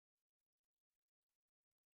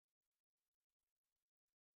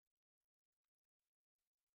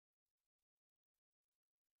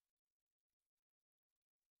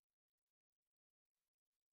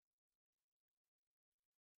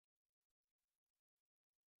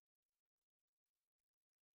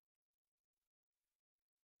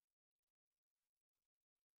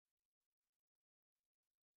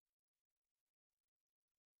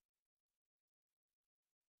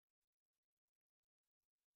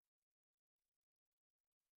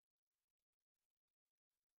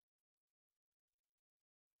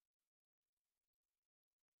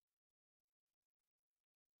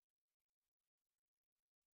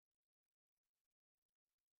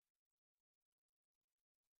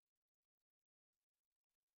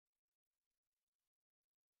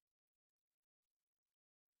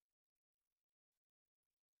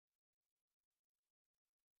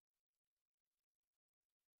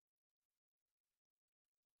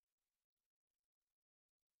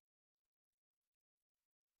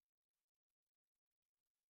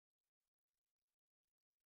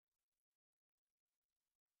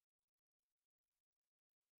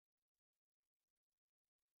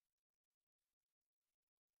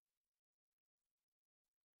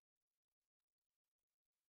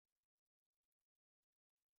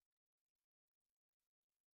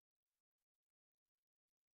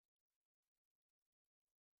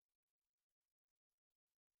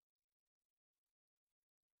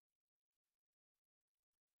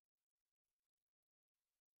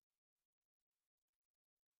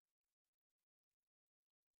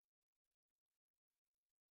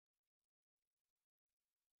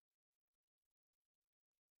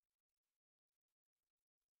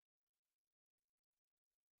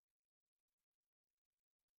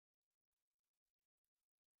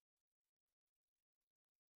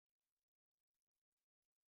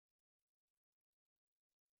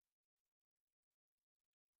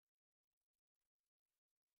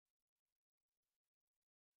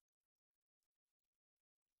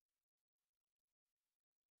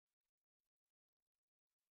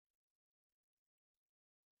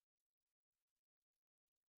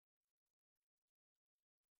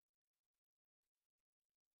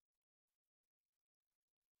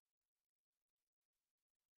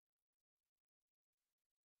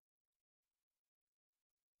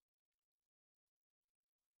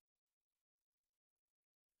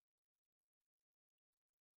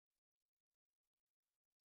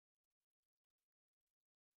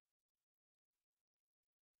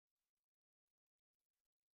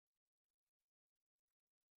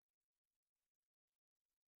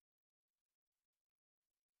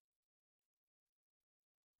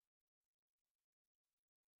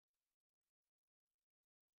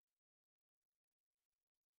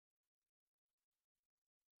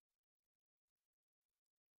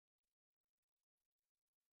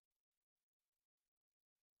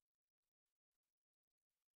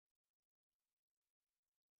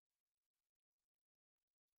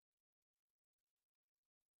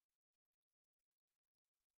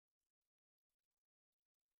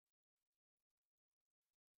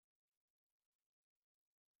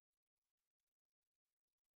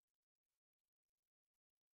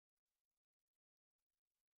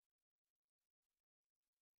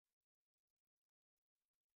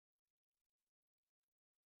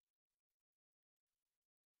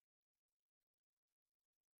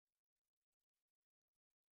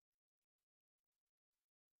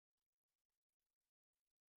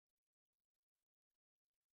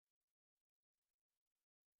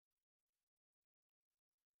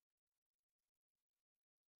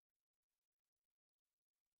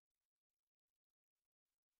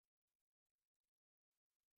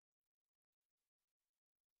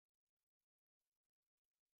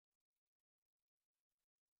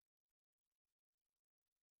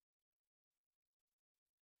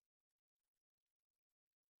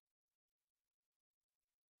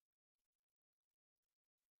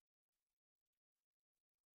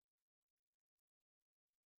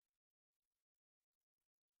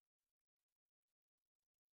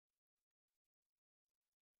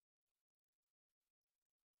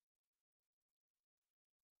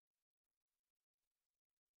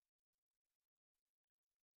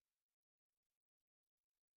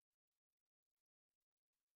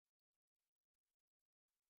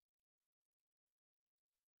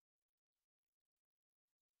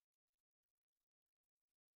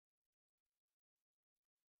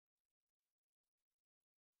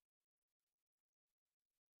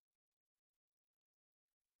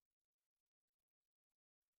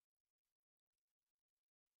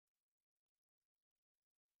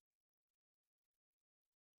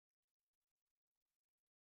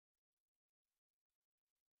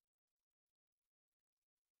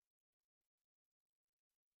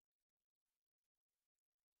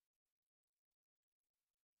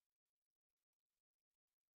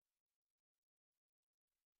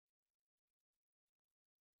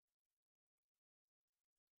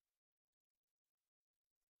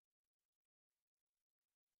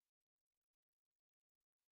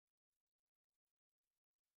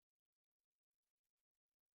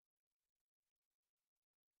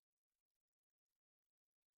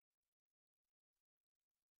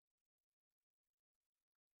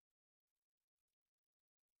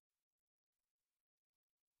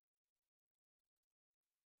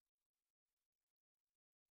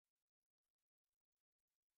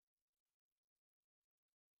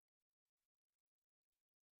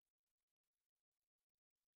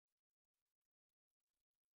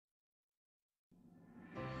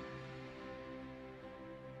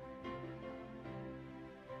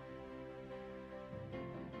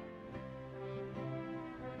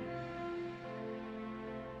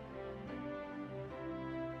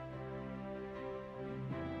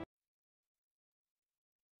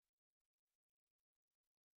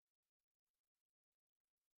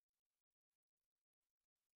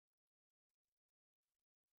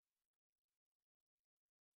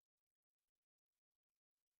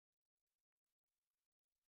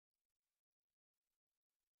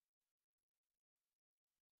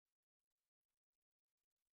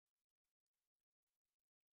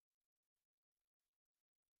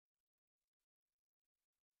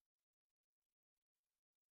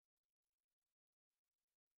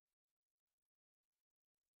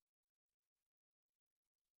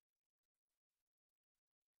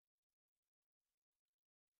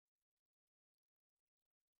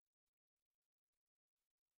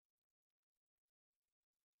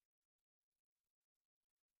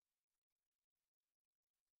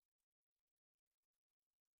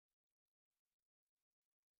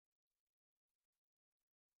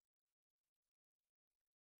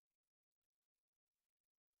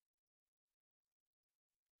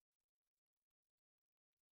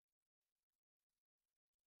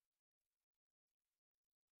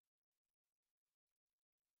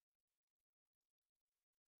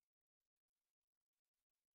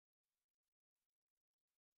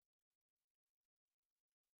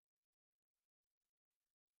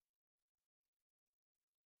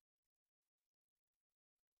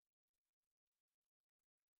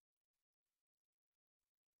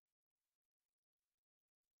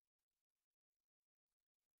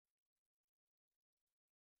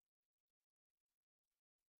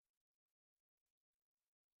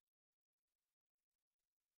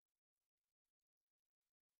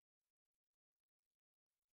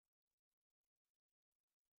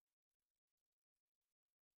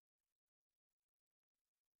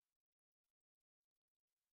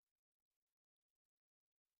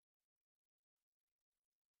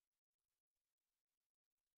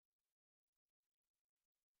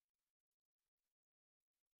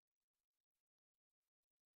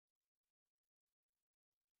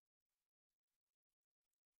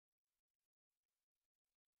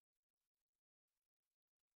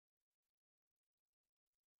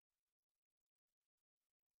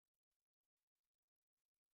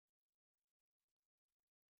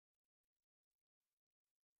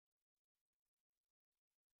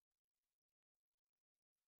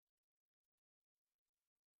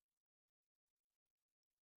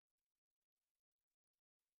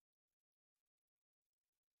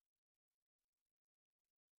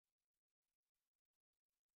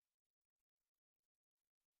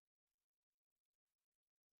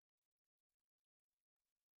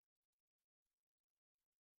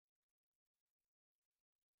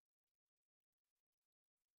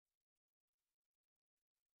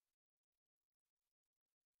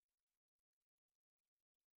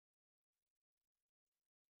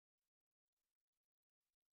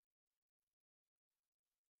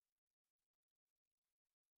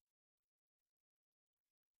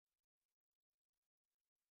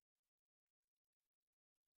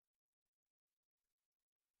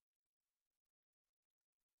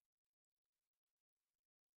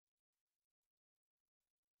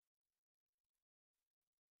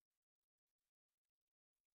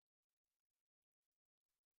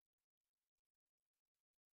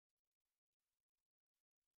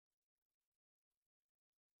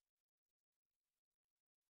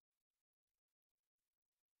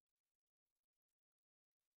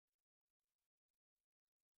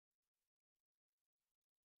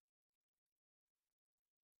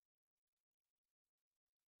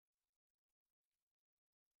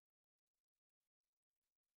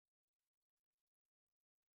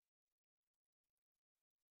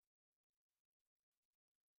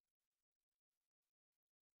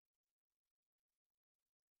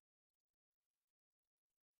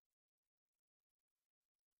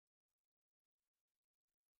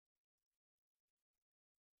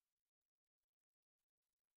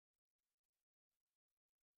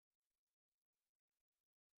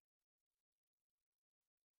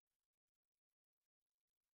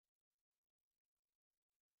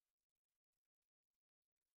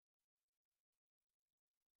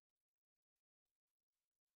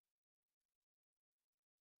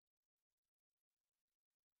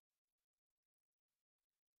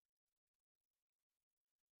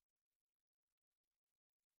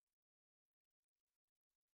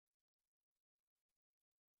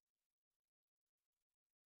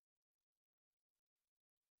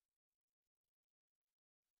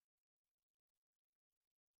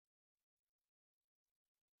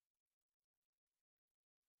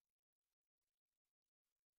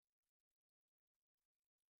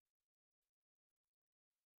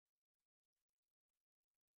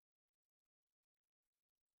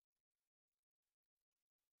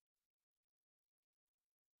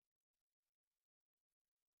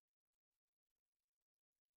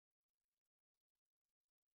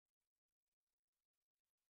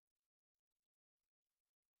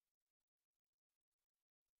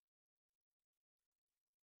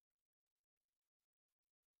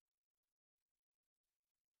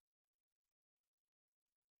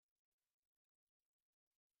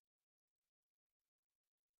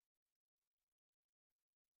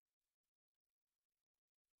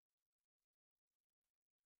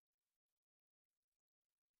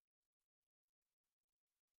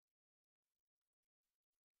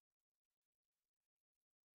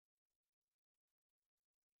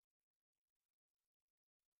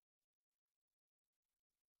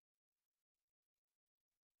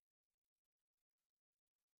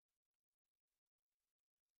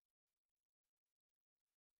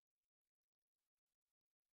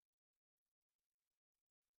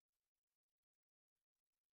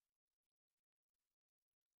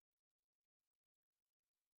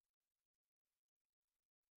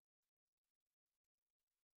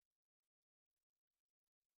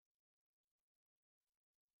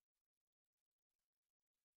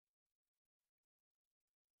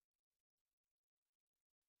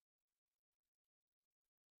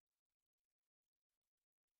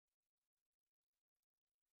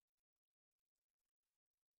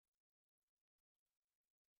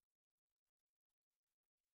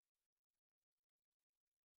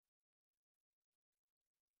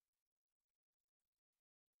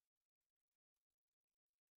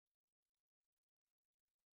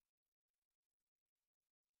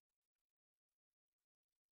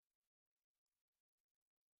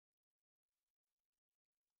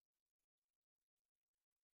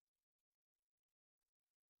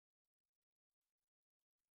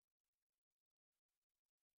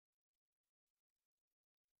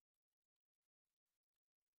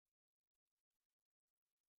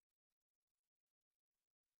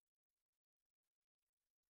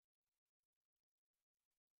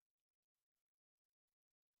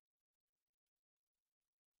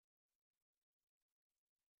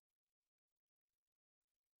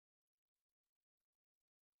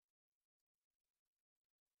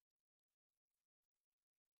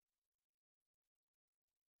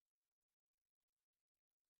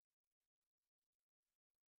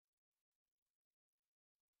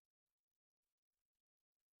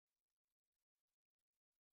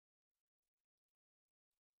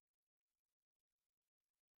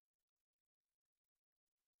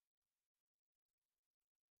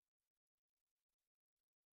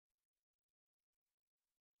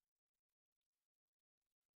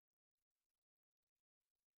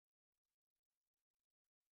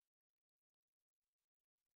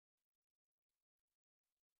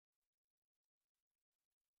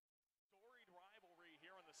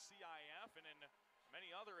even in many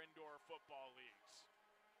other indoor football leagues.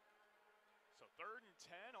 So 3rd and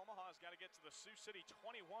 10, Omaha's got to get to the Sioux City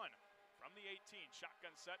 21 from the 18.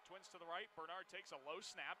 Shotgun set, twins to the right. Bernard takes a low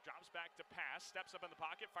snap, drops back to pass, steps up in the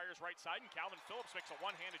pocket, fires right side, and Calvin Phillips makes a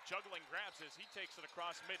one-handed juggling grabs as he takes it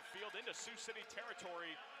across midfield into Sioux City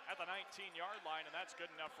territory at the 19-yard line, and that's good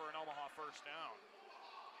enough for an Omaha first down.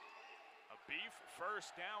 A Beef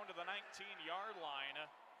first down to the 19-yard line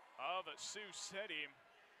of Sioux City,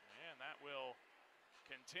 and that will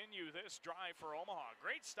continue this drive for Omaha.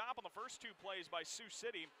 Great stop on the first 2 plays by Sioux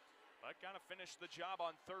City, but got to finish the job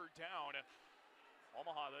on 3rd down.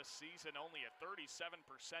 Omaha this season only a 37%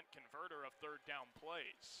 converter of 3rd down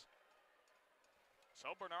plays.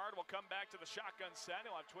 So Bernard will come back to the shotgun set.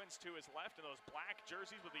 He'll have twins to his left in those black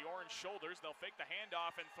jerseys with the orange shoulders. They'll fake the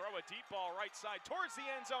handoff and throw a deep ball right side towards the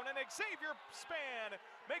end zone, and Xavier Spann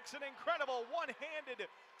makes an incredible one-handed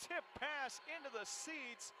tip pass into the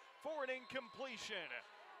seats for an incompletion.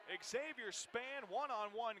 Xavier Spann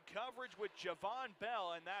one-on-one coverage with Javon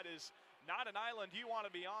Bell, and that is not an island you want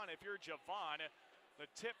to be on if you're Javon. The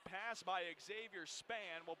tip pass by Xavier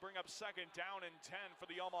Spann will bring up 2nd down and 10 for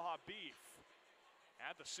the Omaha Beef.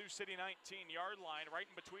 At the Sioux City 19-yard line, right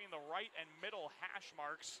in between the right and middle hash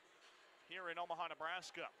marks here in Omaha,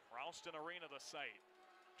 Nebraska. Ralston Arena, the site.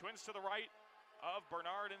 Twins to the right of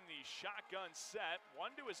Bernard in the shotgun set.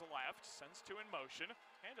 One to his left, sends 2 in motion,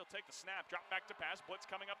 and he'll take the snap, drop back to pass, blitz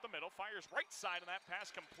coming up the middle, fires right side, and that pass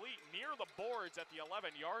complete near the boards at the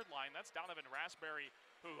 11-yard line. That's Donovan Raspberry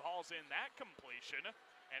who hauls in that completion.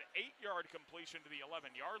 An 8-yard completion to the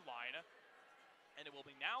 11-yard line. And it will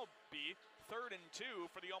now be 3rd and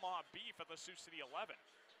 2 for the Omaha Beef at the Sioux City 11.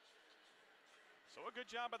 So a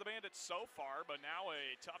good job by the Bandits so far, but now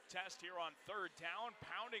a tough test here on 3rd down.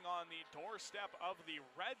 Pounding on the doorstep of the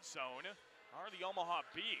red zone are the Omaha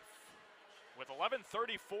Beef. With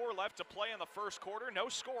 11:34 left to play in the first quarter,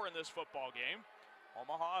 no score in this football game.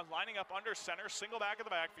 Omaha lining up under center, single back of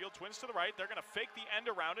the backfield, twins to the right. They're going to fake the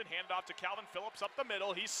end around it, hand it off to Calvin Phillips up the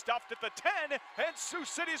middle. He's stuffed at the 10, and Sioux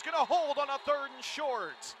City's going to hold on a 3rd and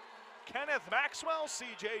short. Kenneth Maxwell,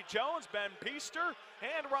 C.J. Jones, Ben Peaster,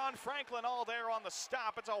 and Ron Franklin all there on the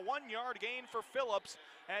stop. It's a 1-yard gain for Phillips,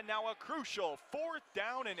 and now a crucial 4th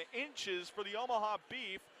down and inches for the Omaha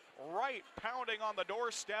Beef, right pounding on the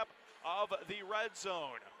doorstep of the red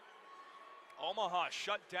zone. Omaha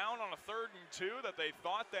shut down on a 3rd and 2 that they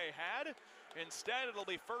thought they had. Instead, it'll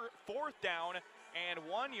be 4th down and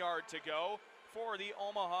 1 yard to go for the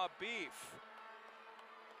Omaha Beef.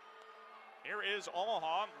 Here is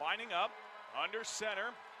Omaha lining up under center,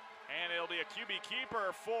 and it'll be a QB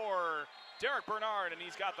keeper for Derek Bernard, and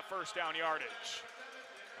he's got the first down yardage.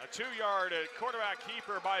 A 2-yard quarterback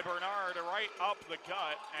keeper by Bernard right up the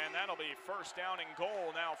gut, and that'll be 1st down and goal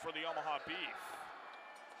now for the Omaha Beef.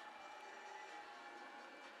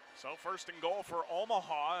 So 1st and goal for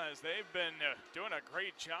Omaha, as they've been doing a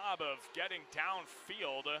great job of getting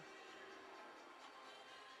downfield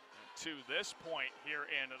to this point here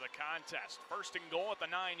in the contest. 1st and goal at the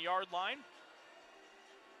 9-yard line.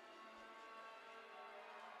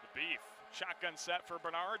 The Beef, shotgun set for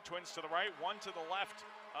Bernard, twins to the right, one to the left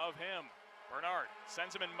of him. Bernard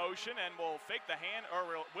sends him in motion and will fake the hand, or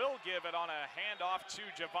will give it on a handoff to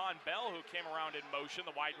Javon Bell, who came around in motion,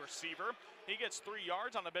 the wide receiver. He gets 3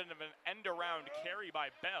 yards on a bit of an end-around carry by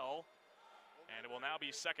Bell, and it will now be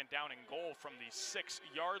 2nd down and goal from the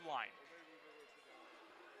 6-yard line.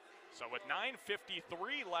 So with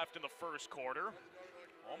 9:53 left in the first quarter,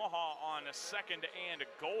 Omaha on a 2nd and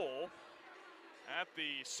goal at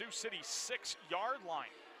the Sioux City 6-yard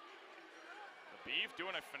line. The Beef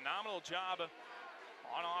doing a phenomenal job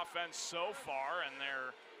on offense so far, and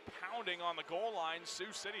they're pounding on the goal line.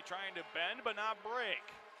 Sioux City trying to bend but not break.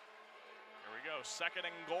 Here we go, 2nd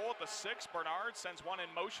and goal at the 6. Bernard sends one in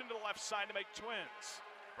motion to the left side to make twins.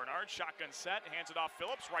 Bernard shotgun set, hands it off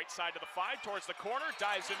Phillips, right side to the 5, towards the corner,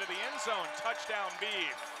 dives into the end zone, touchdown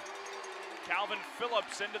Beef. Calvin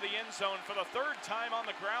Phillips into the end zone for the 3rd time on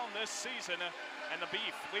the ground this season, and the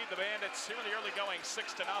Beef lead the Bandits here in the early going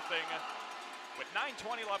 6-0 with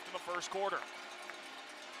 9:20 left in the first quarter.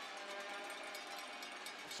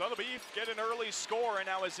 So the Beef get an early score, and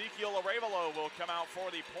now Ezekiel Arevalo will come out for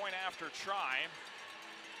the point after try.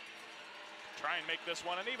 Try and make this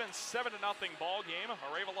one an even 7-0 ball game.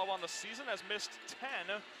 Arevalo on the season has missed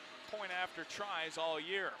 10 point after tries all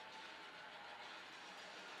year.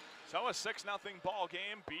 So a 6-0 ball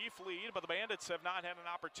game, Beef lead, but the Bandits have not had an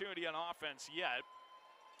opportunity on offense yet.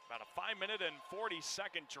 About a 5-minute and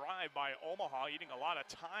 40-second drive by Omaha, eating a lot of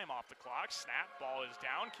time off the clock. Snap, ball is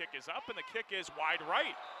down, kick is up, and the kick is wide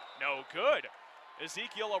right. No good.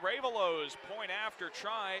 Ezekiel Arevalos' point after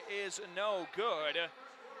try is no good.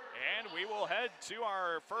 And we will head to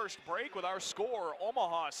our first break with our score,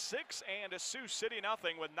 Omaha 6 and Sioux City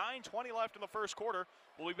nothing with 9:20 left in the first quarter.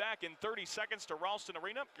 We'll be back in 30 seconds to Ralston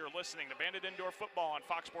Arena. You're listening to Bandit Indoor Football on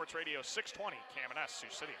Fox Sports Radio 620, KMNS,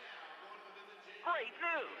 Sioux City. Great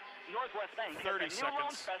news! Northwest Bank 30 has a new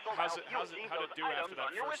loan seconds. special. How'd it do after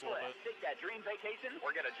that first little bit? Take that dream vacation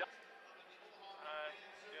or get a job.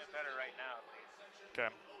 Do it better right now, please.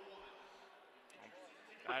 Okay.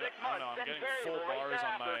 I don't know, I'm getting full bars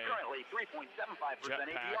on my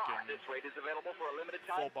jetpack and this rate is available for a limited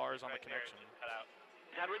time. full bars on the connection.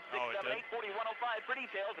 100-678-4105 for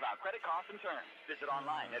details about credit costs and terms. Visit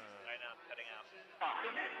online at right now, cutting out.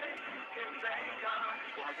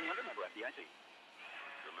 Member FDIC.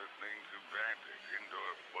 You're listening to Bandits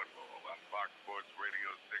Indoor Football on Fox Sports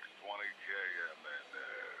Radio 620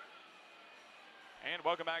 KMNS. And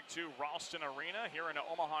welcome back to Ralston Arena here in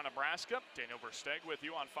Omaha, Nebraska. Daniel Versteg with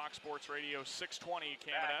you on Fox Sports Radio 620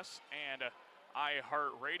 KMNS and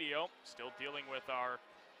iHeartRadio. Still dealing with our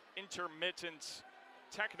intermittent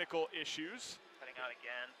technical issues. Cutting out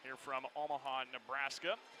again. Here from Omaha,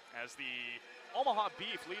 Nebraska, as the Omaha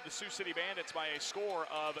Beef lead the Sioux City Bandits by a score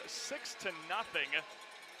of 6-0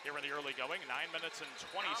 here in the early going. 9 minutes and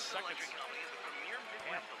 20 seconds.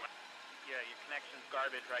 Damn. Yeah, your connection's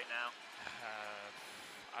garbage right now.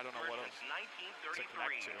 I don't know what else to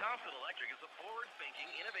connect to. Thompson Electric is a forward-thinking,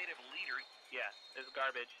 innovative leader. Yeah, this is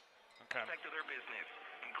garbage. Okay. To their business,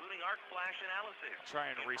 including arc flash analysis. Try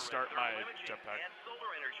and restart my jetpack. And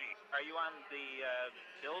solar energy. Are you on the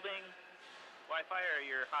building Wi-Fi or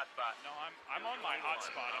your hotspot? No, I'm on my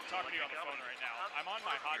hotspot. I'm talking to you on the phone right now. I'm on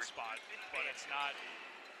my hotspot, but it's not.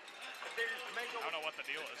 I don't know what the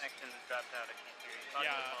deal is. Connection dropped out. I can't hear you.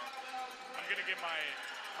 Yeah, I'm gonna give my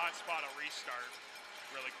hotspot a restart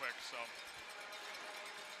really quick. So.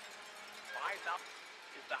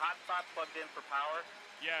 Is the hotspot plugged in for power?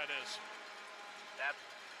 Yeah, it is. That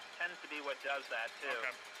tends to be what does that too.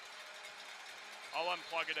 Okay. I'll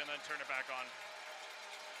unplug it and then turn it back on.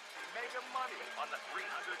 Mega money on the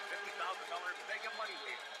 $350,000 Mega Money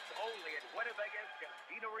Wheel. Only at Winnebago's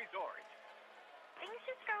Casino Resort. Things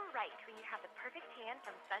just go right when you have the perfect tan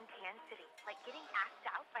from Suntan City, like getting asked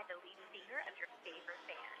out by the lead singer of your favorite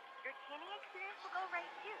band. Your tanning experience will go right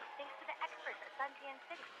too, thanks to the experts at Suntan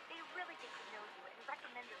City. They really get to know you and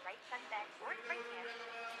recommend the right sunbed or spray tan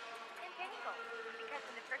and tanning goals. Because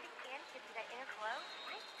when the perfect tan gives you that inner glow,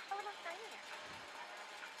 life's a little shinier.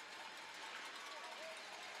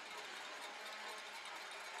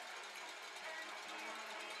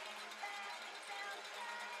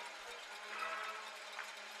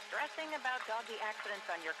 Stressing about doggy accidents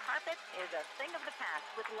on your carpet is a thing of the past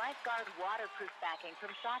with Lifeguard waterproof backing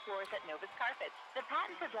from Shop Wars at Novus Carpets. The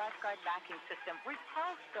patented Lifeguard backing system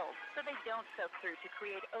repels spills so they don't soak through to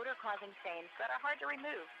create odor-causing stains that are hard to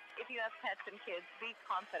remove. If you have pets and kids, be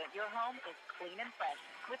confident your home is clean and fresh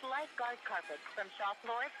with Lifeguard carpets from Shop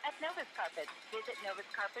Floors at Novus Carpets. Visit Novus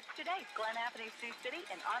Carpets today, Glen Avenue, Sioux City,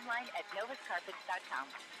 and online at novuscarpets.com.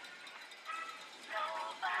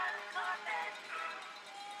 Novus Carpets.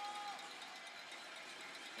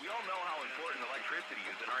 We all know how important electricity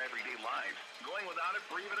is in our everyday lives. Going without it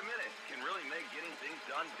for even a minute can really make getting things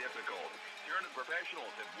done difficult. Turn to professionals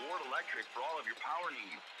at Ward Electric for all of your power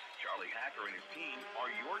needs. Charlie Hacker and his team are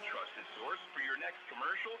your trusted source for your next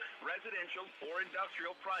commercial, residential, or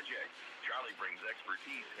industrial project. Charlie brings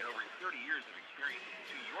expertise and over 30 years of experience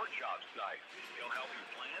to your job site. He'll help you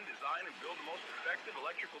plan, design, and build the most effective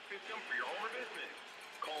electrical system for your home or business.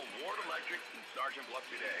 Call Ward Electric in Sergeant Bluff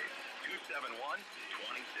today, 271-2600.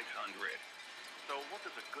 So what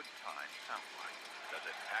does a good time sound like? Does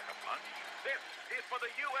it pack a punch? This is for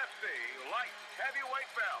the UFC Light Heavyweight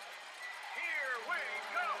Belt. Here we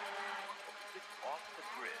go! It's off the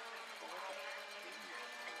grid.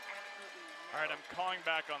 All right, I'm calling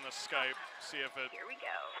back on the Skype, see if it Here we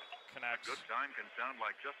go. connects. Good time can sound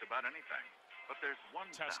like just about anything, but there's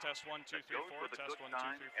one Test, sound test, 1, 2, 3, that goes 4, with a test, good 1, 2,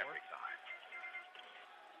 time 3, 4. every time.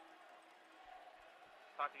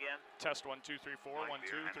 Talk again. Test 1, 2, 3, 4, 1,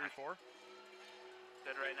 2, 3, 4.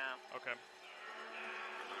 Good right now. Okay.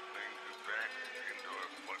 Listening to Bandits Indoor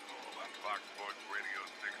Football on Fox Sports Radio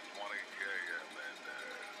 620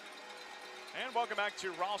 KMNS. And welcome back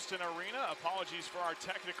to Ralston Arena. Apologies for our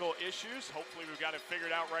technical issues. Hopefully we've got it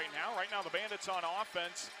figured out right now. Right now the Bandits on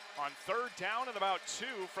offense on 3rd down and about 2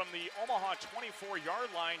 from the Omaha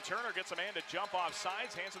 24-yard line. Turner gets a man to jump off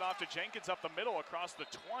sides, hands it off to Jenkins up the middle across the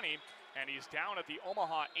 20, and he's down at the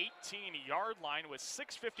Omaha 18-yard line with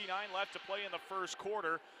 6:59 left to play in the first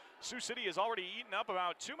quarter. Sioux City has already eaten up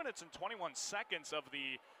about 2 minutes and 21 seconds of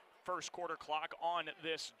the first quarter clock on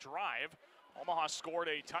this drive. Omaha scored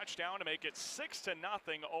a touchdown to make it 6-0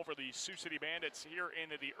 over the Sioux City Bandits here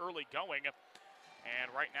into the early going.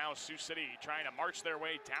 And right now, Sioux City trying to march their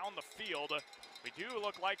way down the field. We do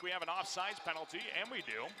look like we have an offsides penalty, and we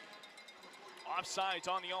do. Offsides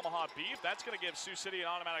on the Omaha Beef. That's going to give Sioux City an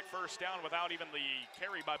automatic first down without even the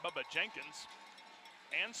carry by Bubba Jenkins.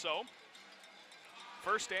 And so,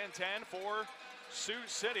 1st and 10 for Sioux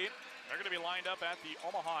City. They're going to be lined up at the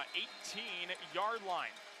Omaha 18-yard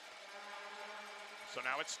line. So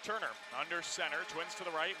now it's Turner under center, twins to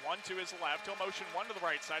the right, one to his left. He'll motion one to the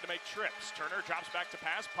right side to make trips. Turner drops back to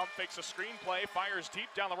pass, pump fakes a screen play, fires deep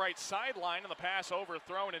down the right sideline, and the pass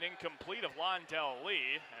overthrown and incomplete of Londell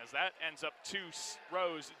Lee, as that ends up 2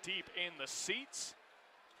 rows deep in the seats.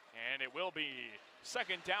 And it will be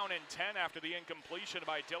 2nd down and 10 after the incompletion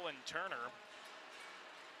by Dylan Turner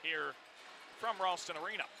here from Ralston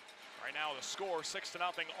Arena. Right now the score 6-0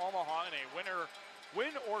 Omaha in a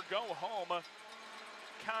win or go home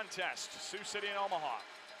contest, Sioux City and Omaha.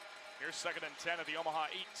 Here's 2nd and 10 at the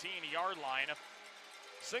Omaha 18-yard line.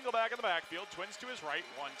 Single back in the backfield, twins to his right,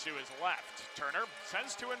 one to his left. Turner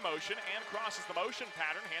sends two in motion and crosses the motion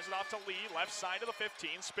pattern, hands it off to Lee, left side of the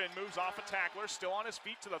 15, spin moves off a tackler, still on his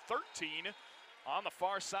feet to the 13 on the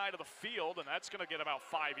far side of the field, and that's going to get about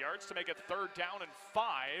 5 yards to make it 3rd down and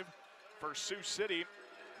 5 for Sioux City,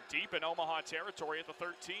 deep in Omaha territory at the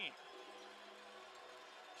 13.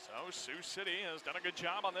 So Sioux City has done a good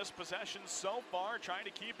job on this possession so far, trying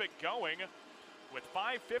to keep it going with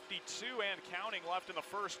 5:52 and counting left in the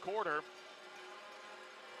first quarter.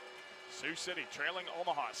 Sioux City trailing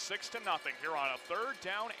Omaha 6-0 here on a 3rd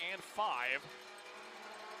down and 5.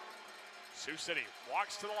 Sioux City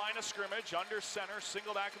walks to the line of scrimmage under center,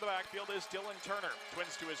 single back of the backfield is Dylan Turner.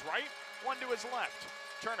 Twins to his right, one to his left.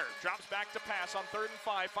 Turner drops back to pass on 3rd and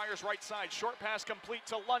 5, fires right side, short pass complete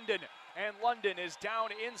to London. And London is down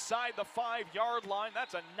inside the 5-yard line.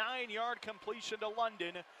 That's a 9-yard completion to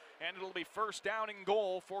London. And it'll be 1st down and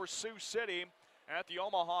goal for Sioux City at the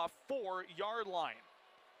Omaha 4-yard line.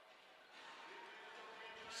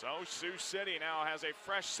 So Sioux City now has a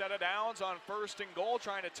fresh set of downs on 1st and goal,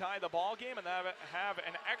 trying to tie the ball game and have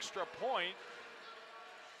an extra point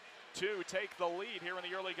to take the lead here in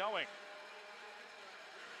the early going.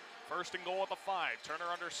 1st and goal at the 5.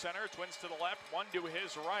 Turner under center, twins to the left, one to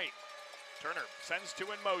his right. Turner sends two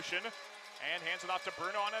in motion and hands it off to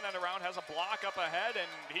Bruno on an end around, has a block up ahead, and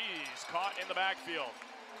he's caught in the backfield.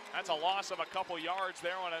 That's a loss of a couple yards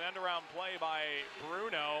there on an end around play by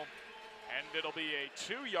Bruno, and it'll be a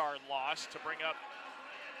 2-yard loss to bring up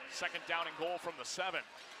 2nd down and goal from the 7.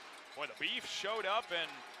 Boy, the Beef showed up and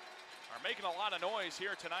are making a lot of noise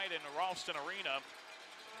here tonight in Ralston Arena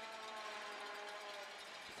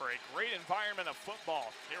for a great environment of football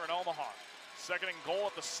here in Omaha. 2nd and goal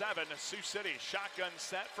at the 7. Sioux City shotgun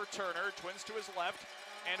set for Turner. Twins to his left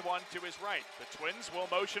and one to his right. The Twins will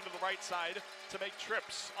motion to the right side to make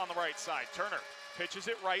trips on the right side. Turner pitches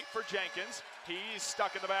it right for Jenkins. He's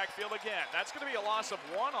stuck in the backfield again. That's going to be a loss of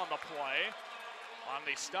 1 on the play. On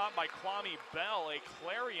the stop by Kwame Bell, a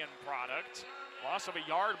Clarion product. Loss of a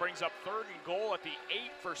yard brings up 3rd and goal at the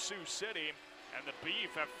 8 for Sioux City. And the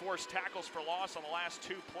Beef have forced tackles for loss on the last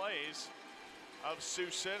 2 plays of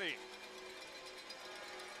Sioux City.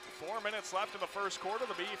 4 minutes left in the first quarter.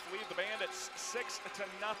 The Beef lead the Bandits 6-0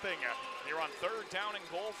 here on 3rd down and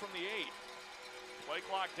goal from the 8. Play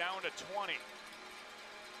clock down to 20.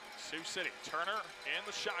 Sioux City, Turner in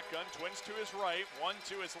the shotgun, twins to his right, one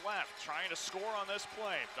to his left, trying to score on this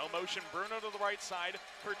play. No motion, Bruno to the right side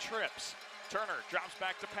for trips. Turner drops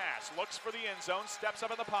back to pass, looks for the end zone, steps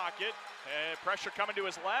up in the pocket. Pressure coming to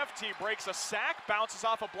his left. He breaks a sack, bounces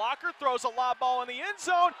off a blocker, throws a lob ball in the end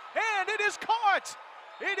zone, and it is caught.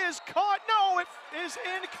 It is caught. No, it is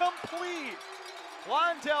incomplete.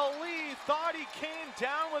 Londell Lee thought he came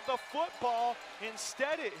down with the football.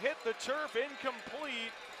 Instead, it hit the turf,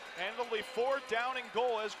 incomplete. And it'll be 4th down and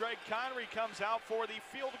goal as Greg Connery comes out for the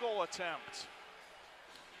field goal attempt.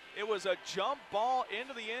 It was a jump ball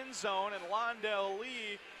into the end zone, and Londell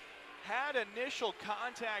Lee had initial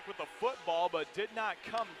contact with the football but did not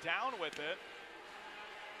come down with it.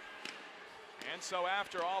 And so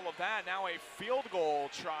after all of that, now a field goal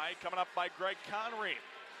try coming up by Greg Connery.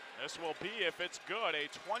 This will be, if it's good, a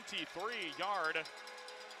 23-yard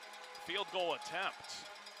field goal attempt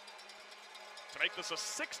to make this a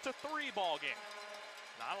 6-3 ball game.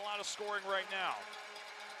 Not a lot of scoring right now.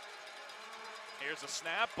 Here's the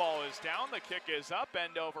snap, ball is down, the kick is up,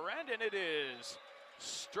 end over end, and it is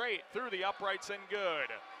straight through the uprights and good.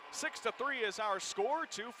 6-3 is our score,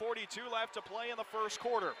 2:42 left to play in the first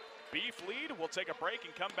quarter. Beef lead, we'll take a break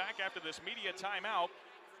and come back after this media timeout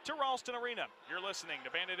to Ralston Arena. You're listening to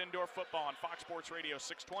Bandit Indoor Football on Fox Sports Radio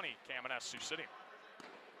 620, KMNS Sioux City.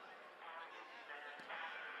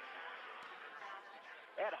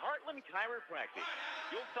 At Heartland Chiropractic,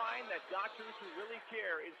 you'll find that doctors who really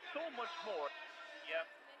care is so much more. Yep.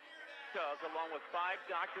 Because along with 5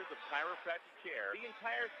 doctors of chiropractic care, the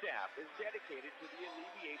entire staff is dedicated to the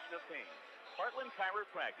alleviation of pain. Heartland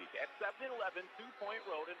Chiropractic at 711 2 Point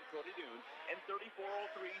Road in Dakota Dunes and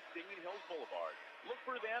 3403 Stinging Hills Boulevard. Look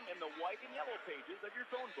for them in the white and yellow pages of your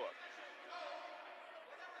phone book.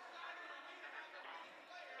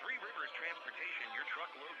 Three Rivers Transportation, your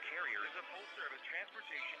truckload carrier, is a full-service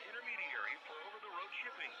transportation intermediary for over-the-road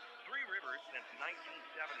shipping. Three Rivers, since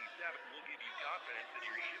 1977, will give you confidence that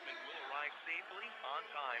your shipment will arrive safely, on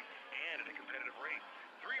time, and at a competitive rate.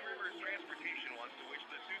 Three Rivers Transportation wants to wish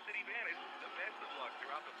the Sioux City Bandits the best of luck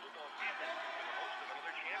throughout the football season in the hopes of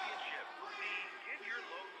another championship. See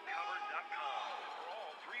GetYourLoadsCovered.com for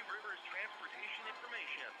all Three Rivers Transportation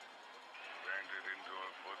information. Bandit Indoor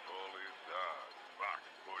Football is on Fox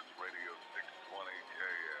Sports Radio 620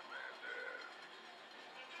 KMNS.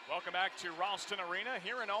 Welcome back to Ralston Arena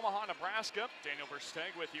here in Omaha, Nebraska. Daniel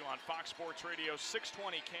Versteeg with you on Fox Sports Radio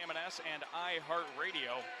 620 KMNS and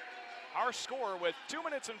iHeartRadio. Our score with 2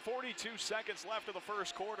 minutes and 42 seconds left of the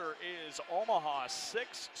first quarter is Omaha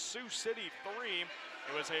 6, Sioux City 3.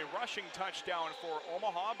 It was a rushing touchdown for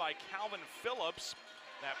Omaha by Calvin Phillips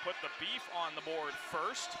that put the Beef on the board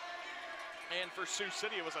first. And for Sioux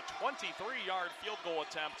City, it was a 23-yard field goal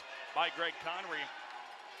attempt by Greg Connery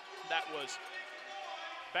that was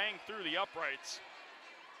banged through the uprights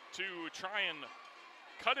to try and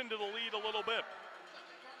cut into the lead a little bit.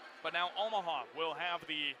 But now Omaha will have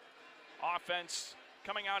the offense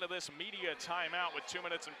coming out of this media timeout with 2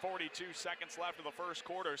 minutes and 42 seconds left of the first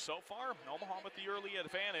quarter. So far, Omaha with the early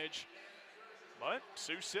advantage, but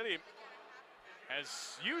Sioux City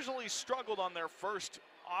has usually struggled on their first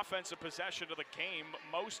offensive possession of the game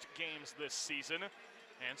most games this season,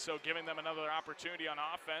 and so giving them another opportunity on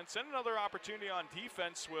offense and another opportunity on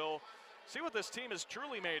defense will see what this team is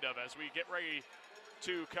truly made of as we get ready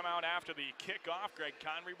to come out after the kickoff. Greg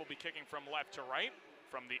Connery will be kicking from left to right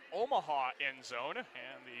from the Omaha end zone,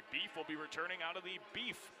 and the Beef will be returning out of the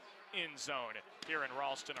Beef end zone here in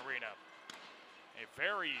Ralston Arena. A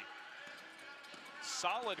very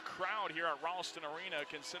solid crowd here at Ralston Arena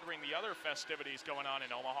considering the other festivities going on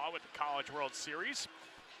in Omaha with the College World Series.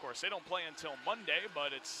 Of course, they don't play until Monday,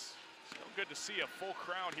 but it's still good to see a full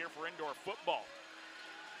crowd here for indoor football.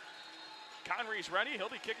 Connery's ready. He'll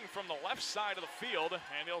be kicking from the left side of the field,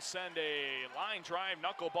 and he'll send a line drive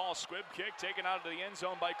knuckleball squib kick taken out of the end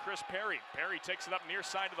zone by Chris Perry. Perry takes it up near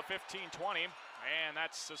side of the 15-20, and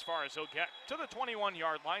that's as far as he'll get. To the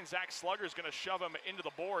 21-yard line, Zach Slugger's going to shove him into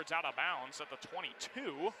the boards out of bounds at the 22,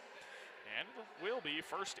 and it will be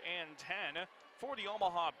 1st and 10 for the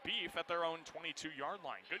Omaha Beef at their own 22-yard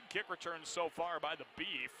line. Good kick return so far by the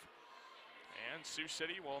Beef, and Sioux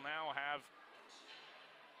City will now have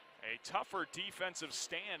a tougher defensive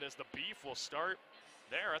stand as the Beef will start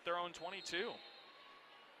there at their own 22.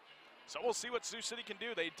 So we'll see what Sioux City can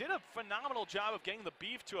do. They did a phenomenal job of getting the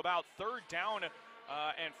Beef to about 3rd down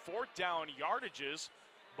and 4th down yardages,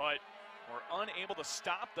 but were unable to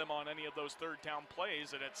stop them on any of those 3rd down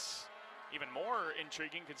plays, and it's even more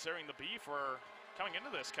intriguing considering the Beef were coming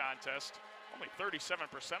into this contest only 37%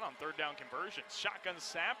 on 3rd down conversions. Shotgun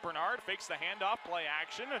snap, Bernard fakes the handoff, play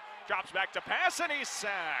action, drops back to pass, and he's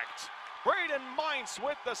sacked. Braden Mintz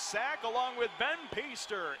with the sack along with Ben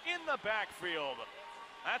Peaster in the backfield.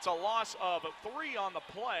 That's a loss of 3 on the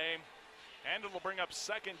play, and it'll bring up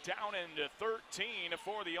 2nd down and 13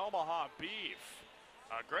 for the Omaha Beef.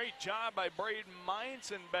 A great job by Braden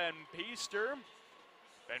Mintz and Ben Peaster.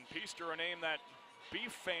 Ben Peaster, a name that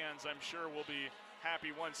Beef fans, I'm sure, will be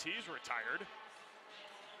happy once he's retired.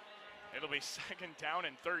 It'll be 2nd down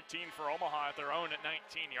and 13 for Omaha at their own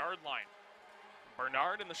 19-yard line.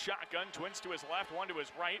 Bernard in the shotgun, twins to his left, one to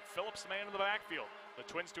his right. Phillips the man in the backfield. The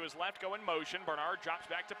twins to his left go in motion. Bernard drops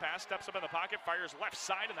back to pass, steps up in the pocket, fires left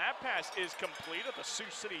side, and that pass is complete at the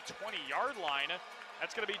Sioux City 20-yard line.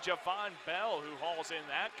 That's going to be Javon Bell who hauls in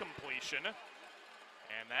that completion.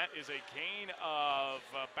 And that is a gain of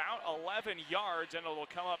about 11 yards, and it'll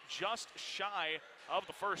come up just shy of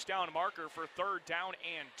the 1st down marker for 3rd down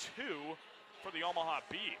and 2 for the Omaha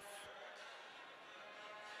Beef.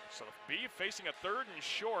 So the Beef facing a 3rd and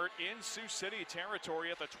short in Sioux City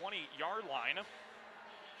territory at the 20-yard line.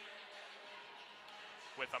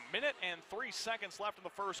 With 1 minute and 3 seconds left in the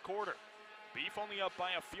first quarter. Beef only up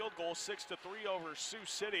by a field goal, 6-3 over Sioux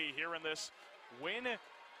City here in this win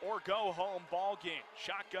or go home ball game.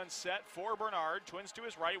 Shotgun set for Bernard, twins to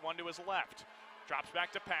his right, one to his left. Drops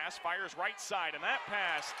back to pass, fires right side, and that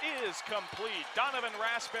pass is complete. Donovan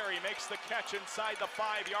Raspberry makes the catch inside the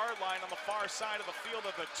 5-yard line on the far side of the field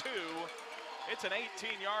of the 2. It's an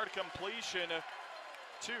 18-yard completion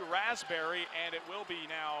to Raspberry, and it will be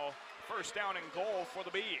now first down and goal for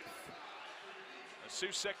the Beef. The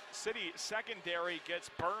Sioux City secondary gets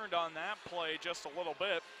burned on that play just a little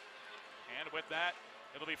bit, and with that,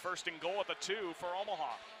 it'll be first and goal at the 2 for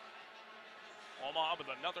Omaha. Omaha with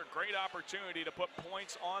another great opportunity to put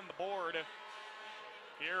points on the board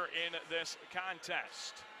here in this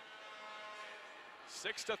contest.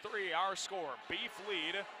 6-3 our score. Beef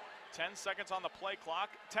lead. 10 seconds on the play clock,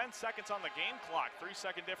 10 seconds on the game clock,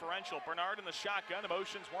 3-second differential. Bernard in the shotgun,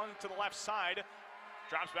 motions one to the left side,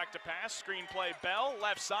 drops back to pass, screen play Bell,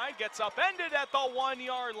 left side, gets upended at the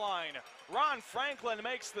 1-yard line. Ron Franklin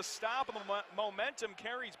makes the stop, and the momentum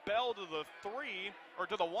carries Bell to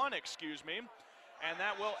the 1, excuse me, and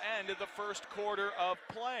that will end the first quarter of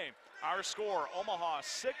play. Our score, Omaha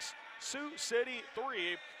 6, Sioux City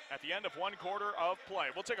 3. At the end of 1 quarter of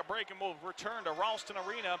play. We'll take a break and we'll return to Ralston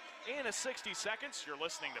Arena in 60 seconds. You're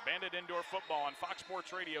listening to Bandit Indoor Football on Fox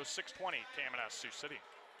Sports Radio 620, KMNS Sioux City.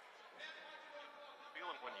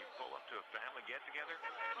 Feeling when you pull up to a family get-together?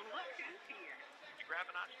 Look who's here. You grab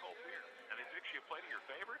an ice cold beer and they fix you a plate of your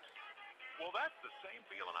favorites? Well, that's the same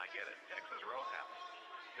feeling I get at Texas Roadhouse.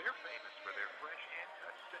 They're famous for their fresh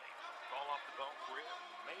hand-cut steaks, all off the bone rib,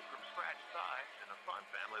 made from scratch thighs, and a fun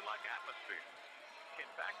family-like atmosphere. In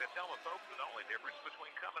fact, I tell my folks the only difference between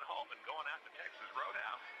coming home and going out to Texas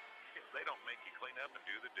Roadhouse is they don't make you clean up and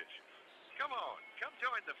do the dishes. Come on, come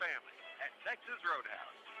join the family at Texas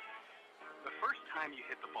Roadhouse. The first time you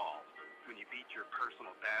hit the ball, when you beat your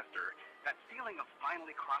personal best, or that feeling of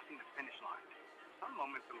finally crossing the finish line. Some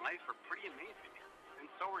moments in life are pretty amazing, and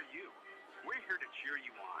so are you. We're here to cheer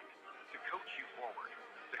you on, to coach you forward,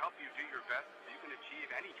 to help you do your best so you can achieve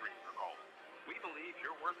any dream or goal. We believe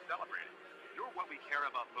you're worth celebrating. You're what we care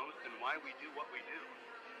about most and why we do what we do.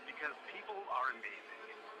 Because people are amazing.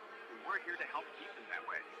 And we're here to help keep them that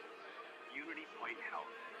way. Unity Point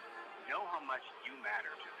Health. Know how much you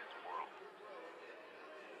matter to this world.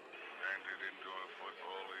 Bandit Indoor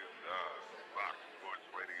Football is Fox Sports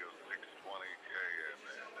Radio 620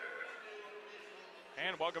 KMNS.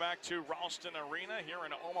 And welcome back to Ralston Arena here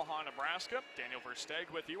in Omaha, Nebraska. Daniel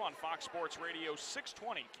Versteeg with you on Fox Sports Radio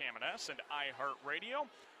 620 KMNS and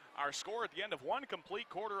iHeartRadio. Our score at the end of 1 complete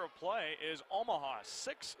quarter of play is Omaha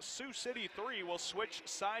 6, Sioux City 3. We'll switch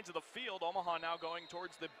sides of the field. Omaha now going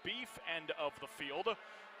towards the Beef end of the field.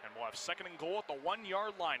 And we'll have second and goal at the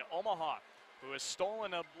 1-yard line. Omaha, who has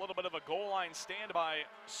stolen a little bit of a goal line stand by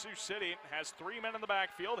Sioux City, has 3 men in the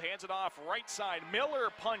backfield, hands it off right side. Miller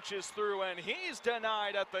punches through, and he's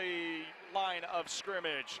denied at the line of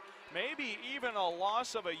scrimmage. Maybe even a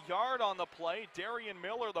loss of a yard on the play. Darian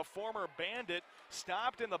Miller, the former Bandit,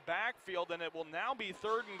 stopped in the backfield, and it will now be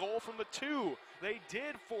third and goal from the 2. They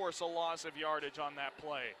did force a loss of yardage on that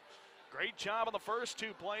play. Great job on the first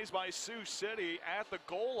 2 plays by Sioux City at the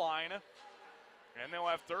goal line. And they'll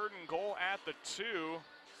have third and goal at the 2.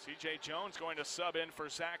 C.J. Jones going to sub in for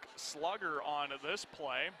Zach Slugger on this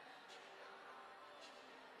play.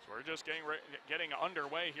 So we're just getting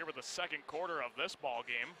underway here with the second quarter of this ball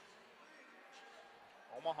game.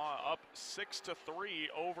 Omaha up 6-3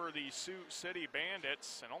 over the Sioux City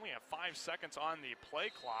Bandits and only have 5 seconds on the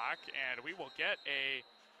play clock, and we will get a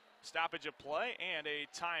stoppage of play and a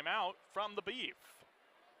timeout from the Beef.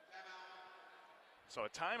 So a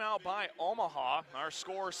timeout by Omaha. Our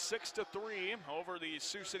score 6-3 over the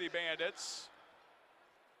Sioux City Bandits.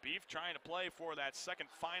 Beef trying to play for that second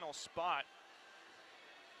final spot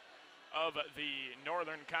of the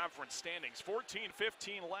Northern Conference standings.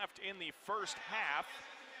 14-15 left in the first half,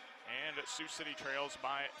 and Sioux City trails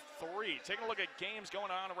by 3. Taking a look at games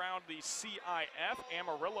going on around the CIF.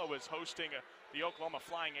 Amarillo is hosting the Oklahoma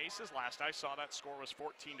Flying Aces. Last I saw, that score was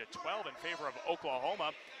 14-12 in favor of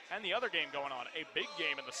Oklahoma. And the other game going on, a big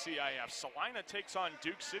game in the CIF. Salina takes on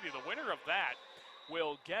Duke City. The winner of that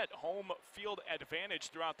will get home field advantage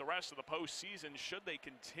throughout the rest of the postseason should they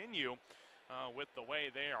continue with the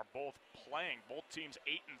way they are both playing. Both teams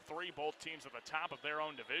 8-3, both teams at the top of their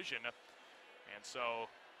own division. And so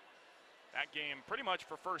that game pretty much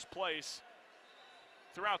for first place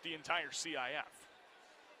throughout the entire CIF.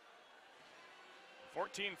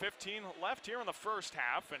 14-15 left here in the first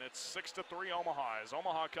half, and it's 6-3 Omaha as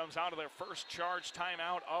Omaha comes out of their first charge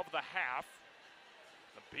timeout of the half.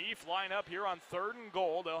 The Beef line up here on third and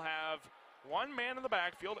goal. They'll have 1 man in the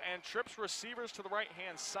backfield and trips receivers to the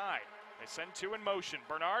right-hand side. They send 2 in motion.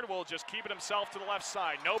 Bernard will just keep it himself to the left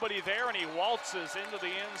side. Nobody there, and he waltzes into the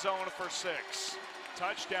end zone for 6.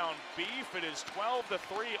 touchdown Beef. It is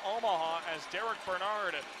 12-3 Omaha as Derek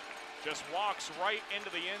Bernard just walks right into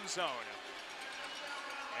the end zone.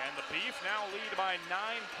 And the Beef now lead by 9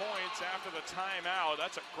 points after the timeout.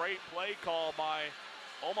 That's a great play call by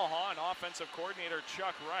Omaha and offensive coordinator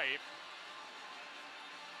Chuck Wright.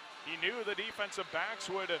 He knew the defensive backs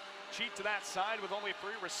would cheat to that side with only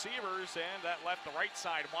 3 receivers, and that left the right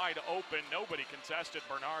side wide open. Nobody contested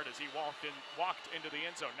Bernard as he walked into the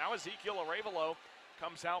end zone. Now Ezekiel Arevalo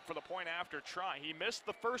comes out for the point after try. He missed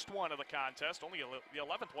the first one of the contest, only the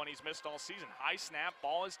 11th one he's missed all season. High snap,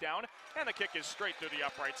 ball is down, and the kick is straight through the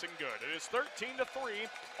uprights and good. It is 13-3.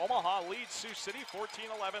 Omaha leads Sioux City,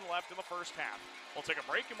 14-11 left in the first half. We'll take a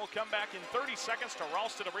break and we'll come back in 30 seconds to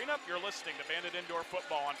Ralston Arena. You're listening to Bandit Indoor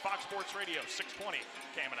Football on Fox Sports Radio 620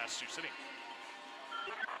 KMNS Sioux City.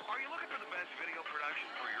 Are you looking for the best video production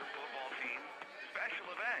for your football team? Special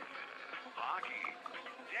events, hockey,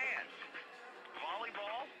 dance,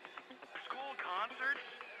 volleyball, school concerts,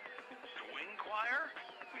 swing choir?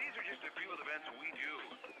 These are just a few of the events we do.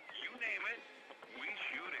 You name it, we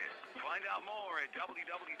shoot it. Find out more at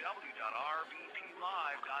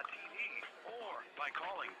www.rbplive.tv or by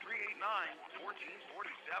calling 389-1447.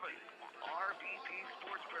 RBP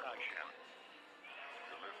Sports Production.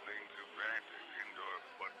 You're listening to Bandit Indoor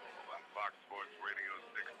Football on Fox Sports Radio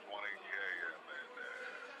 620 KMNS.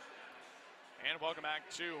 And welcome back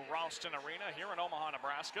to Ralston Arena here in Omaha,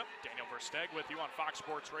 Nebraska. Daniel Versteg with you on Fox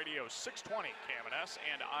Sports Radio 620 KMNS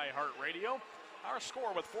and iHeartRadio. Our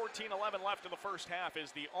score with 14-11 left in the first half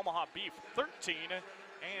is the Omaha Beef 13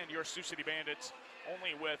 and your Sioux City Bandits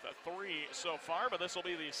only with 3 so far, but this will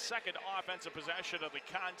be the second offensive possession of the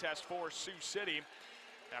contest for Sioux City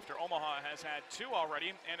after Omaha has had 2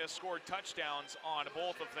 already and has scored touchdowns on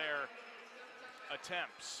both of their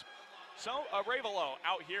attempts. So Arevalo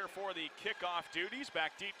out here for the kickoff duties.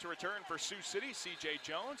 Back deep to return for Sioux City, C.J.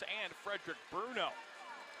 Jones and Frederick Bruno.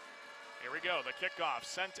 Here we go, the kickoff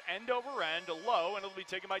sent end over end, low, and it'll be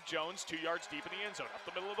taken by Jones 2 yards deep in the end zone. Up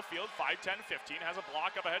the middle of the field, 5-10-15, has a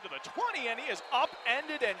block up ahead to the 20, and he is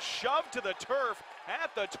upended and shoved to the turf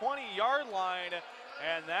at the 20-yard line,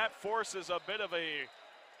 and that forces a bit of a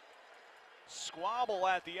squabble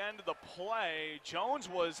at the end of the play. Jones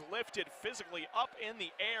was lifted physically up in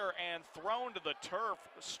the air and thrown to the turf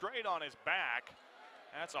straight on his back.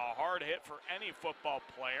 That's a hard hit for any football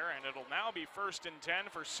player, and it'll now be 1st and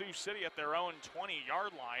 10 for Sioux City at their own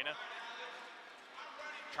 20-yard line.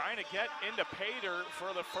 Trying to get into pay dirt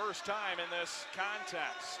for the first time in this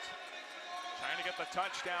contest. Trying to get the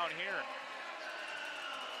touchdown here.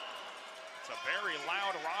 It's a very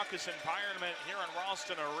loud, raucous environment here in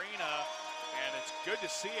Ralston Arena, and it's good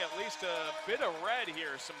to see at least a bit of red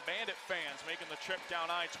here. Some Bandit fans making the trip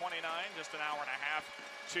down I-29, just an hour and a half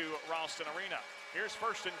to Ralston Arena. Here's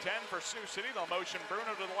 1st and 10 for Sioux City. They'll motion Bruno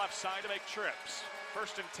to the left side to make trips.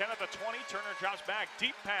 1st and 10 at the 20. Turner drops back.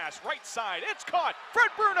 Deep pass. Right side. It's caught.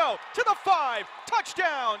 Fred Bruno to the 5.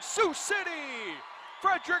 Touchdown, Sioux City.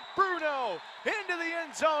 Frederick Bruno into the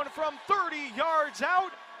end zone from 30 yards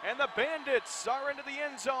out. And the Bandits are into the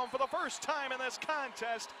end zone for the first time in this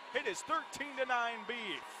contest. It is 13-9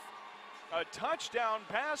 Beef. A touchdown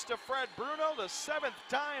pass to Fred Bruno. The 7th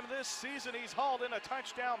time this season he's hauled in a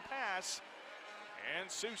touchdown pass.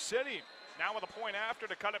 And Sioux City now with a point after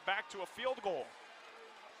to cut it back to a field goal.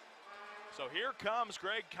 So here comes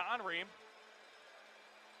Greg Connery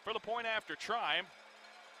for the point after try.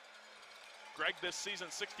 Greg this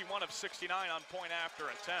season 61 of 69 on point after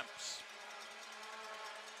attempts.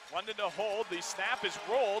 London to hold, the snap is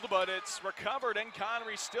rolled, but it's recovered, and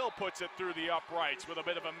Connery still puts it through the uprights with a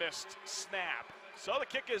bit of a missed snap. So the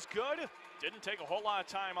kick is good. Didn't take a whole lot of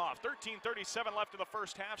time off. 13:37 left in the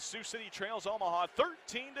first half. Sioux City trails Omaha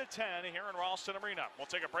 13-10 here in Ralston Arena. We'll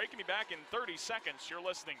take a break and be back in 30 seconds. You're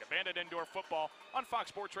listening to Bandit Indoor Football on Fox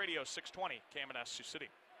Sports Radio 620 KMNS Sioux City.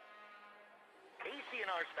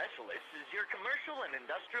 AC&R Specialists is your commercial and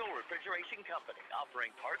industrial refrigeration company offering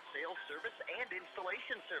parts, sales, service, and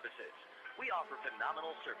installation services. We offer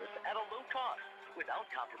phenomenal service at a low cost without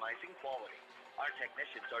compromising quality. Our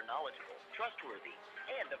technicians are knowledgeable, trustworthy,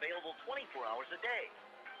 and available 24 hours a day.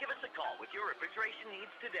 Give us a call with your refrigeration needs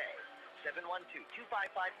today.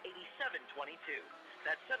 712-255-8722.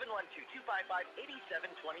 That's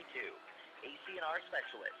 712-255-8722. AC&R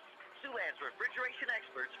Specialists. Siouxland's refrigeration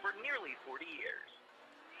experts for nearly 40 years.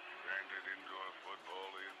 Bandit Indoor Football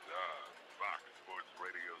is on Fox Sports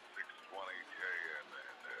Radio 620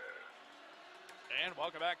 KMNS. And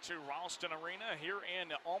welcome back to Ralston Arena here in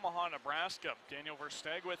Omaha, Nebraska. Daniel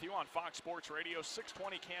Versteg with you on Fox Sports Radio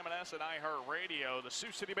 620 KMNS and iHeartRadio. The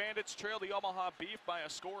Sioux City Bandits trail the Omaha Beef by a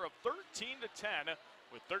score of 13-10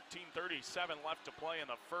 with 13:37 left to play in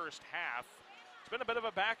the first half. It's been a bit of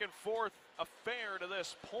a back and forth affair to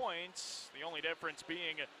this point. The only difference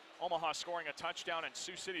being Omaha scoring a touchdown and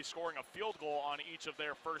Sioux City scoring a field goal on each of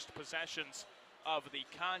their first possessions of the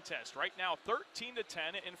contest. Right now,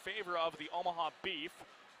 13-10 in favor of the Omaha Beef,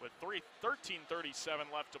 with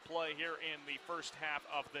 13:37 left to play here in the first half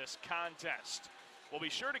of this contest. We'll be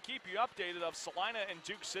sure to keep you updated of Salina and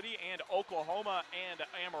Duke City and Oklahoma and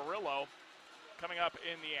Amarillo coming up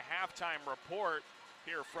in the halftime report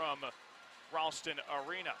here from Ralston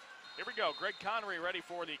Arena. Here we go. Greg Connery ready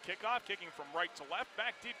for the kickoff, kicking from right to left,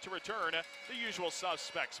 back deep to return. The usual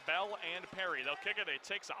suspects, Bell and Perry. They'll kick it. It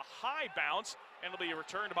takes a high bounce, and it'll be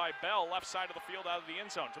returned by Bell, left side of the field out of the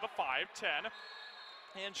end zone to the 5-10,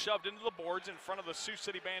 and shoved into the boards in front of the Sioux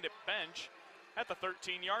City Bandit bench at the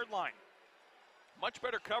 13-yard line. Much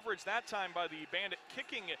better coverage that time by the Bandit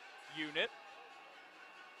kicking unit,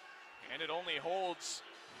 and it only holds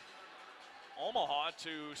Omaha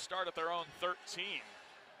to start at their own 13.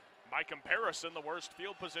 By comparison, the worst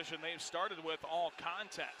field position they've started with all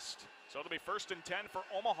contest. So it'll be 1st and 10 for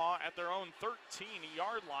Omaha at their own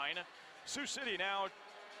 13-yard line. Sioux City now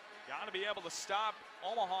got to be able to stop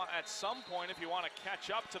Omaha at some point if you want to catch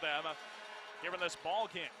up to them given this ball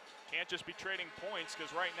game. Can't just be trading points,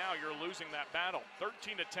 because right now you're losing that battle.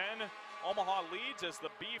 13-10, Omaha leads as the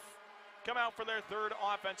Beef come out for their third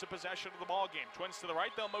offensive possession of the ball game. Twins to the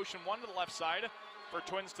right, they'll motion one to the left side for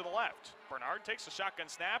Twins to the left. Bernard takes the shotgun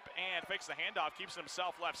snap and fakes the handoff, keeps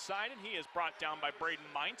himself left side, and he is brought down by Braden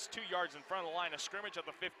Mintz, 2 yards in front of the line of scrimmage at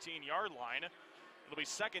the 15-yard line. It'll be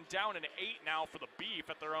 2nd down and 8 now for the Beef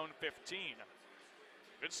at their own 15.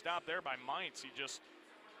 Good stop there by Mintz. He just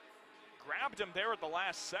grabbed him there at the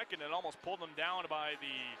last second and almost pulled him down by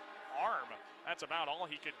the arm. That's about all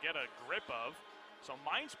he could get a grip of. So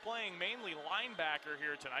Mintz playing mainly linebacker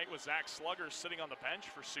here tonight, with Zach Slugger sitting on the bench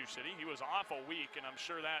for Sioux City. He was off a week, and I'm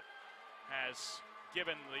sure that has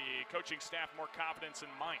given the coaching staff more confidence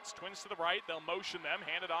in Mintz. Twins to the right, they'll motion them,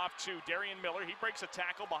 hand it off to Darian Miller. He breaks a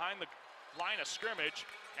tackle behind the line of scrimmage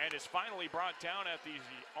and is finally brought down at the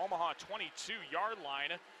Omaha 22-yard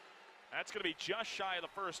line. That's going to be just shy of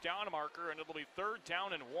the 1st down marker, and it'll be 3rd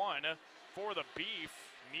down and 1 for the Beef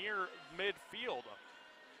near midfield.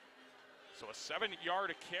 So a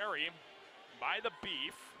 7-yard carry by the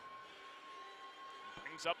Beef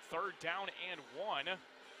brings up 3rd down and 1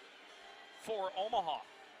 for Omaha.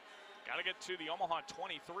 Got to get to the Omaha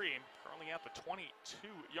 23, currently at the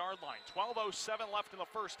 22-yard line. 12:07 left in the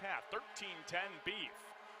first half, 13-10 Beef.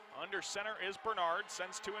 Under center is Bernard,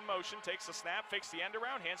 sends 2 in motion, takes the snap, fakes the end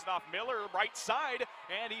around, hands it off Miller, right side,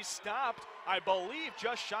 and he's stopped, I believe,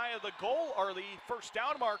 just shy of the goal, or the 1st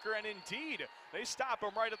down marker, and indeed, they stop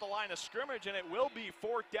him right at the line of scrimmage, and it will be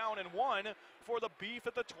 4th down and 1 for the Beef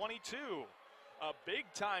at the 22. A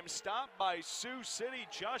big-time stop by Sioux City,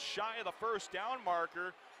 just shy of the 1st down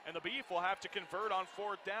marker, and the Beef will have to convert on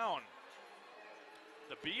 4th down.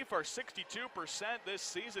 The Beef are 62% this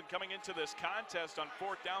season coming into this contest on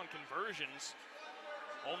 4th down conversions,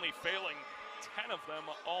 only failing 10 of them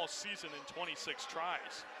all season in 26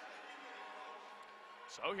 tries.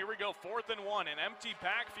 So here we go, 4th and 1, an empty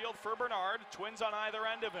backfield for Bernard, Twins on either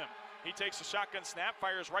end of him. He takes a shotgun snap,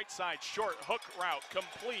 fires right side, short hook route,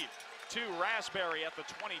 complete to Raspberry at the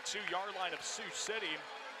 22-yard line of Sioux City.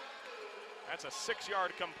 That's a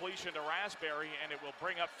 6-yard completion to Raspberry, and it will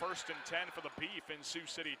bring up 1st and 10 for the Beef in Sioux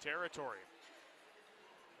City territory.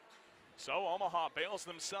 So Omaha bails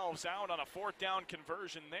themselves out on a 4th down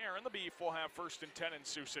conversion there, and the Beef will have 1st and 10 in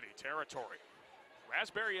Sioux City territory.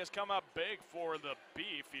 Raspberry has come up big for the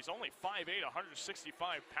Beef. He's only 5'8", 165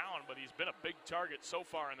 pounds, but he's been a big target so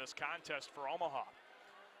far in this contest for Omaha.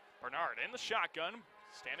 Bernard in the shotgun,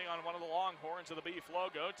 standing on one of the long horns of the Beef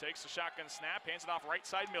logo, takes the shotgun snap, hands it off right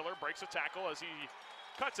side Miller, breaks a tackle as he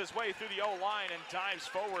cuts his way through the O-line and dives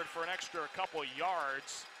forward for an extra couple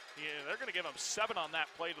yards. They're going to give him 7 on that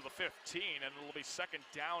play to the 15, and it'll be 2nd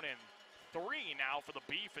down and 3 now for the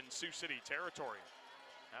Beef in Sioux City territory.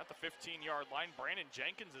 At the 15-yard line, Brandon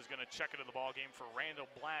Jenkins is going to check into the ballgame for Randall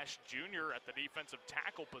Blash Jr. at the defensive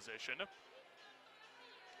tackle position.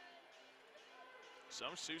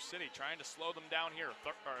 So Sioux City trying to slow them down here.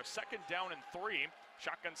 2nd down and 3.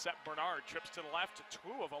 Shotgun set Bernard, trips to the left.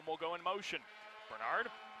 2 of them will go in motion. Bernard,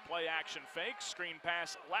 play action fake, screen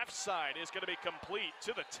pass left side is going to be complete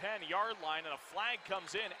to the 10-yard line, and a flag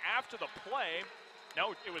comes in after the play.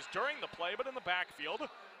 No, it was during the play, but in the backfield.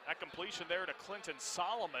 That completion there to Clinton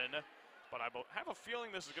Solomon, but I have a feeling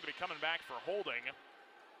this is going to be coming back for holding.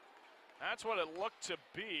 That's what it looked to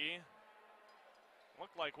be.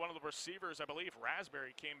 Looked like one of the receivers, I believe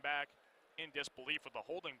Raspberry, came back in disbelief with the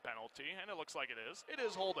holding penalty, and it looks like it is. It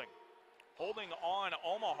is holding. Holding on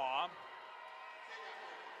Omaha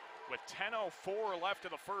with 10:04 left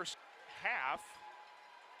in the first half.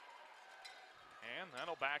 And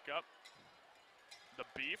that'll back up the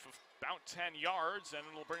Beef of about 10 yards, and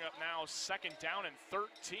it'll bring up now 2nd down and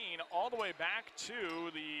 13 all the way back to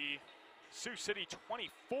the Sioux City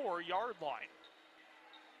 24-yard line.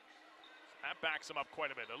 That backs them up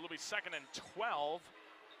quite a bit. It'll be 2nd and 12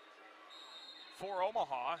 for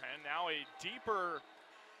Omaha, and now a deeper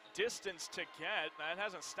distance to get. That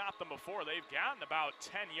hasn't stopped them before. They've gotten about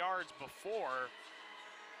 10 yards before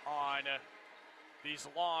on these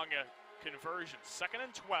long conversions. 2nd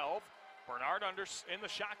and 12. Bernard in the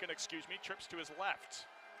shotgun, trips to his left.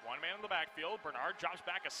 One man in the backfield. Bernard drops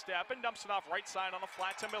back a step and dumps it off right side on the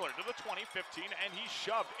flat to Miller to the 20, 15, and he's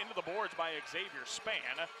shoved into the boards by Xavier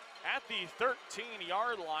Spann at the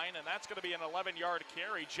 13-yard line, and that's going to be an 11-yard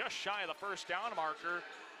carry, just shy of the first down marker,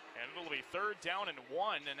 and it'll be 3rd down and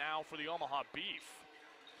 1 now for the Omaha Beef.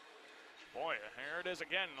 Boy, here it is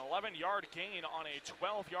again, an 11-yard gain on a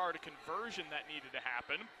 12-yard conversion that needed to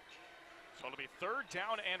happen. So it'll be 3rd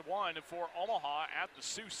down and 1 for Omaha at the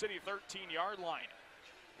Sioux City 13-yard line.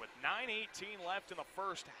 With 9:18 left in the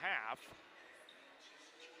first half,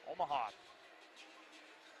 Omaha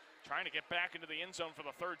trying to get back into the end zone for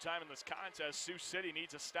the 3rd time in this contest. Sioux City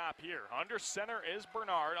needs a stop here. Under center is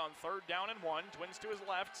Bernard on 3rd down and 1. Twins to his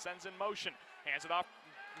left, sends in motion. Hands it off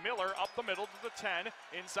Miller up the middle to the 10,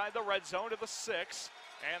 inside the red zone to the 6,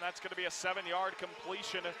 and that's going to be a 7-yard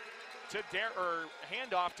completion to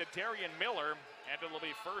handoff to Darian Miller, and it'll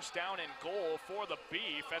be 1st down and goal for the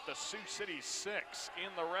Beef at the Sioux City 6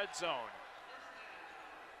 in the red zone.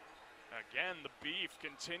 Again, the Beef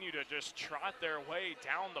continue to just trot their way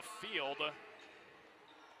down the field.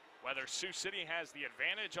 Whether Sioux City has the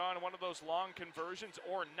advantage on one of those long conversions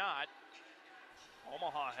or not,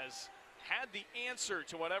 Omaha has had the answer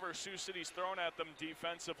to whatever Sioux City's thrown at them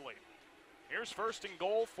defensively. Here's 1st and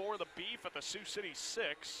goal for the Beef at the Sioux City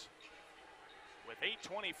 6. With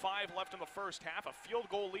 8:25 left in the first half, a field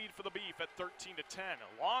goal lead for the Beef at 13-10.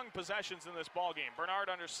 Long possessions in this ballgame. Bernard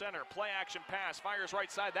under center, play action pass, fires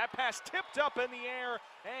right side. That pass tipped up in the air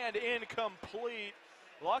and incomplete.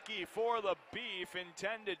 Lucky for the Beef,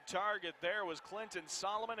 intended target there was Clinton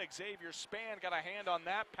Solomon. Xavier Spann got a hand on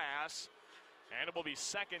that pass, and it will be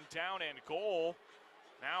 2nd down and goal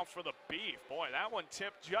now for the Beef. Boy, that one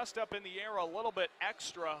tipped just up in the air a little bit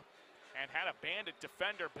extra. And had a Bandit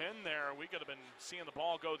defender been there, we could have been seeing the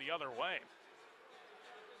ball go the other way.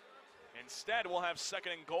 Instead, we'll have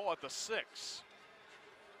 2nd and goal at the 6.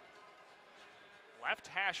 Left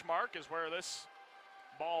hash mark is where this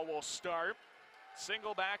ball will start.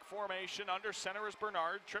 Single back formation. Under center is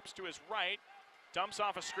Bernard. Trips to his right. Dumps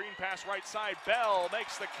off a screen pass right side. Bell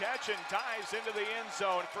makes the catch and dives into the end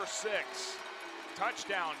zone for 6.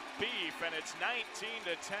 Touchdown Beef, and it's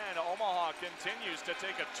 19-10. Omaha continues to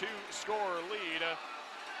take a 2-score lead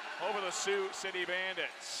over the Sioux City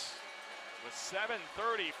Bandits. With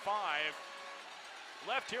 7:35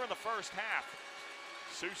 left here in the first half,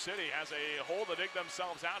 Sioux City has a hole to dig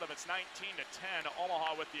themselves out of. It's 19-10.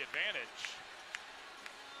 Omaha with the advantage.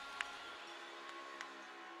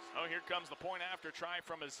 So here comes the point after try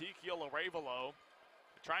from Ezekiel Arevalo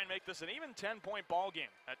to try and make this an even 10-point ball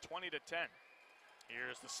game at 20-10.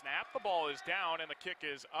 Here's the snap, the ball is down, and the kick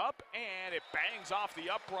is up, and it bangs off the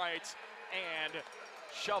uprights and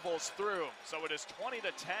shovels through. So it is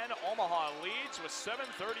 20-10, Omaha leads with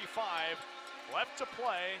 7:35 left to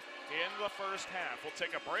play in the first half. We'll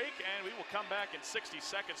take a break, and we will come back in 60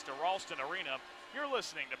 seconds to Ralston Arena. You're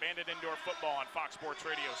listening to Bandit Indoor Football on Fox Sports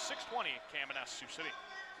Radio 620, KMNS Sioux City.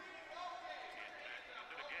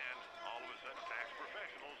 Again, all of a sudden, tax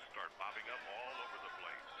professionals start popping up all over the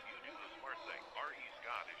place. You do the smart thing. R.E.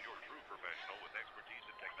 Scott is your true professional with expertise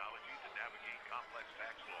and technology to navigate complex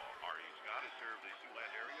tax law. R.E. Scott has served the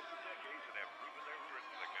Siouxland area for decades and have proven their worth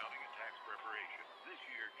with accounting and tax preparation. This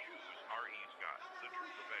year, choose R.E. Scott, the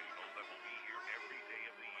true professional that will be here every day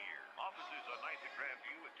of the year. Offices on 9th and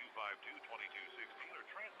Grandview at 252-2216 or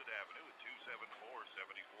Transit Avenue at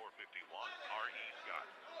 274-7451. R.E. Scott,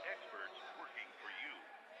 experts working for you.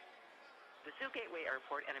 The Sioux Gateway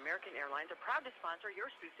Airport and American Airlines are proud to sponsor your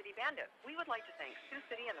Sioux City Bandits. We would like to thank Sioux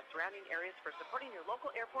City and the surrounding areas for supporting your local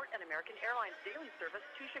airport and American Airlines daily service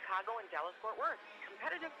to Chicago and Dallas-Fort Worth.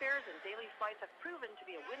 Competitive fares and daily flights have proven to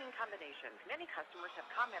be a winning combination. Many customers have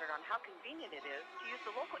commented on how convenient it is to use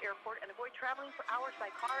the local airport and avoid traveling for hours by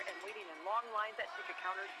car and waiting in long lines at ticket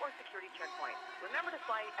counters or security checkpoints. Remember to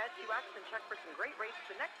fly SUX and check for some great rates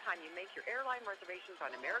the next time you make your airline reservations on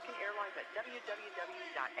American Airlines at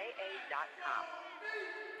www.aa.com.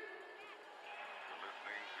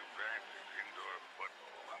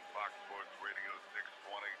 Radio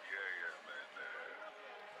 620 KMNS.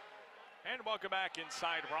 And welcome back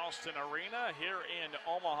inside Ralston Arena here in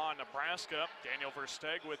Omaha, Nebraska. Daniel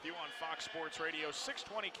Versteeg with you on Fox Sports Radio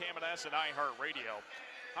 620 KMNS and iHeartRadio.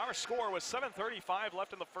 Our score was 7:35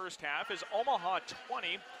 left in the first half is Omaha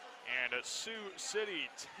 20 and Sioux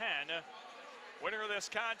City 10. Winner of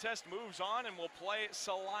this contest moves on and will play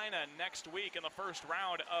Salina next week in the first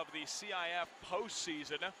round of the CIF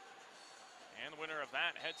postseason. And the winner of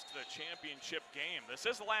that heads to the championship game. This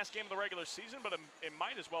is the last game of the regular season, but it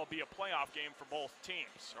might as well be a playoff game for both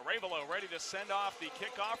teams. Arevalo ready to send off the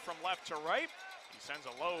kickoff from left to right. He sends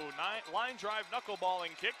a low line drive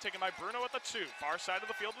knuckleballing kick taken by Bruno at the 2. Far side of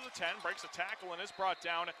the field to the 10, breaks a tackle and is brought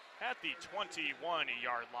down at the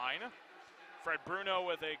 21-yard line. Fred Bruno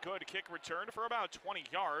with a good kick return for about 20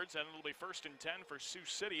 yards, and it'll be 1st and 10 for Sioux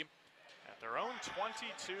City at their own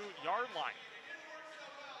 22-yard line.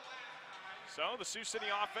 So the Sioux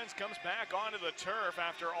City offense comes back onto the turf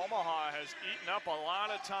after Omaha has eaten up a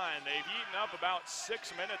lot of time. They've eaten up about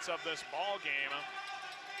 6 minutes of this ball game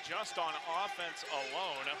just on offense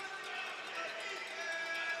alone.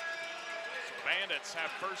 So the Bandits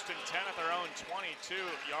have 1st and 10 at their own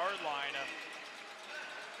 22-yard line.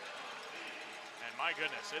 And my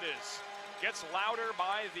goodness, gets louder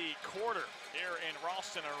by the quarter here in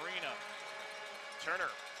Ralston Arena.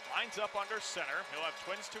 Turner lines up under center. He'll have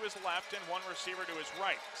twins to his left and one receiver to his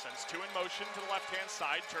right. Sends 2 in motion to the left-hand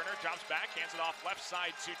side. Turner drops back, hands it off left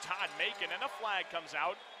side to Todd Macon, and a flag comes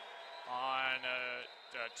out on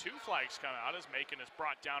 2 flags come out as Macon is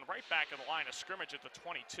brought down right back at the line of scrimmage at the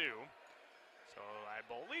 22. So I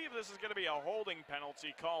believe this is going to be a holding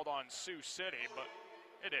penalty called on Sioux City, but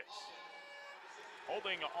it is.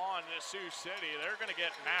 Holding on to Sioux City, they're going to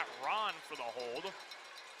get Matt Ron for the hold.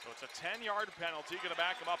 So it's a 10-yard penalty, going to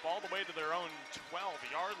back them up all the way to their own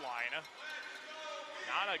 12-yard line.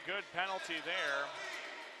 Not a good penalty there.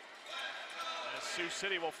 As Sioux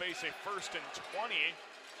City will face a 1st and 20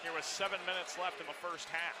 here with 7 minutes left in the first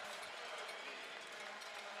half.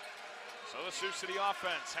 So the Sioux City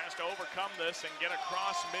offense has to overcome this and get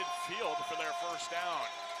across midfield for their first down.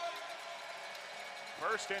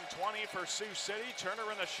 1st and 20 for Sioux City. Turner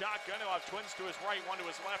in the shotgun. He'll have twins to his right, one to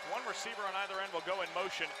his left. One receiver on either end will go in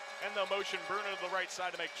motion, and they'll motion Bruno to the right side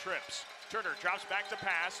to make trips. Turner drops back to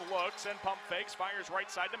pass, looks, and pump fakes, fires right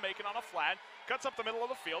side to Macon on a flat, cuts up the middle of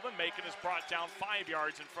the field, and Macon is brought down 5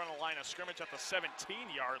 yards in front of the line of scrimmage at the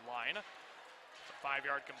 17-yard line. It's a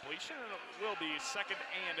 5-yard completion, and it will be 2nd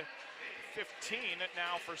and 15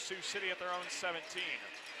 now for Sioux City at their own 17.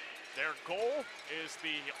 Their goal is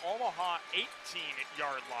the Omaha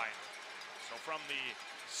 18-yard line. So from the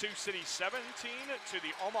Sioux City 17 to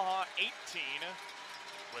the Omaha 18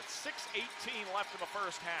 with 6:18 left in the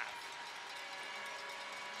first half.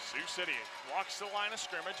 Sioux City walks to the line of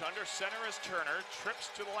scrimmage. Under center is Turner. Trips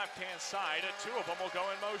to the left-hand side. 2 of them will go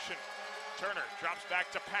in motion. Turner drops back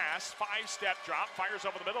to pass. 5-step drop. Fires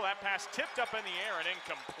over the middle. That pass tipped up in the air and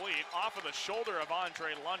incomplete. Off of the shoulder of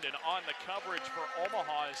Andre London. On the coverage for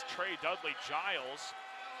Omaha is Trey Dudley-Giles.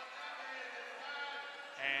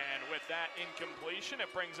 And with that incompletion,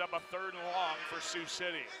 it brings up a 3rd and long for Sioux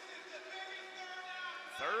City.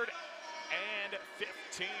 3rd and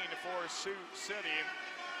 15 for Sioux City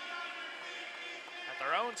at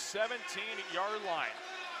their own 17-yard line.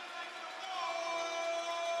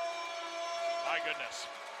 My goodness,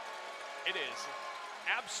 it is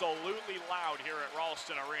absolutely loud here at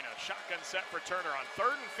Ralston Arena. Shotgun set for Turner on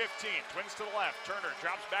 3rd and 15. Twins to the left. Turner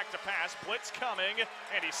drops back to pass. Blitz coming,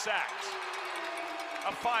 and he's sacked.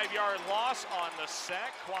 A 5-yard loss on the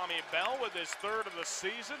sack. Kwame Bell with his 3rd of the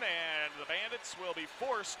season, and the Bandits will be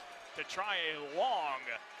forced to try a long,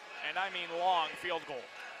 and I mean long, field goal.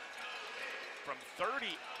 From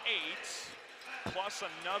 38, plus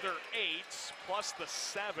another 8, plus the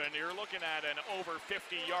 7, you're looking at an over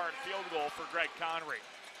 50-yard field goal for Greg Connery.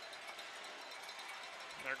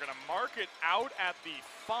 They're going to mark it out at the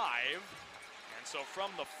 5. And so from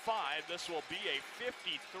the 5, this will be a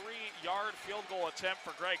 53-yard field goal attempt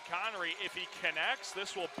for Greg Connery. If he connects,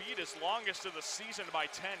 this will beat his longest of the season by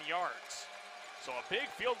 10 yards. So a big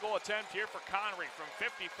field goal attempt here for Connery from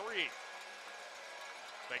 53.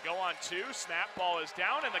 They go on 2, snap, ball is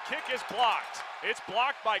down, and the kick is blocked. It's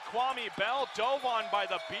blocked by Kwame Bell, dove on by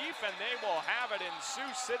the Beef, and they will have it in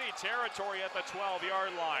Sioux City territory at the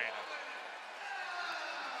 12-yard line.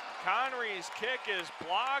 Connery's kick is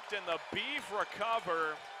blocked, and the Beef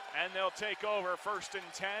recover, and they'll take over 1st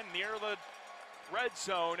and 10 near the red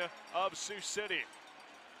zone of Sioux City.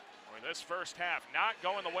 Or this first half not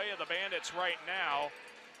going the way of the Bandits right now.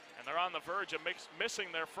 And they're on the verge of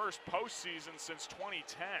missing their first postseason since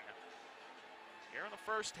 2010. here in the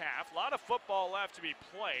first half. A lot of football left to be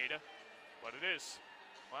played, but it is,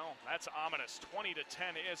 well, that's ominous.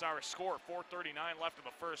 20-10 is our score. 4:39 left in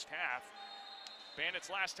the first half. Bandits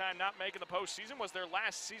last time not making the postseason was their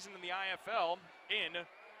last season in the IFL in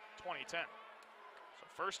 2010. So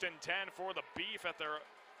 1st and 10 for the Beef at their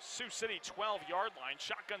Sioux City 12-yard line.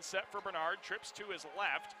 Shotgun set for Bernard, trips to his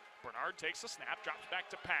left. Bernard takes the snap, drops back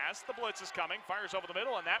to pass. The blitz is coming, fires over the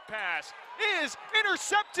middle, and that pass is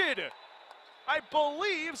intercepted. I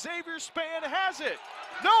believe Xavier Span has it.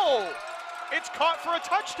 No, it's caught for a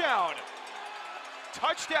touchdown.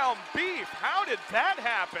 Touchdown Beef, how did that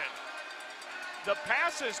happen? The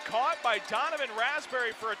pass is caught by Donovan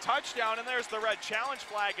Raspberry for a touchdown, and there's the red challenge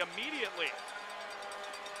flag immediately.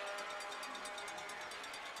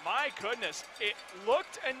 My goodness, it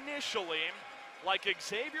looked initially like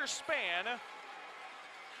Xavier Span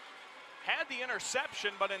had the interception,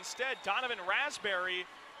 but instead Donovan Raspberry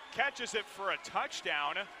catches it for a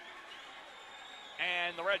touchdown,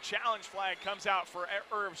 and the red challenge flag comes out for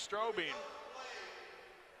Irv Strobing.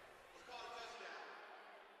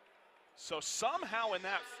 So somehow in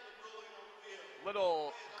that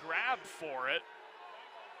little grab for it,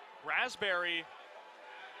 Raspberry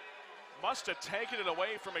must have taken it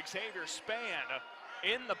away from Xavier Span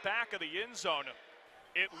in the back of the end zone.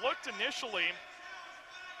 It looked initially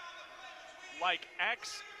like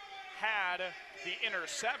X had the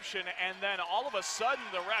interception, and then all of a sudden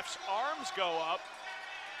the ref's arms go up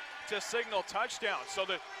to signal touchdown. So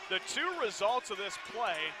the two results of this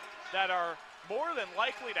play that are more than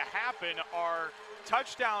likely to happen are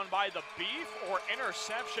touchdown by the Beef or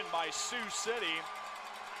interception by Sioux City.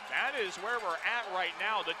 That is where we're at right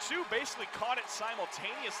now. The two basically caught it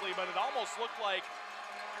simultaneously, but it almost looked like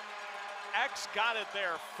X got it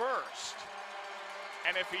there first.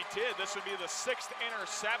 And if he did, this would be the 6th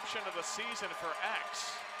interception of the season for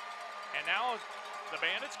X. And now the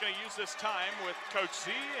Bandits going to use this time with Coach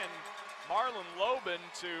Z and Marlon Lobin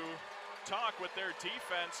to talk with their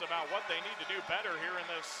defense about what they need to do better here in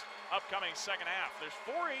this upcoming second half. There's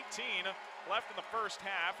 4:18 left in the first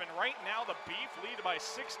half, and right now the Beef lead by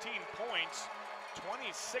 16 points,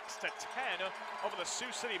 26-10 over the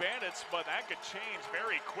Sioux City Bandits, but that could change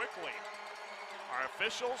very quickly. Our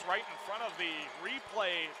officials right in front of the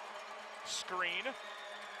replay screen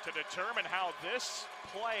to determine how this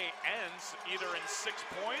play ends, either in 6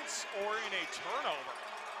 points or in a turnover.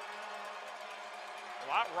 A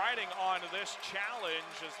lot riding on this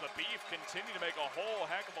challenge as the Beef continue to make a whole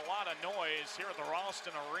heck of a lot of noise here at the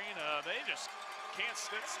Ralston Arena. They just can't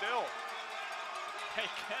sit still. They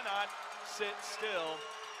cannot sit still.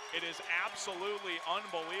 It is absolutely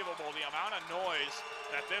unbelievable the amount of noise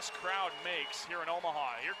that this crowd makes here in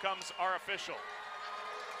Omaha. Here comes our official.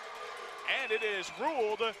 And it is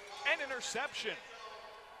ruled an interception.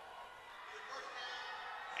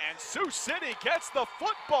 And Sioux City gets the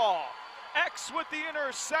football. X with the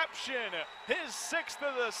interception, his 6th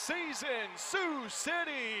of the season. Sioux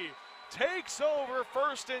City takes over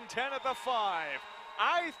 1st and 10 at the 5.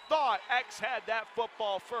 I thought X had that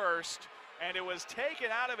football first, and it was taken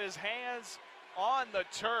out of his hands on the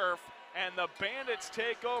turf, and the Bandits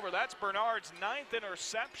take over. That's Bernard's 9th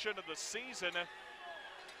interception of the season.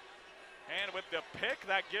 And with the pick,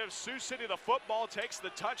 that gives Sioux City the football, takes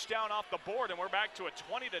the touchdown off the board, and we're back to a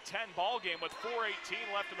 20-10 ball game with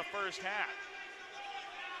 4:18 left in the first half.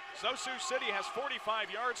 So Sioux City has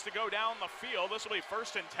 45 yards to go down the field. This will be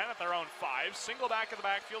 1st and 10 at their own 5. Single back in the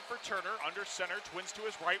backfield for Turner, under center, twins to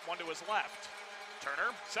his right, one to his left.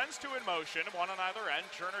 Turner sends two in motion, one on either end.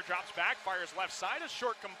 Turner drops back, fires left side, a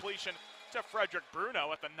short completion to Frederick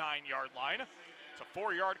Bruno at the 9-yard line. It's a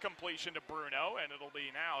 4-yard completion to Bruno, and it'll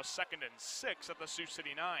be now 2nd and 6 at the Sioux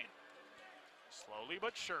City 9. Slowly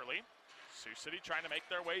but surely, Sioux City trying to make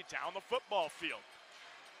their way down the football field.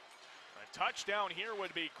 A touchdown here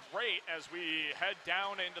would be great as we head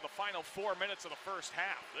down into the final 4 minutes of the first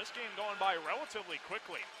half. This game going by relatively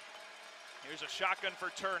quickly. Here's a shotgun for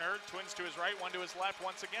Turner. Twins to his right, one to his left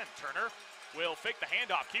once again. Turner will fake the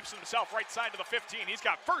handoff, keeps himself right side to the 15. He's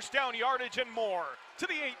got first down yardage and more. To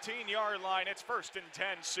the 18-yard line, it's 1st and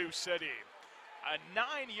 10, Sioux City. A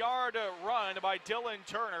 9-yard run by Dylan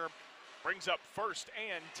Turner brings up 1st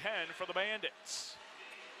and 10 for the Bandits.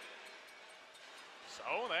 So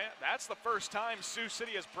that's the first time Sioux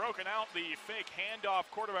City has broken out the fake handoff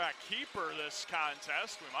quarterback keeper this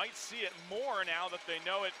contest. We might see it more now that they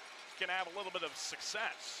know it can have a little bit of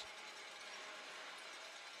success.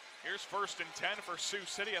 Here's 1st and 10 for Sioux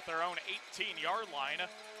City at their own 18-yard line.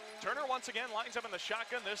 Turner once again lines up in the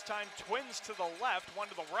shotgun, this time twins to the left, one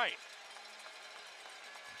to the right.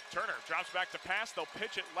 Turner drops back to pass. They'll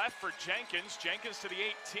pitch it left for Jenkins. Jenkins to the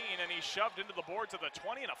 18, and he's shoved into the boards of the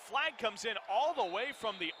 20, and a flag comes in all the way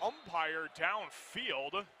from the umpire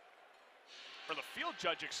downfield, or the field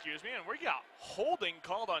judge, excuse me, and we got holding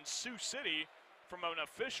called on Sioux City from an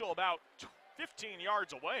official about 15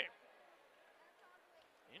 yards away.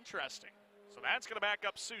 Interesting. So that's going to back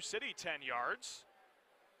up Sioux City 10 yards.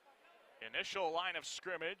 Initial line of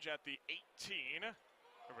scrimmage at the 18.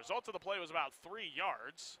 The result of the play was about 3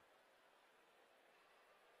 yards.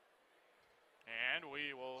 And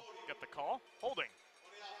we will get the call. Holding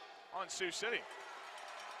on Sioux City.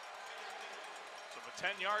 So the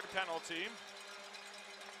 10-yard penalty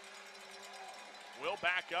will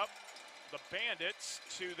back up the Bandits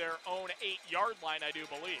to their own 8-yard line, I do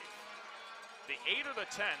believe. The 8 or the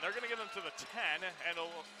 10, they're going to get them to the 10, and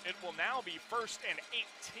it will now be 1st and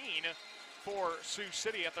 18 for Sioux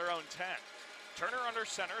City at their own 10. Turner under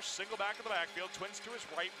center, single back of the backfield, twins to his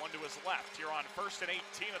right, one to his left. Here on 1st and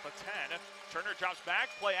 18 at the 10. Turner drops back,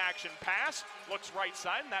 play action pass, looks right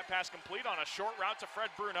side, and that pass complete on a short route to Fred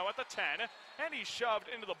Bruno at the 10, and he's shoved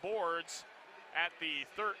into the boards at the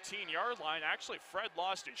 13-yard line. Actually, Fred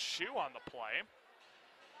lost his shoe on the play.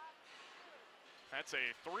 That's a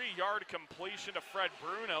 3-yard completion to Fred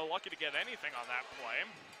Bruno, lucky to get anything on that play.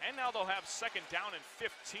 And now they'll have 2nd down and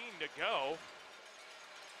 15 to go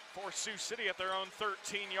for Sioux City at their own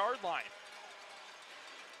 13-yard line.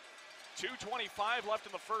 2:25 left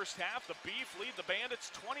in the first half. The Beef lead the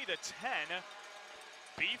Bandits 20-10.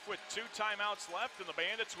 Beef with 2 timeouts left, and the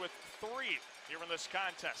Bandits with 3 here in this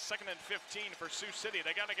contest. 2nd and 15 for Sioux City.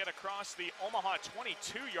 They got to get across the Omaha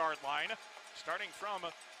 22-yard line, starting from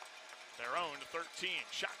their own 13.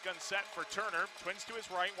 Shotgun set for Turner. Twins to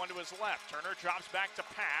his right, one to his left. Turner drops back to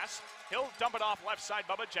pass. He'll dump it off left side.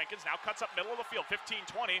 Bubba Jenkins now cuts up middle of the field,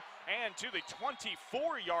 15-20, and to the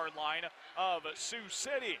 24-yard line of Sioux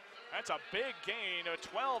City. That's a big gain,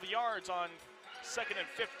 12 yards on 2nd and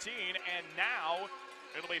 15, and now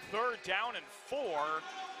it'll be 3rd down and 4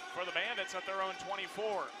 for the Bandits at their own 24.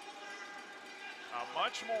 A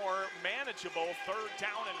much more manageable 3rd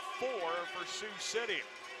down and 4 for Sioux City.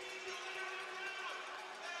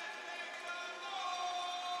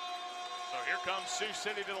 So here comes Sioux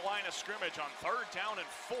City to the line of scrimmage on 3rd down and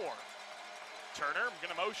 4. Turner going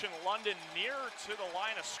to motion London near to the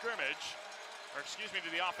line of scrimmage, or excuse me, to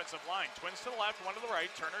the offensive line. Twins to the left, one to the right.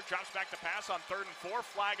 Turner drops back to pass on 3rd and 4.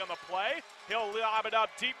 Flag on the play. He'll lob it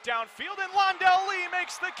up deep downfield, and Londell Lee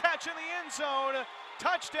makes the catch in the end zone.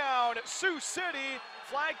 Touchdown, Sioux City.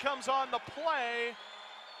 Flag comes on the play.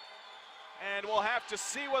 And we'll have to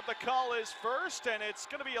see what the call is first, and it's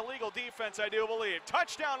going to be illegal defense, I do believe.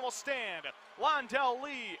 Touchdown will stand. Londell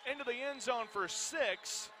Lee into the end zone for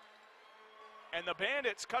 6. And the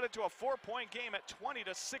Bandits cut it to a 4-point game at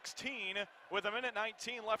 20-16 with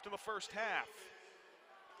 1:19 left in the first half.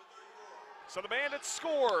 So the Bandits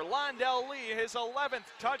score. Londell Lee, his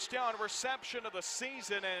 11th touchdown reception of the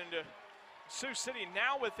season, and Sioux City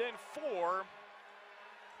now within 4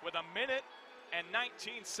 with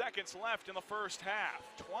 1:19 left in the first half.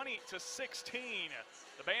 20-16.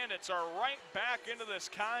 The Bandits are right back into this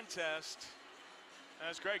contest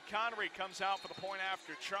as Greg Connery comes out for the point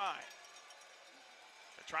after try.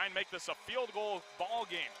 To try and make this a field goal ball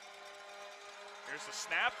game. Here's the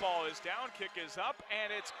snap, ball is down, kick is up,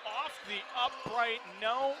 and it's off the upright,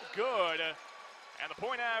 no good. And the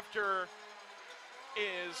point after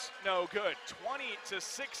is no good.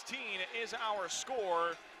 20-16 is our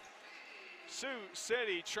score. Sioux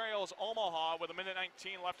City trails Omaha with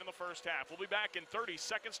 1:19 left in the first half. We'll be back in 30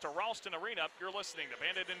 seconds to Ralston Arena. You're listening to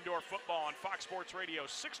Bandit Indoor Football on Fox Sports Radio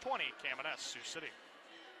 620 KMNS Sioux City.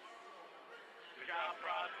 Job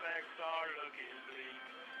prospects are looking bleak.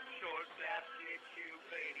 Short staff get you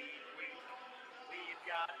plenty sweet. We've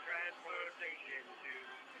got transportation too.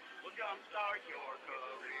 We'll jumpstart your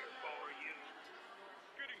career for you.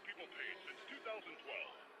 Getting people paid since 2012.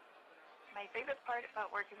 My favorite part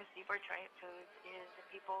about working with Seaboard Triumph Foods is the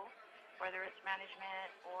people, whether it's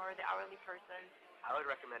management or the hourly person. I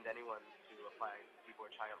would recommend anyone to apply to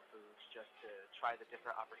Seaboard Triumph Foods just to try the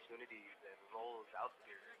different opportunities and roles out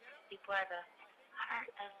here. People are the heart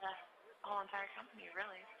of the whole entire company,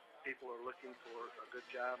 really. People are looking for a good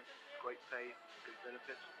job, great pay, good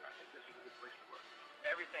benefits. I think this is a good place to work.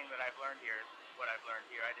 Everything that I've learned here is what I've learned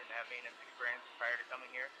here. I didn't have maintenance experience prior to coming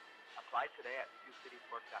here. Apply today at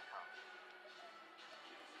SiouxCityPork.com.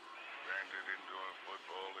 Bandit Indoor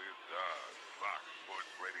Football is on Fox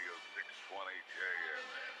Sports Radio 620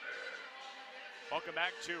 KMNS. Welcome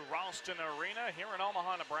back to Ralston Arena here in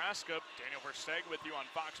Omaha, Nebraska. Daniel Versteeg with you on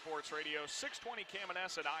Fox Sports Radio, 620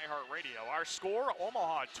 KMNS at iHeartRadio. Our score,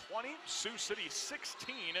 Omaha 20, Sioux City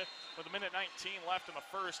 16 with a minute 19 left in the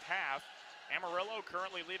first half. Amarillo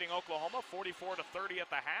currently leading Oklahoma 44-30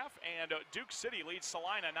 at the half, and Duke City leads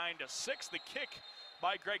Salina 9-6. The kick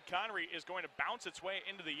by Greg Connery is going to bounce its way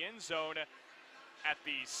into the end zone at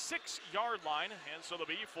the 6-yard line, and so the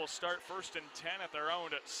Beef will start 1st and 10 at their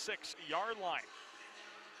own 6-yard line.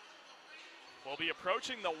 We'll be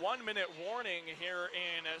approaching the 1-minute warning here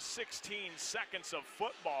in 16 seconds of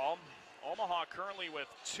football. Omaha currently with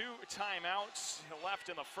 2 timeouts left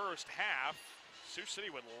in the first half. Sioux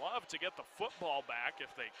City would love to get the football back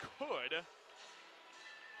if they could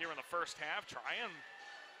here in the first half. Try and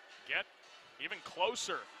get even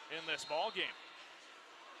closer in this ball game.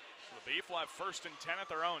 So the Beef will have 1st and 10 at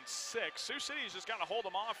their own 6. Sioux City's just got to hold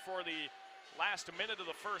them off for the last minute of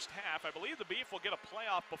the first half. I believe the Beef will get a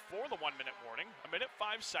playoff before the 1-minute warning. 1 minute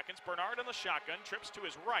 5 seconds. Bernard in the shotgun, trips to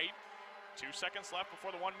his right. 2 seconds left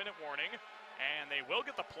before the 1-minute warning. And they will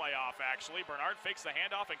get the playoff, actually. Bernard fakes the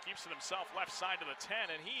handoff and keeps it himself left side to the 10,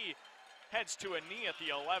 and he heads to a knee at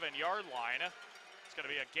the 11-yard line. It's going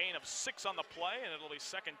to be a gain of 6 on the play, and it'll be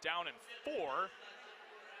 2nd down and 4.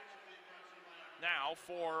 Now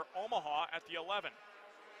for Omaha at the 11.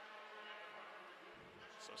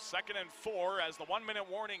 So 2nd and 4 as the 1-minute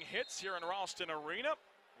warning hits here in Ralston Arena.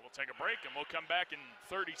 We'll take a break and we'll come back in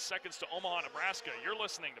 30 seconds to Omaha, Nebraska. You're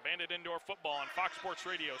listening to Bandit Indoor Football on Fox Sports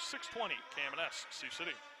Radio 620 KMNS, Sioux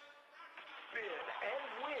City. Spin and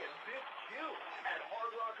win this June at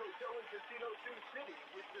Hard Rock Hotel and Casino Sioux City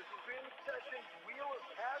with the Spin Sessions Wheel of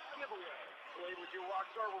Cash giveaway. Play with your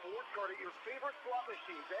Rockstar Rewards card at your favorite slot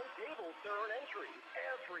machines and tables to earn entry.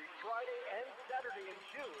 Every Friday and Saturday in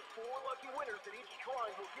June, 4 lucky winners at each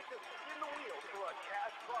drawing will get to spin the wheel for a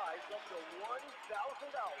cash prize up to $1,000.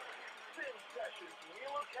 Spin Sessions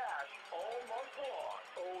Wheel of Cash all month long.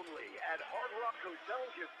 Only at Hard Rock Hotel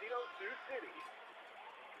and Casino Sioux City.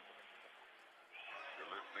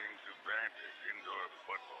 You're listening to Bandit Indoor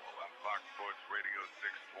Football on Fox Sports Radio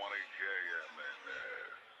 620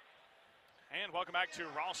 KMNS. And welcome back to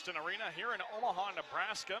Ralston Arena here in Omaha,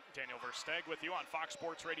 Nebraska. Daniel Versteeg with you on Fox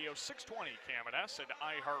Sports Radio 620 KMNS and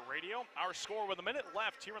iHeartRadio. Our score with a minute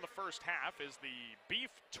left here in the first half is the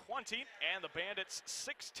Beef 20 and the Bandits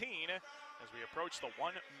 16 as we approach the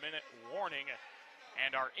 1-minute warning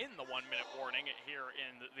and are in the 1-minute warning here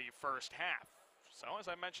in the first half. So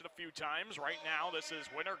as I mentioned a few times, right now this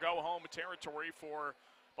is winner-go-home territory for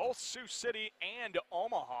both Sioux City and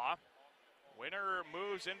Omaha. Winner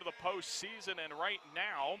moves into the postseason, and right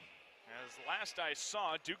now, as last I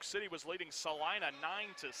saw, Duke City was leading Salina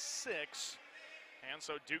 9-6. And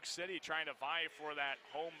so Duke City trying to vie for that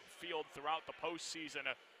home field throughout the postseason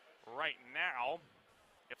right now.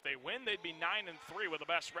 If they win, they'd be 9-3 with the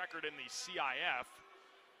best record in the CIF.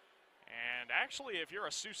 And actually, if you're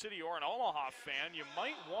a Sioux City or an Omaha fan, you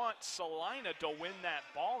might want Salina to win that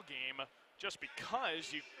ball game just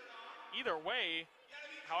because you, either way,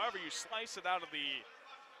 however you slice it out of the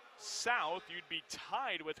South, you'd be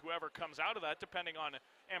tied with whoever comes out of that, depending on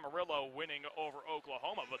Amarillo winning over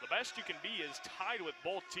Oklahoma. But the best you can be is tied with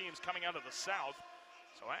both teams coming out of the South.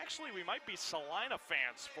 So actually, we might be Salina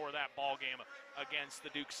fans for that ball game against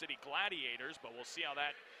the Duke City Gladiators, but we'll see how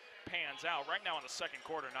that pans out. Right now in the second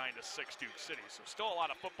quarter, 9-6 Duke City. So still a lot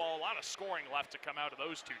of football, a lot of scoring left to come out of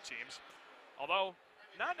those two teams. Although,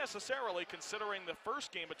 not necessarily, considering the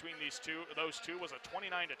first game between those two was a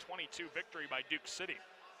 29-22 victory by Duke City.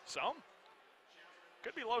 So,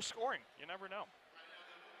 could be low scoring. You never know.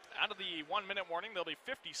 Out of the 1-minute warning, there'll be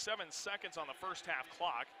 57 seconds on the first half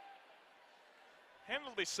clock.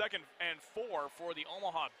 Handily 2nd and 4 for the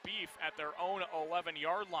Omaha Beef at their own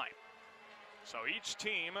 11-yard line. So each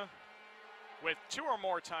team with 2 or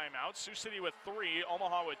more timeouts. Sioux City with 3,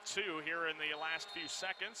 Omaha with 2 here in the last few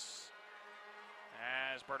seconds.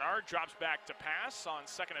 As Bernard drops back to pass on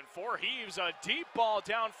 2nd and 4, heaves a deep ball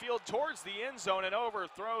downfield towards the end zone and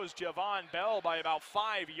overthrows Javon Bell by about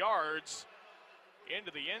 5 yards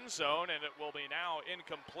into the end zone, and it will be now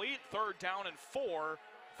incomplete. 3rd down and 4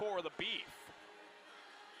 for the Beef.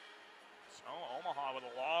 So Omaha with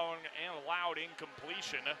a long and loud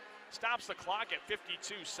incompletion stops the clock at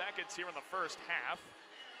 52 seconds here in the first half.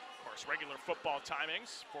 Of course, regular football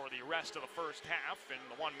timings for the rest of the first half in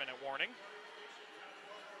the 1-minute warning.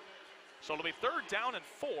 So it'll be 3rd down and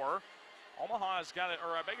 4. Omaha's got it,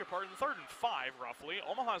 or I beg your pardon, 3rd and 5 roughly.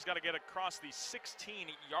 Omaha's got to get across the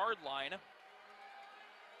 16-yard line.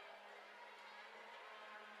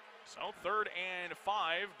 So 3rd and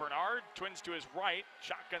 5. Bernard twins to his right.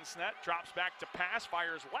 Shotgun snap, drops back to pass,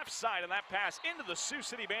 fires left side, and that pass into the Sioux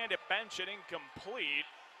City Bandit bench and incomplete.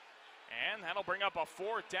 And that'll bring up a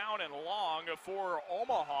 4th down and long for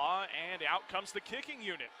Omaha, and out comes the kicking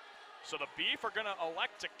unit. So the Beef are going to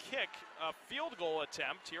elect to kick a field goal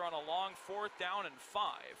attempt here on a long 4th down and 5.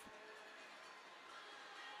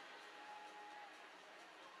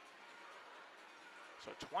 So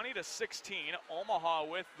 20-16, Omaha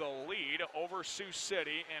with the lead over Sioux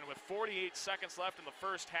City, and with 48 seconds left in the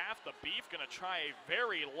first half, the Beef going to try a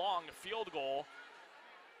very long field goal.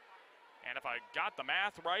 And if I got the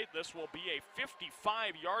math right, this will be a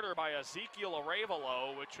 55-yarder by Ezekiel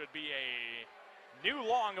Arevalo, which would be a new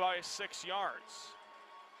long by 6 yards.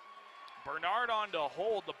 Bernard on to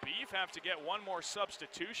hold. The Beef have to get one more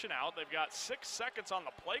substitution out. They've got 6 seconds on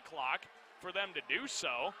the play clock for them to do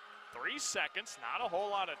so. 3 seconds, not a whole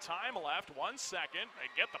lot of time left. 1 second, they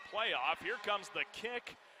get the play off. Here comes the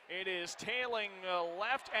kick. It is tailing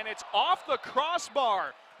left, and it's off the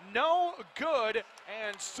crossbar. No good,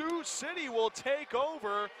 and Sioux City will take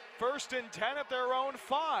over 1st and 10 at their own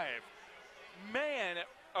 5. Man,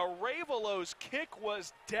 Arevalo's kick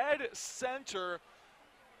was dead center,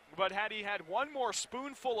 but had he had one more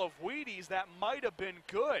spoonful of Wheaties, that might have been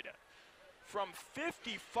good. From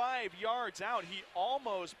 55 yards out, he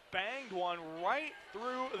almost banged one right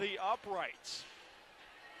through the uprights.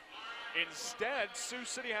 Instead, Sioux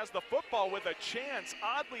City has the football with a chance,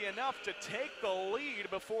 oddly enough, to take the lead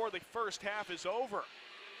before the first half is over.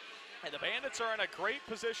 And the Bandits are in a great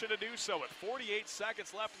position to do so with 48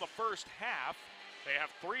 seconds left in the first half. They have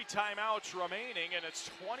 3 timeouts remaining, and it's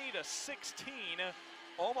 20-16.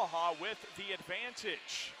 Omaha with the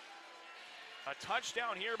advantage. A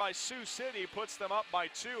touchdown here by Sioux City puts them up by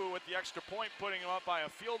 2, with the extra point putting them up by a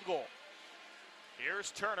field goal.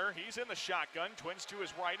 Here's Turner. He's in the shotgun. Twins to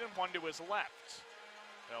his right and one to his left.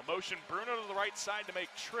 They'll motion Bruno to the right side to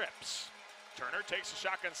make trips. Turner takes a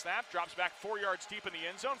shotgun snap, drops back 4 yards deep in the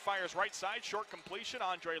end zone, fires right side, short completion.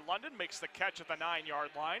 Andre London makes the catch at the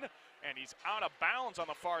 9-yard line, and he's out of bounds on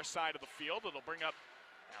the far side of the field. It'll bring up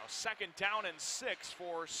now 2nd down and 6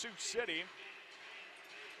 for Sioux City,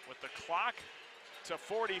 with the clock to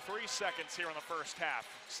 43 seconds here in the first half,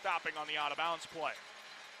 stopping on the out-of-bounds play.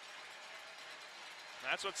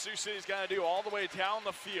 That's what Sioux City's got to do all the way down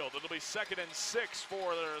the field. It'll be 2nd and 6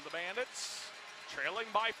 for the Bandits, trailing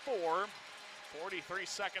by 4. 43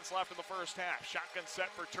 seconds left in the first half. Shotgun set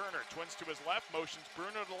for Turner. Twins to his left, motions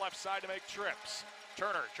Bruno to the left side to make trips.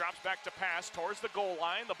 Turner drops back to pass towards the goal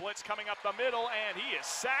line. The blitz coming up the middle, and he is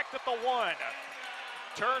sacked at the 1.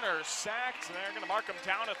 Turner sacked, and they're going to mark him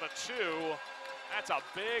down at the 2. That's a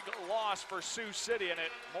big loss for Sioux City, and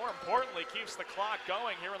it, more importantly, keeps the clock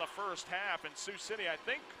going here in the first half. And Sioux City, I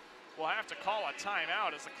think, will have to call a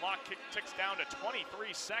timeout as the clock ticks down to 23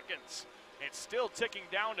 seconds. It's still ticking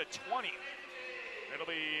down to 20. It'll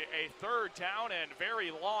be a 3rd down and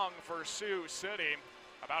very long for Sioux City.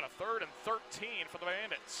 About a 3rd and 13 for the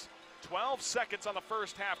Bandits. 12 seconds on the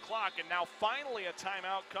first half clock, and now finally a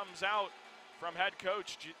timeout comes out from head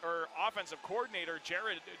coach or offensive coordinator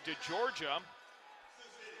Jared DeGeorgia.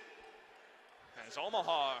 As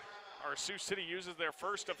Sioux City uses their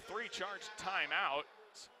first of 3 charged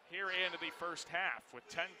timeouts here into the first half with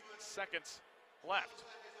 10 seconds left.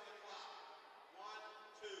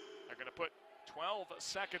 They're going to put 12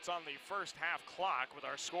 seconds on the first half clock with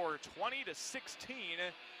our score 20-16,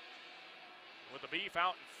 with the Beef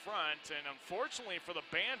out in front. And unfortunately for the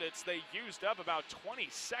Bandits, they used up about 20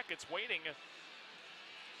 seconds waiting,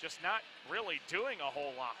 just not really doing a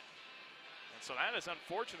whole lot. And so that is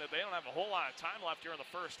unfortunate. They don't have a whole lot of time left here in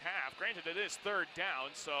the first half. Granted, it is 3rd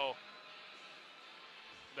down, so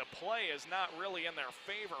the play is not really in their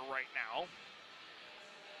favor right now.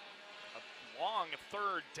 A long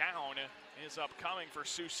 3rd down is upcoming for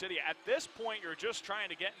Sioux City. At this point, you're just trying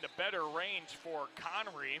to get into better range for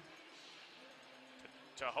Connery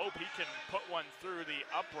to hope he can put one through the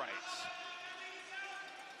uprights.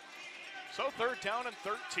 So 3rd down and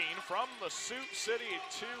 13 from the Sioux City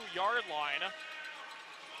 2-yard line.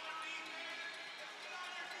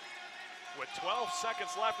 With 12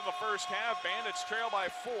 seconds left in the first half, Bandits trail by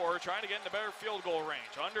 4, trying to get into better field goal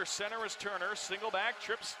range. Under center is Turner, single back,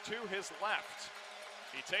 trips to his left.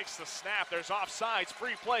 He takes the snap, there's offsides,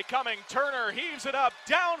 free play coming. Turner heaves it up,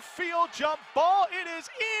 downfield jump ball, it is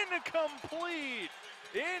incomplete.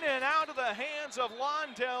 In and out of the hands of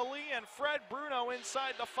Londell Lee and Fred Bruno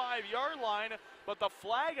inside the 5-yard line, but the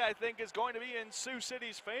flag, I think, is going to be in Sioux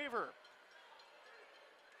City's favor.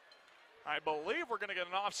 I believe we're going to get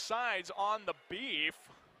an offsides on the Beef,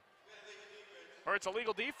 or it's a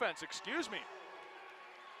legal defense, excuse me.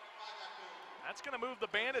 That's going to move the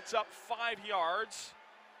Bandits up 5 yards.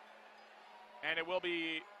 And it will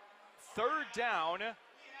be 3rd down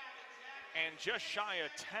and just shy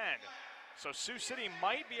of 10. So Sioux City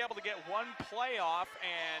might be able to get one play off,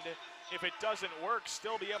 and if it doesn't work,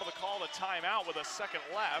 still be able to call the timeout with a second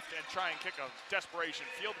left and try and kick a desperation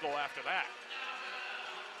field goal after that.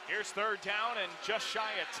 Here's 3rd down and just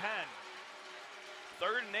shy of 10.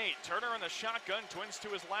 3rd and 8. Turner in the shotgun, twins to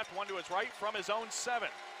his left, one to his right from his own 7.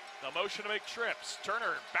 The motion to make trips.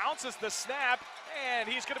 Turner bounces the snap, and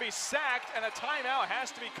he's going to be sacked, and a timeout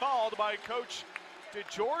has to be called by Coach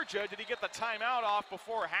DeGeorgia. Did he get the timeout off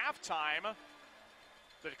before halftime?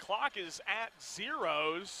 The clock is at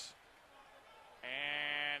zeros,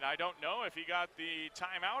 and I don't know if he got the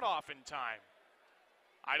timeout off in time.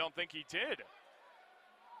 I don't think he did.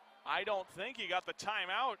 I don't think he got the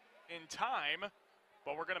timeout in time,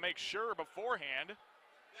 but we're going to make sure beforehand.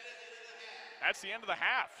 That's the end of the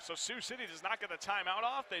half. So Sioux City does not get the timeout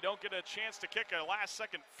off. They don't get a chance to kick a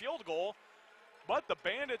last-second field goal. But the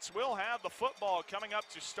Bandits will have the football coming up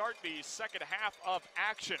to start the second half of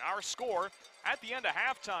action. Our score at the end of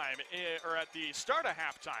halftime, or at the start of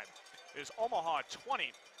halftime, is Omaha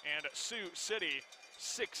 20 and Sioux City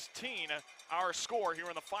 16. Our score here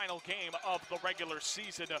in the final game of the regular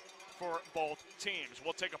season for both teams.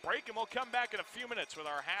 We'll take a break and we'll come back in a few minutes with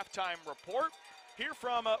our halftime report. Here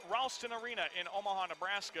from Ralston Arena in Omaha,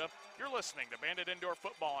 Nebraska, you're listening to Bandit Indoor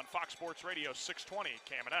Football on Fox Sports Radio 620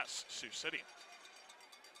 KMNS Sioux City.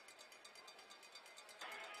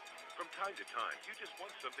 From time to time, you just want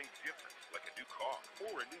something different, like a new car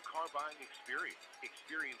or a new car buying experience.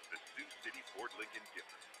 Experience the Sioux City Ford Lincoln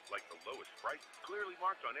difference. Like the lowest price, clearly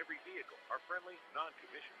marked on every vehicle. Our friendly,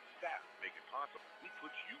 non-commissioned staff make it possible. We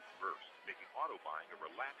put you first, making auto buying a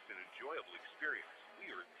relaxed and enjoyable experience. We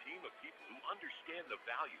are a team of people who understand the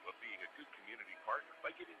value of being a good community partner by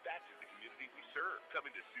giving back to the community we serve. Come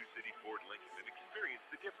into Sioux City Ford Lincoln and experience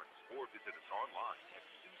the difference, or visit us online at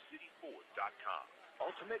SiouxCityFord.com.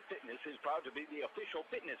 Ultimate Fitness is proud to be the official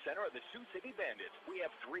fitness center of the Sioux City Bandits. We have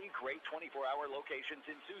 3 great 24-hour locations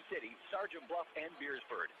in Sioux City, Sergeant Bluff, and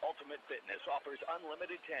Beersford. Ultimate Fitness offers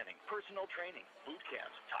unlimited tanning, personal training, boot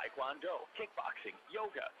camps, taekwondo, kickboxing,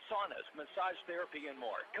 yoga, saunas, massage therapy, and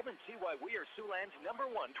more. Come and see why we are Siouxland's #1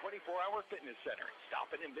 24-hour fitness center. Stop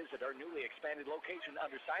in and visit our newly expanded location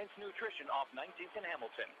under Science Nutrition off 19th and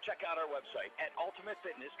Hamilton. Check out our website at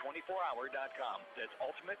ultimatefitness24hour.com. That's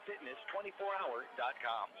ultimatefitness24hour.com.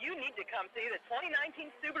 You need to come see the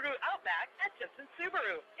 2019 Subaru Outback at Simpson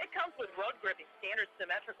Subaru. It comes with road gripping, standard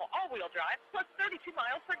symmetrical all-wheel drive, plus 32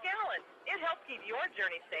 miles per gallon. It helps keep your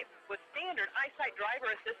journey safe with standard eyesight driver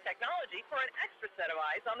assist technology for an extra set of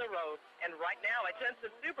eyes on the road. And right now at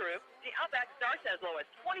Jensen Subaru, the Outback starts as low as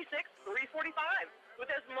 $26,345 with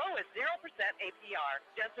as low as 0% APR.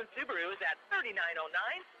 Jensen Subaru is at 3909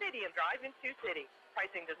 Stadium Drive in Sioux City.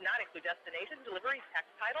 Pricing does not include destination, delivery, tax,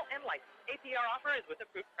 title, and license. APR offer is with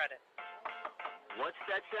approved credit. What's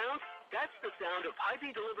that sound? That's the sound of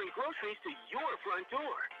Hy-Vee delivering groceries to your front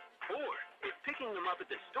door. Or, if picking them up at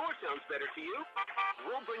the store sounds better to you,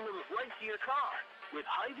 we'll bring them right to your car. With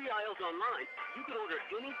Hy-Vee Aisles Online, you can order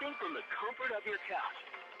anything from the comfort of your couch.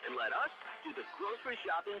 And let us do the grocery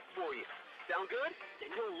shopping for you. Sound good?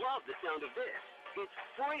 Then you'll love the sound of this. It's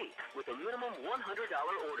free with a minimum $100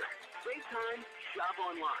 order. Save time, shop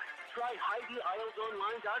online. Try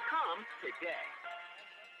HyVeeAislesOnline.com today.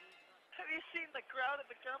 Have you seen the crowd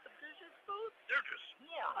at the competition booth? They're just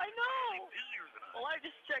swarming. I know. Busier than Well, I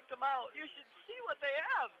just checked them out. You should see what they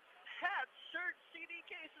have. Hats, shirts, CD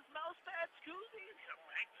cases, mouse pads, koozies.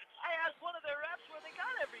 I asked one of their reps where they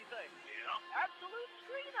got everything. Yeah? Absolute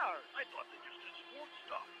Screen Art. I thought they just did sports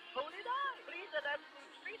stuff. So did I. But he said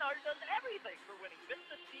Absolute Screen Art does everything for winning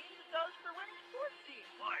business teams it does for winning sports teams.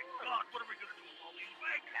 My God, what are we going to do with all these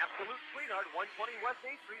bags? Absolute Sweetheart, 120 West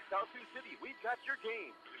 8th Street, South Sioux City. We've got your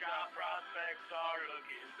game. Job prospects are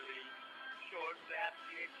looking bleak. Short staffs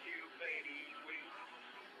get you ladies weak.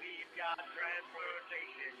 We've got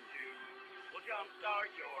transportation too. We'll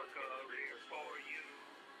jumpstart your career for you.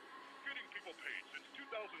 Getting people paid since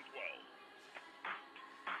 2012.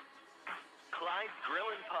 Clyde's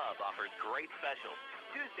Grill and Pub offers great specials.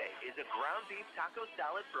 Tuesday is a ground beef taco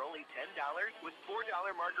salad for only $10 with $4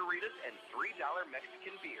 margaritas and $3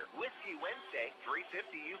 Mexican beer. Whiskey Wednesday,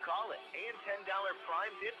 $3.50 you call it, and $10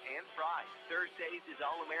 prime dip and fries. Thursdays is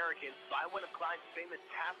All American. Buy one of Clyde's famous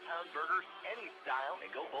half-pound burgers, any style,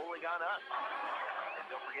 and go bowling on us. And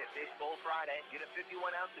don't forget Fish Bowl Friday. Get a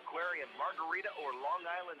 51-ounce aquarium margarita or Long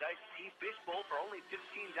Island iced tea fish bowl for only $15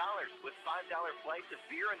 with $5 slice of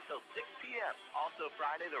beer until 6 p.m. Also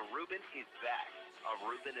Friday, the Reuben is back. of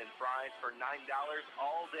Reuben and fries for $9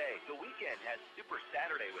 all day. The weekend has Super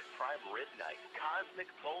Saturday with prime rib night, cosmic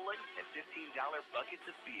bowling, and $15 buckets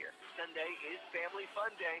of beer. Sunday is family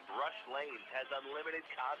fun day. Rush Lanes has unlimited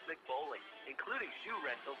cosmic bowling, including shoe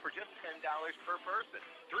rental for just $10 per person.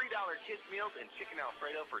 $3 kids meals and chicken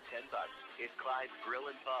Alfredo for $10. It's Clyde's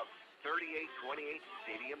Grill and Pub, 3828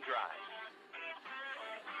 Stadium Drive.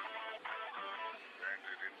 Turned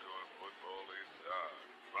it into a football inside.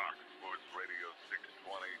 Fox Sports Radio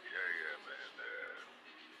 620 KMNS.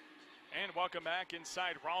 And welcome back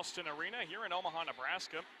inside Ralston Arena here in Omaha,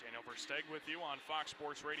 Nebraska. Daniel Versteeg with you on Fox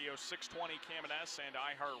Sports Radio 620 KMNS and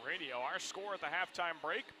iHeartRadio. Our score at the halftime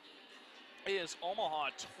break is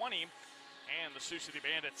Omaha 20 and the Sioux City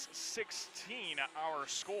Bandits 16. Our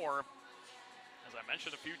score, as I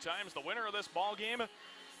mentioned a few times, the winner of this ball game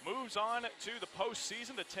moves on to the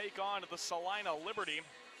postseason to take on the Salina Liberty.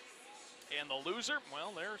 And the loser,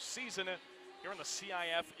 well, their season here in the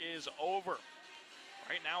CIF is over.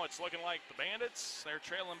 Right now it's looking like the Bandits, they're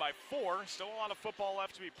trailing by 4. Still a lot of football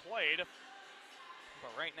left to be played.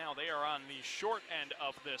 But right now they are on the short end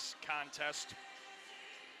of this contest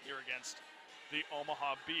here against the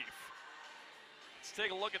Omaha Beef. Let's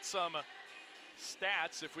take a look at some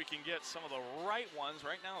stats if we can get some of the right ones.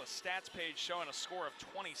 Right now the stats page showing a score of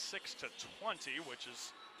 26-20, which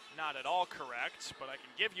is not at all correct, but I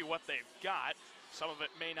can give you what they've got. Some of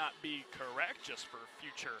it may not be correct, just for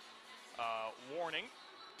future warning.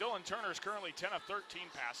 Dylan Turner is currently 10 of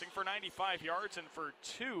 13 passing for 95 yards and for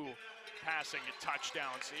 2 passing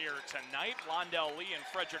touchdowns here tonight. Londell Lee and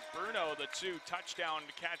Frederick Bruno, the 2 touchdown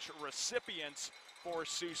catch recipients for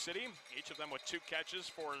Sioux City, each of them with 2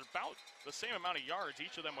 catches for about the same amount of yards,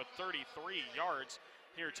 each of them with 33 yards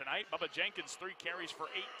here tonight. Bubba Jenkins, 3 carries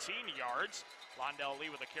for 18 yards. Londell Lee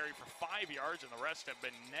with a carry for 5 yards, and the rest have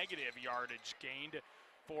been negative yardage gained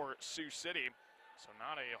for Sioux City. So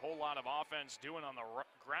not a whole lot of offense doing on the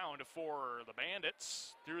ground for the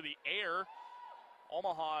Bandits. Through the air,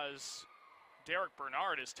 Omaha's Derek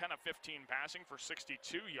Bernard is 10 of 15 passing for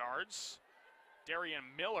 62 yards. Darian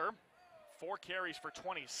Miller, 4 carries for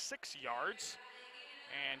 26 yards.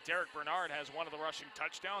 And Derek Bernard has one of the rushing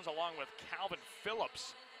touchdowns along with Calvin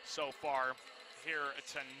Phillips so far here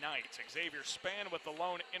tonight. Xavier Spann with the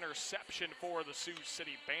lone interception for the Sioux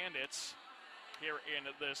City Bandits here in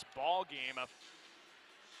this ball game.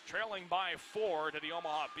 Trailing by 4 to the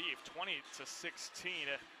Omaha Beef, 20-16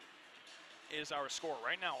 is our score.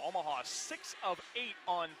 Right now, Omaha 6 of 8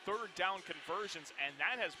 on third down conversions, and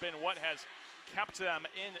that has been what has kept them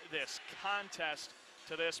in this contest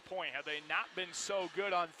to this point. Had they not been so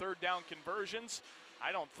good on third down conversions,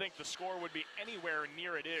 I don't think the score would be anywhere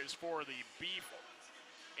near it is for the Beef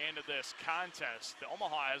into this contest. The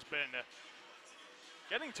Omaha has been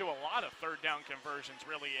getting to a lot of third down conversions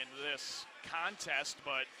really in this contest,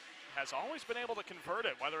 but has always been able to convert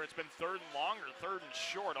it, whether it's been third and long or third and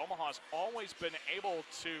short. Omaha's always been able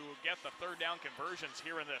to get the third down conversions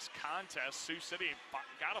here in this contest. Sioux City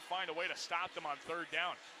got to find a way to stop them on third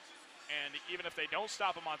down. And even if they don't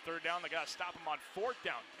stop them on third down, they got to stop them on fourth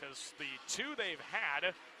down, because the 2 they've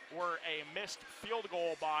had were a missed field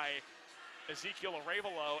goal by Ezekiel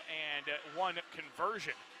Arevalo and 1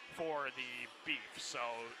 conversion for the Beef. So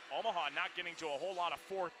Omaha not getting to a whole lot of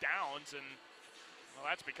fourth downs, and well,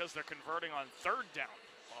 that's because they're converting on third down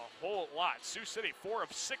a whole lot. Sioux City 4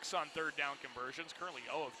 of 6 on third down conversions, currently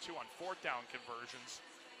 0 of 2 on fourth down conversions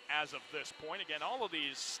as of this point. Again, all of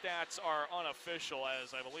these stats are unofficial,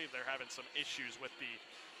 as I believe they're having some issues with the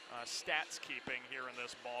stats keeping here in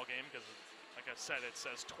this ball game, because like I said, it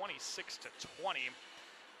says 26-20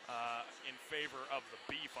 in favor of the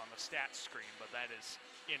Beef on the stats screen, but that is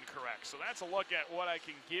incorrect. So that's a look at what I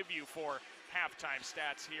can give you for halftime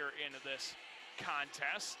stats here in this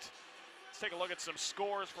contest. Let's take a look at some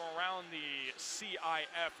scores from around the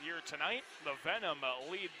CIF here tonight. The Venom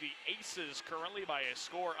lead the Aces currently by a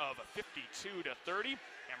score of 52-30.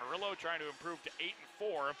 Amarillo trying to improve to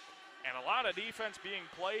 8-4. And a lot of defense being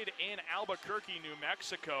played in Albuquerque, New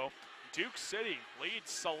Mexico. Duke City leads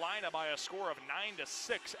Salina by a score of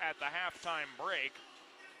 9-6 at the halftime break.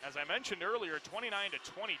 As I mentioned earlier,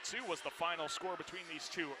 29-22 was the final score between these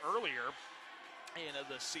two earlier in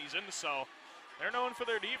the season. So they're known for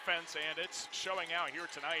their defense, and it's showing out here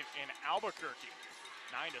tonight in Albuquerque.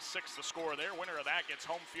 9-6 the score there. Winner of that gets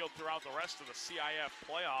home field throughout the rest of the CIF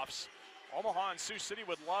playoffs. Omaha and Sioux City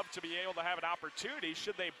would love to be able to have an opportunity,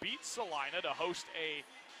 should they beat Salina, to host a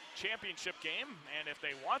championship game. And if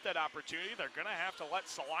they want that opportunity, they're going to have to let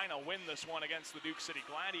Salina win this one against the Duke City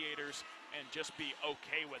Gladiators and just be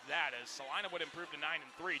okay with that, as Salina would improve to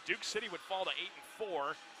 9-3. Duke City would fall to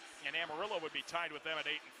 8-4. and Amarillo would be tied with them at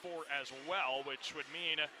 8-4 as well, which would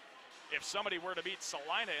mean if somebody were to beat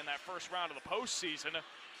Salina in that first round of the postseason,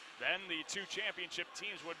 then the two championship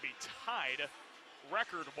teams would be tied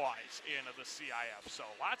record-wise in the CIF. So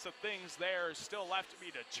lots of things there still left to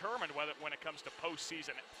be determined when it comes to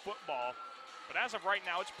postseason football. But as of right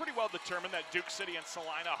now, it's pretty well determined that Duke City and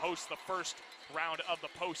Salina host the first round of the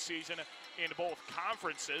postseason in both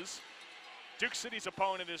conferences. Duke City's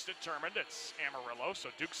opponent is determined. It's Amarillo. So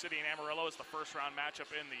Duke City and Amarillo is the first round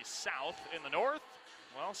matchup in the South. In the North,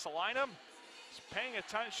 well, Salina is paying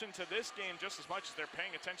attention to this game just as much as they're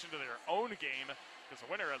paying attention to their own game, because the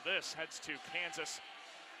winner of this heads to Kansas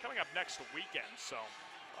coming up next weekend. So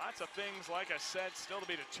lots of things, like I said, still to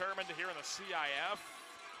be determined here in the CIF.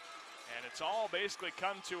 And it's all basically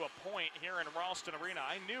come to a point here in Ralston Arena.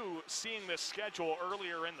 I knew seeing this schedule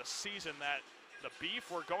earlier in the season that the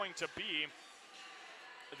Beef were going to be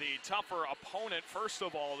the tougher opponent, first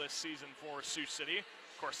of all, this season for Sioux City.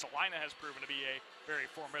 Of course, Salina has proven to be a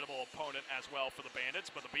very formidable opponent as well for the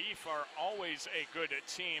Bandits, but the Beef are always a good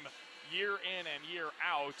team year in and year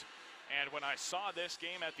out. And when I saw this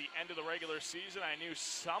game at the end of the regular season, I knew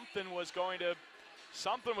something was going to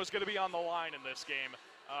be on the line in this game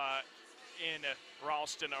in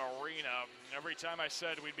Ralston Arena. Every time I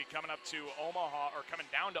said we'd be coming up to Omaha, or coming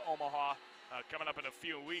down to Omaha, coming up in a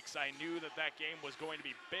few weeks, I knew that that game was going to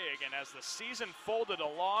be big. And as the season folded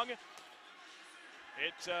along,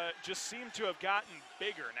 it just seemed to have gotten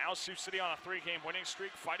bigger. Now Sioux City on a 3-game winning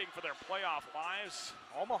streak, fighting for their playoff lives.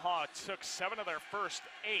 Omaha took 7 of their first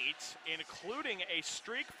 8, including a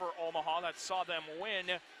streak for Omaha that saw them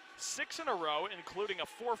win 6 in a row, including a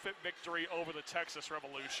forfeit victory over the Texas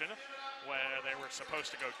Revolution, where they were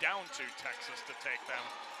supposed to go down to Texas to take them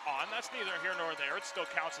on. That's neither here nor there. It still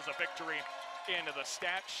counts as a victory into the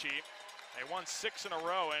stat sheet. They won 6 in a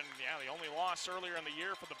row, and yeah, the only loss earlier in the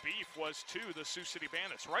year for the Beef was to the Sioux City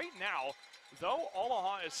Bandits. Right now, though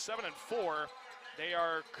Omaha is 7-4, they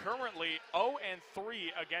are currently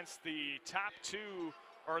 0-3 against the top 2,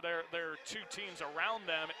 or their 2 teams around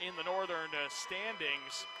them in the northern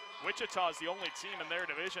standings. Wichita is the only team in their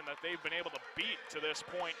division that they've been able to beat to this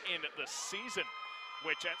point in the season,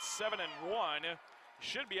 which at 7-1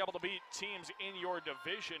 should be able to beat teams in your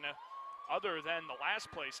division other than the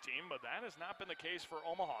last place team, but that has not been the case for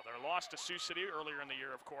Omaha. Their loss to Sioux City earlier in the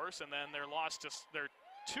year, of course, and then their 2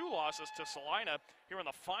 losses to Salina here in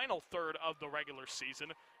the final third of the regular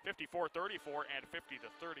season. 54-34 and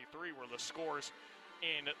 50-33 were the scores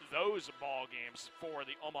in those ball games for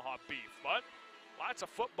the Omaha Beef. But lots of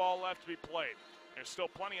football left to be played. There's still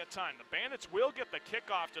plenty of time. The Bandits will get the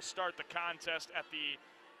kickoff to start the contest at the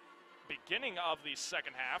beginning of the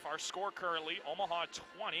second half. Our score currently, Omaha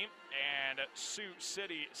 20 and Sioux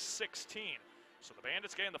City 16. So the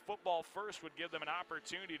Bandits getting the football first would give them an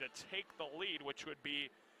opportunity to take the lead, which would be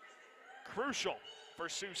crucial for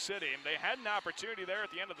Sioux City. And they had an opportunity there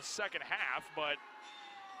at the end of the second half, but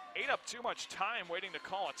ate up too much time waiting to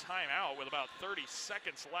call a timeout with about 30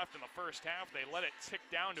 seconds left in the first half. They let it tick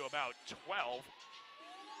down to about 12.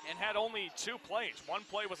 And had only 2 plays. One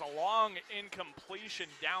play was a long incompletion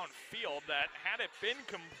downfield that, had it been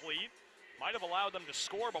complete, might have allowed them to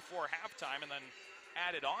score before halftime and then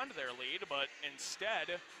added on to their lead, but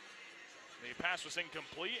instead, the pass was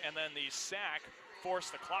incomplete, and then the sack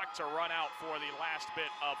forced the clock to run out for the last bit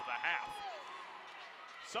of the half.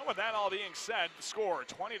 So with that all being said, the score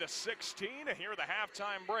 20-16 here at the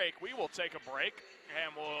halftime break. We will take a break,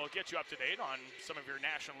 and we'll get you up to date on some of your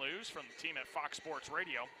national news from the team at Fox Sports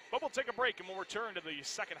Radio. But we'll take a break, and we'll return to the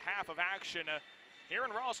second half of action here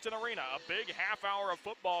in Ralston Arena. A big half hour of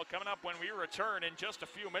football coming up when we return in just a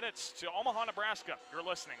few minutes to Omaha, Nebraska. You're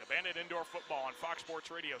listening to Bandit Indoor Football on Fox Sports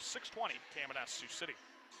Radio 620 KMNS Sioux City.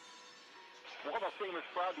 Hall of Fame is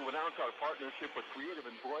proud to announce our partnership with Creative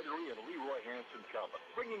Embroidery and Leroy Hansen Company,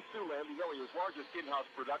 bringing Siouxland the area's largest in-house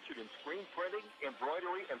production in screen printing,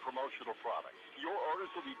 embroidery, and promotional products. Your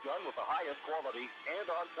orders will be done with the highest quality and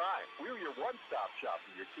on time. We're your one-stop shop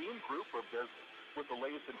for your team, group, or business. With the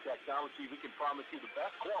latest in technology, we can promise you the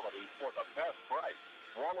best quality for the best price.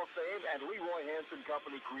 Hall of Fame and Leroy Hansen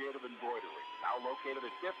Company Creative Embroidery, now located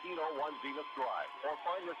at 1501 Venus Drive, or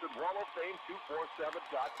find us at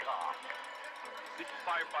wall-of-fame247.com. This is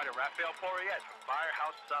firefighter Rafael Poirier from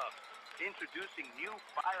Firehouse Subs. Introducing new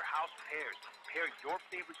Firehouse Pairs. Pair your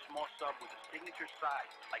favorite small sub with a signature side,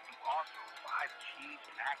 like the awesome 5-cheese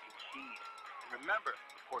mac and cheese. And remember,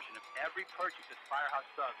 a portion of every purchase at Firehouse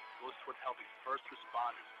Subs goes towards helping first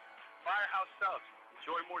responders. Firehouse Subs.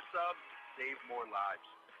 Enjoy more subs, save more lives.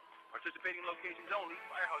 Participating locations only.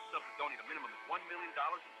 Firehouse Subs will donate a minimum of $1 million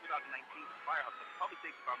in 2019 to Firehouse Subs Public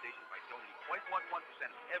Safety Foundation by donating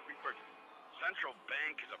 0.11% of every purchase. Central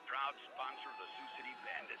Bank is a proud sponsor of the Sioux City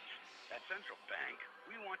Bandits. At Central Bank,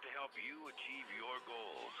 we want to help you achieve your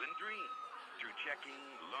goals and dreams through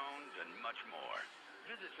checking, loans, and much more.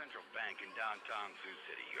 Visit Central Bank in downtown Sioux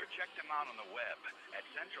City or check them out on the web at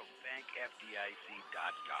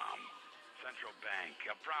centralbankfdic.com. Central Bank,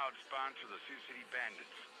 a proud sponsor of the Sioux City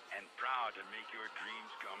Bandits and proud to make your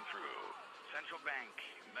dreams come true. Central Bank,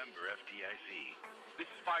 member FDIC.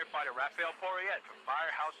 This is firefighter Raphael Poirier from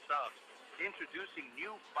Firehouse Subs. Introducing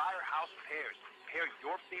new Firehouse Pairs. Pair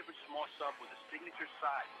your favorite small sub with a signature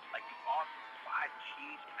side, like the awesome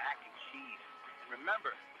 5-cheese mac and cheese. And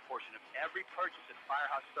remember, a portion of every purchase at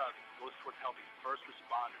Firehouse Subs goes towards helping first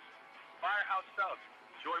responders. Firehouse Subs.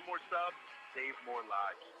 Enjoy more subs, save more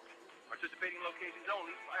lives. Participating locations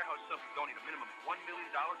only. Firehouse Subs will donate a minimum of $1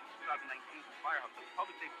 million in 2019 to Firehouse Subs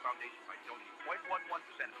Public Safety Foundation by donating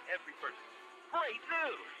 0.11% of every purchase. Great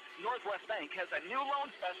news! Northwest Bank has a new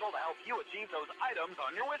loan special to help you achieve those items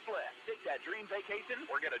on your wish list. Take that dream vacation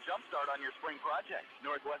or get a jump start on your spring project.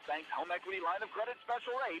 Northwest Bank's home equity line of credit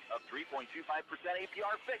special rate of 3.25%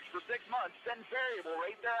 APR fixed for 6 months, then variable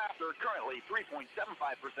rate thereafter, currently 3.75%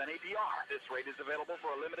 APR. This rate is available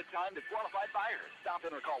for a limited time to qualified buyers. Stop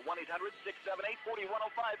in or call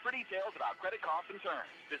 1-800-678-4105 for details about credit costs and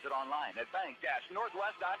terms. Visit online at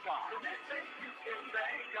bank-northwest.com. You can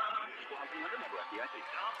bank on.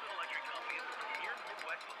 Thompson Electric Company is the premier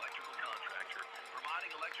Midwest electrical contractor,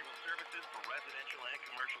 providing electrical services for residential and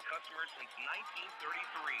commercial customers since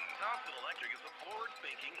 1933. Thompson Electric is a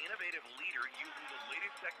forward-thinking, innovative leader using the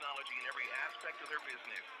latest technology in every aspect of their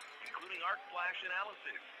business, including arc flash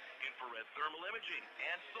analysis, infrared thermal imaging,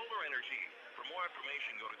 and solar energy. For more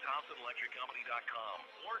information, go to ThompsonElectricCompany.com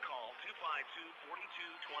or call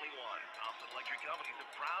 252-4221. Thompson Electric Company is a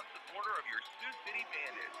proud supporter of your Sioux City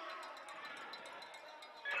Bandits.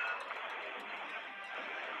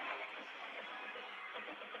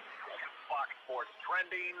 Fox Sports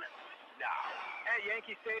trending now. At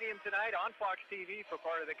Yankee Stadium tonight on Fox TV for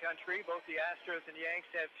part of the country, both the Astros and Yanks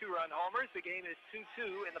have 2-run homers. The game is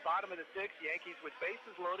 2-2 in the bottom of the 6th. Yankees with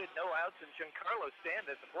bases loaded, no outs, and Giancarlo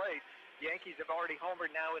Stanton at the plate. Yankees have already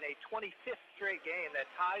homered now in a 25th straight game that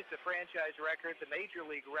ties the franchise record. The Major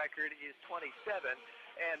League record is 27.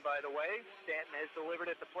 And by the way, Stanton has delivered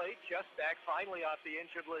at the plate, just back finally off the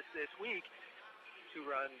injured list this week.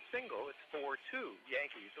 2-run single. It's 4-2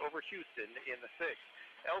 Yankees over Houston in the 6th.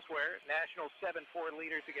 Elsewhere, Nationals 7-4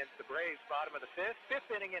 leaders against the Braves, bottom of the 5th. 5th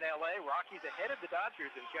inning in L.A., Rockies ahead of the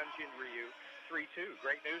Dodgers in Hyunjin Ryu, 3-2.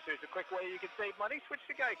 Great news, there's a quick way you can save money. Switch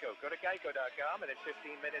to Geico. Go to geico.com, and in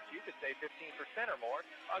 15 minutes, you could save 15% or more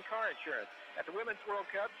on car insurance. At the Women's World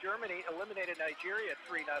Cup, Germany eliminated Nigeria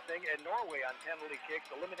 3-0, and Norway on penalty kicks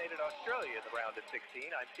eliminated Australia in the round of 16.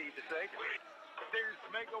 I'm Steve DeSager. There's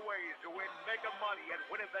mega ways to win mega money at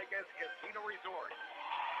Winnebago's Casino Resort.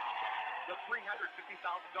 The $350,000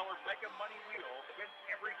 Mega Money Wheel spins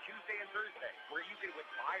every Tuesday and Thursday, where you can win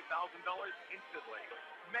 $5,000 instantly.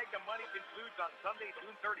 Mega Money concludes on Sunday,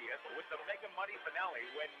 June 30th, with the Mega Money finale,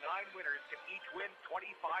 when 9 winners can each win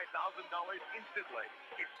 $25,000 instantly.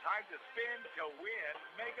 It's time to spin to win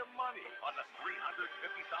Mega Money on the $350,000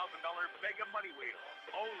 Mega Money Wheel,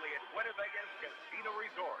 only at Winnebago's Casino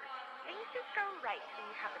Resort. Things just go right when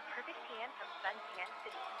you have the perfect tan from Suntan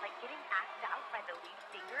City, like getting asked out by the lead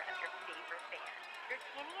singer of your favorite band. Your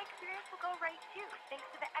tanning experience will go right too, thanks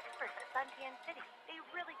to the experts at Suntan City. They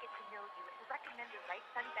really get to know you and recommend the right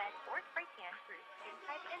sunbed or spray tan for your skin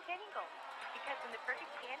type and tanning goals. Because when the perfect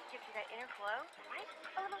tan gives you that inner glow, life's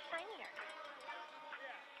a little shinier.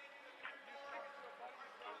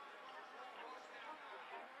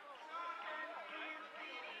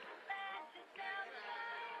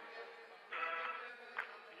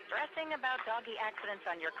 Stressing about doggy accidents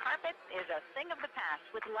on your carpet is a thing of the past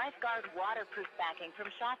with Lifeguard waterproof backing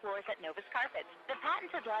from Shaw Floors at Novus Carpets. The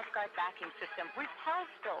patented Lifeguard backing system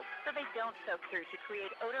repels spills so they don't soak through to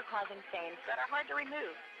create odor-causing stains that are hard to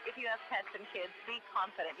remove. If you have pets and kids, be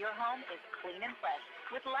confident your home is clean and fresh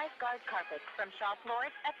with Lifeguard carpets from Shaw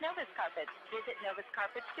Floors at Novus Carpets. Visit Novus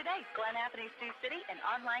Carpets today, Glen Avenue, Sioux City, and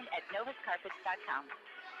online at novuscarpets.com.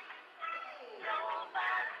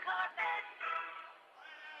 Novus Carpets.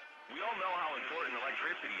 We all know how important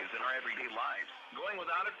electricity is in our everyday lives. Going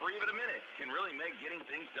without it for even a minute can really make getting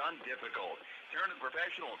things done difficult. Turn to the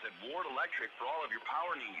professionals at Ward Electric for all of your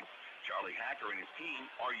power needs. Charlie Hacker and his team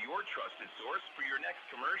are your trusted source for your next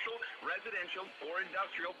commercial, residential, or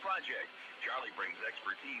industrial project. Charlie brings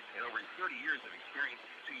expertise and over 30 years of experience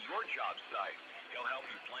to your job site. He'll help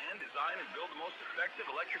you plan, design, and build the most effective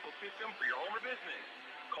electrical system for your home or business.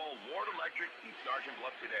 Call Ward Electric in Sergeant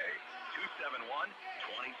Bluff today,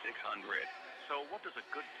 271-2600. So what does a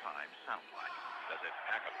good time sound like? Does it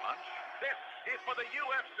pack a punch? This is for the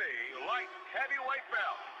UFC light heavyweight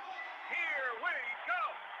belt. Here we go.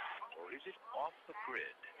 Or is it off the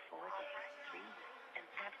grid? And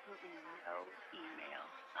absolutely no email.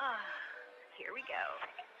 Here we go.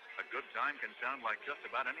 A good time can sound like just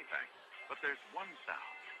about anything, but there's one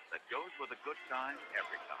sound that goes with a good time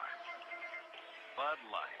every time. Bud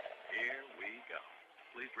Light. Here we go.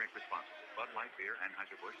 Please drink responsibly. Bud Light Beer,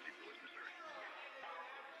 Anheuser-Busch, St. Louis, Missouri.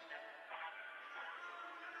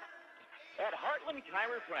 At Heartland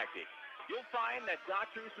Chiropractic, you'll find that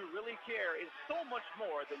doctors who really care is so much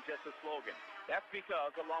more than just a slogan. That's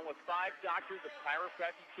because, along with 5 doctors of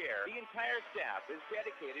chiropractic care, the entire staff is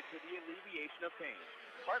dedicated to the alleviation of pain.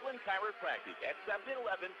 Heartland Chiropractic at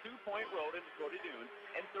 711 2 Point Road in Dakota Dunes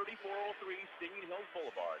and 3403 Stinging Hills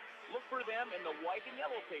Boulevard. Look for them in the white and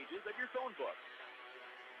yellow pages of your phone book.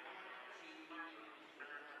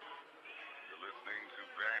 You're listening to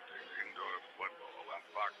Bandits Indoor Football on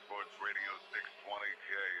Fox Sports Radio 620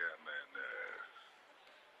 KMNS.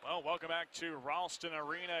 Well, welcome back to Ralston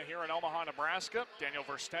Arena here in Omaha, Nebraska. Daniel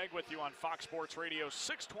Versteeg with you on Fox Sports Radio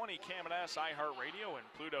 620 KMNS, iHeartRadio,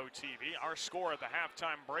 and Pluto TV. Our score at the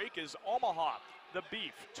halftime break is Omaha, the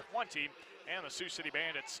Beef, 20, and the Sioux City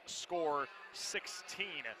Bandits score 16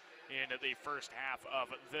 in the first half of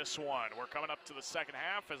this one. We're coming up to the second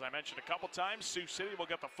half. As I mentioned a couple times, Sioux City will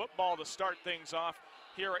get the football to start things off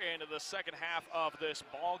here in the second half of this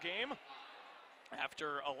ball game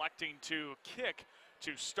after electing to kick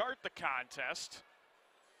to start the contest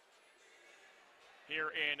here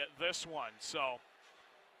in this one. So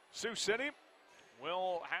Sioux City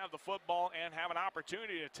will have the football and have an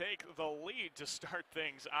opportunity to take the lead to start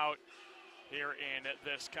things out here in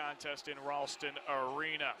this contest in Ralston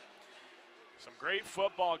Arena. Some great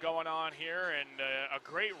football going on here and a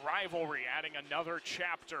great rivalry, adding another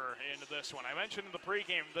chapter into this one. I mentioned in the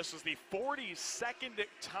pregame this is the 42nd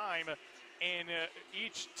time in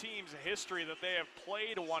each team's history that they have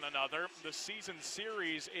played one another. The season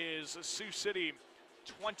series is Sioux City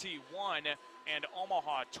 21 and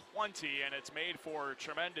Omaha 20, and it's made for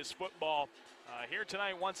tremendous football here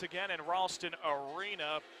tonight once again in Ralston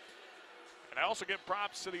Arena. And I also give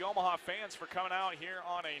props to the Omaha fans for coming out here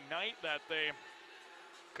on a night that they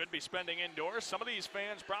could be spending indoors. Some of these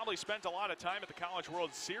fans probably spent a lot of time at the College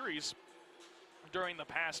World Series during the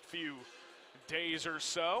past few days or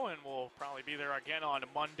so, and we'll probably be there again on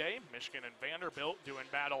Monday. Michigan and Vanderbilt doing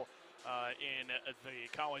battle in the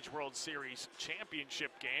College World Series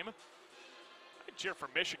championship game. I'd cheer for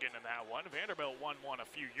Michigan in that one. Vanderbilt won one a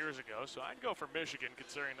few years ago, so I'd go for Michigan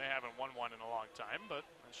considering they haven't won one in a long time, but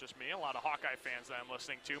that's just me. A lot of Hawkeye fans that I'm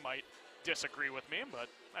listening to might disagree with me, but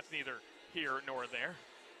that's neither here nor there.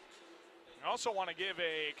 I also want to give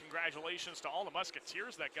a congratulations to all the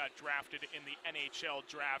Musketeers that got drafted in the NHL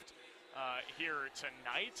draft here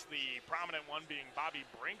tonight. The prominent one being Bobby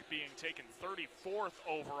Brink, being taken 34th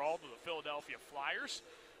overall to the Philadelphia Flyers.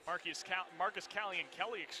 Marcus Kelly,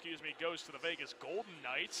 goes to the Vegas Golden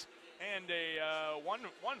Knights. And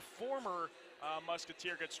one former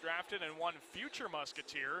Musketeer gets drafted, and one future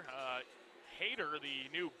Musketeer, Hayter, the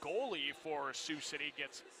new goalie for Sioux City,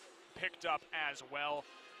 gets picked up as well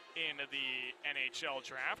in the NHL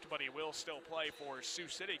draft, but he will still play for Sioux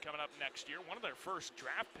City coming up next year. One of their first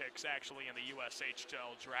draft picks, actually, in the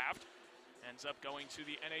USHL draft, ends up going to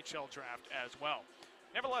the NHL draft as well.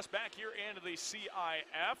 Nevertheless, back here into the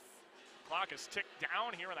CIF, clock is ticked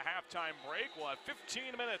down here in the halftime break. We'll have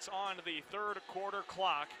 15 minutes on the third quarter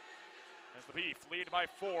clock as the Beef lead by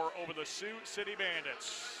 4 over the Sioux City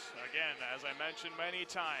Bandits. Again, as I mentioned many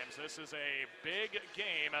times, this is a big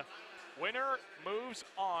game. Winner moves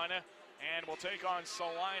on and will take on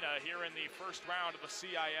Salina here in the first round of the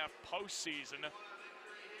CIF postseason.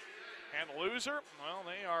 And the loser, well,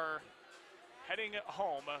 they are heading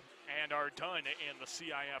home and are done in the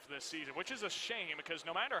CIF this season, which is a shame because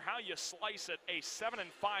no matter how you slice it, a 7-5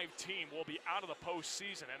 team will be out of the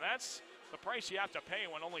postseason, and that's the price you have to pay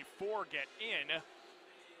when only 4 get in.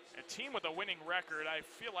 A team with a winning record, I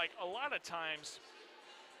feel like a lot of times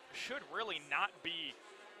should really not be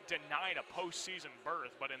denied a postseason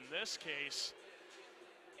berth, but in this case,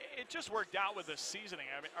 it just worked out with the seasoning.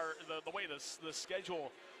 I mean, or the way the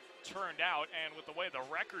schedule turned out, and with the way the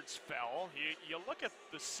records fell, you look at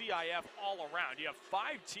the CIF all around. You have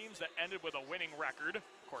 5 teams that ended with a winning record.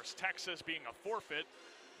 Of course, Texas being a forfeit,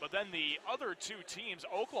 but then the other 2 teams,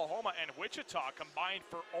 Oklahoma and Wichita, combined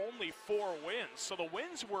for only 4 wins. So the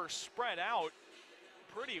wins were spread out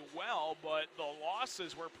pretty well, but the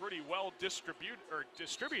losses were pretty well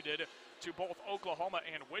distributed to both Oklahoma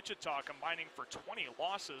and Wichita, combining for 20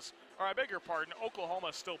 losses. Or I beg your pardon, Oklahoma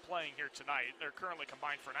is still playing here tonight. They're currently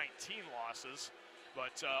combined for 19 losses,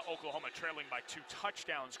 but Oklahoma trailing by 2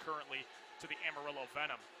 touchdowns currently to the Amarillo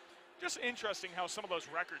Venom. Just interesting how some of those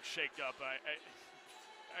records shake up. I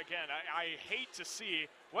hate to see,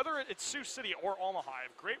 whether it's Sioux City or Omaha, I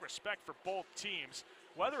have great respect for both teams.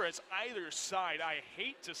 Whether it's either side, I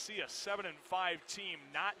hate to see a 7-5 team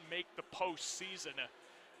not make the postseason.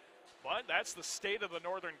 But that's the state of the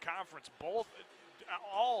Northern Conference.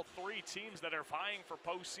 All 3 teams that are vying for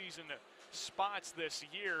postseason spots this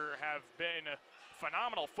year have been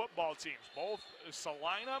phenomenal football teams. Both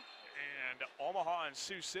Salina and Omaha and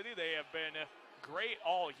Sioux City, they have been great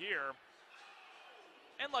all year.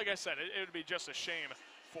 And like I said, it would be just a shame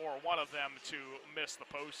for one of them to miss the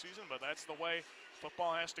postseason, but that's the way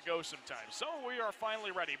football has to go sometimes. So we are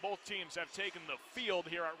finally ready. Both teams have taken the field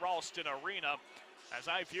here at Ralston Arena. As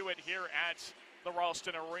I view it here at the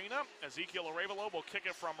Ralston Arena, Ezekiel Arevalo will kick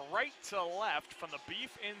it from right to left from the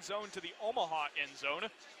Beef end zone to the Omaha end zone,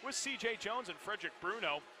 with C.J. Jones and Frederick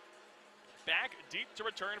Bruno back deep to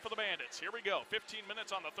return for the Bandits. Here we go, 15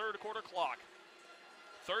 minutes on the third quarter clock.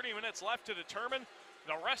 30 minutes left to determine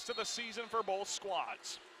the rest of the season for both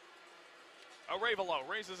squads. Arevalo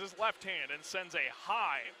raises his left hand and sends a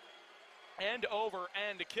high end over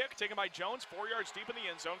end kick taken by Jones, 4 yards deep in the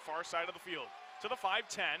end zone, far side of the field, to the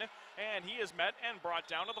 5-10, and he is met and brought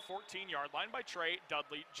down to the 14-yard line by Trey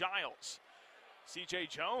Dudley Giles. C.J.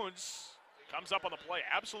 Jones comes up on the play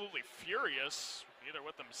absolutely furious, either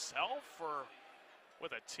with himself or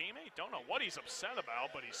with a teammate. Don't know what he's upset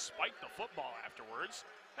about, but he spiked the football afterwards.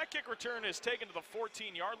 That kick return is taken to the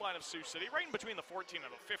 14-yard line of Sioux City, right in between the 14 and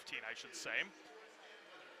the 15, I should say.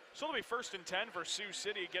 So it'll be 1st and 10 for Sioux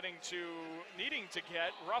City, needing to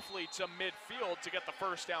get roughly to midfield to get the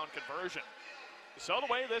first down conversion. So the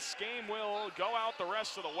way this game will go out the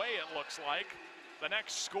rest of the way, it looks like, the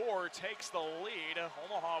next score takes the lead.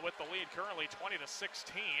 Omaha with the lead currently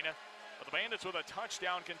 20-16. But the Bandits with a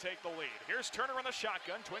touchdown can take the lead. Here's Turner in the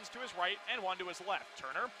shotgun, twins to his right and one to his left.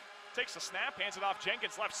 Turner takes the snap, hands it off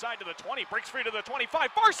Jenkins, left side to the 20, breaks free to the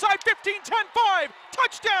 25, far side, 15, 10, 5,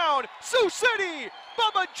 touchdown, Sioux City!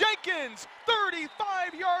 Bubba Jenkins,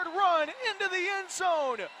 35-yard run into the end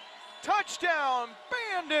zone. Touchdown,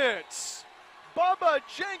 Bandits! Bubba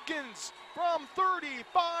Jenkins from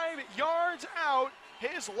 35 yards out,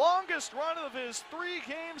 his longest run of his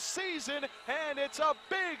 3-game season, and it's a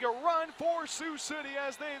big run for Sioux City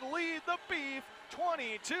as they lead the Beef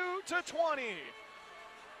 22-20.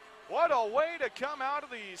 What a way to come out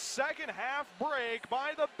of the second half break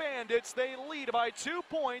by the Bandits. They lead by 2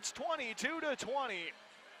 points, 22-20.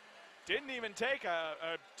 Didn't even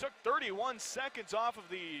took 31 seconds off of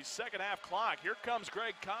the second half clock. Here comes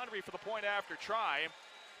Greg Connery for the point after try.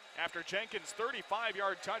 After Jenkins'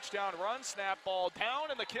 35-yard touchdown run, snap ball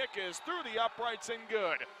down, and the kick is through the uprights and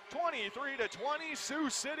good. 23-20, Sioux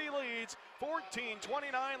City leads.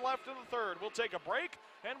 14:29 left in the third. We'll take a break,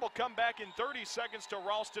 and we'll come back in 30 seconds to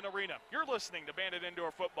Ralston Arena. You're listening to Bandit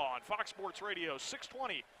Indoor Football on Fox Sports Radio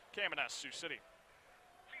 620, KMNS Sioux City.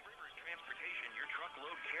 Three Rivers Transportation, your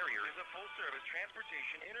truckload carrier, is a full-service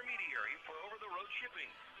transportation intermediary for over-the-road shipping.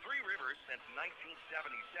 Three Rivers, since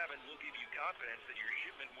 1977, will give you confidence that your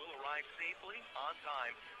shipment will arrive safely, on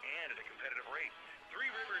time, and at a competitive rate. Three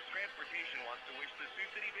Rivers Transportation wants to wish the Sioux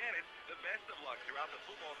City Bandits the best of luck throughout the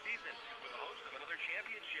football season with the hopes of another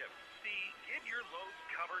championship. See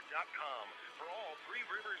GetYourLoadsCovered.com for all Three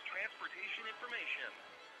Rivers Transportation information.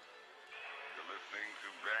 You're listening to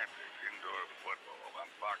Bandit Indoor Football on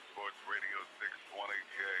Fox Sports Radio 620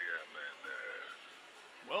 KMNS.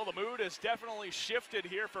 Well, the mood has definitely shifted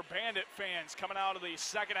here for Bandit fans coming out of the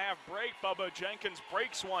second half break. Bubba Jenkins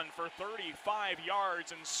breaks one for 35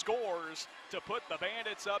 yards and scores to put the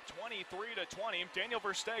Bandits up 23-20. Daniel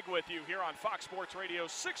Versteeg with you here on Fox Sports Radio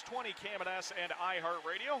 620 KMNS and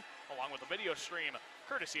iHeartRadio, along with the video stream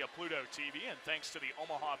courtesy of Pluto TV. And thanks to the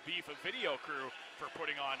Omaha Beef video crew for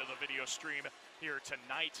putting on to the video stream here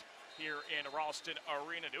tonight here in Ralston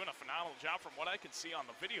Arena. Doing a phenomenal job from what I can see on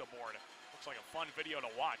the video board. Looks like a fun video to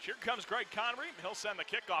watch. Here comes Greg Connery. He'll send the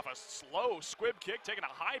kickoff, a slow squib kick, taking a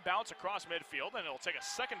high bounce across midfield, and it'll take a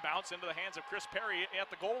second bounce into the hands of Chris Perry at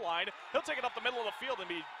the goal line. He'll take it up the middle of the field and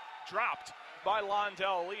be dropped by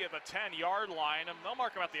Londell Lee at the 10-yard line. And they'll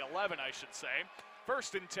mark him at the 11, I should say.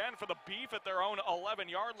 1st and 10 for the Beef at their own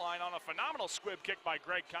 11-yard line on a phenomenal squib kick by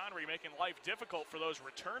Greg Connery, making life difficult for those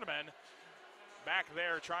return men back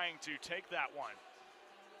there trying to take that one.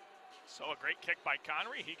 So a great kick by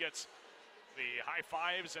Connery. He gets The high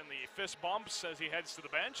fives and the fist bumps as he heads to the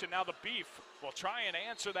bench. And now the Beef will try and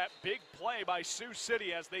answer that big play by Sioux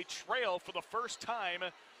City as they trail for the first time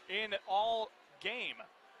in all game.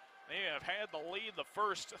 They have had the lead the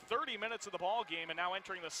first 30 minutes of the ball game, and now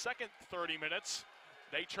entering the second 30 minutes,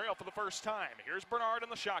 they trail for the first time. Here's Bernard in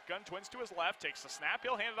the shotgun, twins to his left, takes the snap.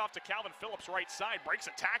 He'll hand it off to Calvin Phillips right side, breaks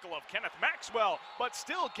a tackle of Kenneth Maxwell, but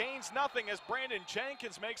still gains nothing as Brandon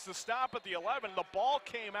Jenkins makes the stop at the 11. The ball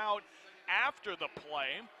came out after the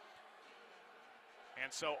play,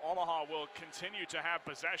 and so Omaha will continue to have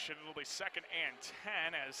possession. It'll be 2nd and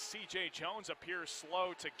 10 as C.J. Jones appears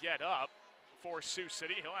slow to get up for Sioux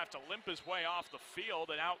City. He'll have to limp his way off the field,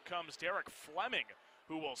 and out comes Derek Fleming,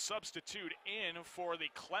 who will substitute in for the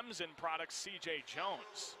Clemson product, C.J.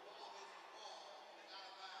 Jones.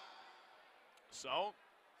 So,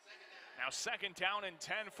 now 2nd down and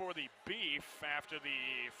 10 for the Beef after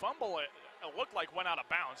the fumble. It looked like went out of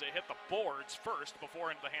bounds. It hit the boards first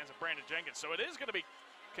before into the hands of Brandon Jenkins. So it is going to be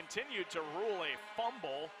continued to rule a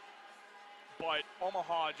fumble, but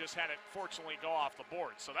Omaha just had it fortunately go off the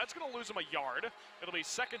board. So that's going to lose him a yard. It'll be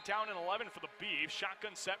 2nd down and 11 for the Beef.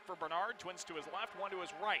 Shotgun set for Bernard. Twins to his left, one to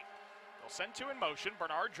his right. They'll send two in motion.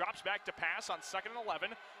 Bernard drops back to pass on 2nd and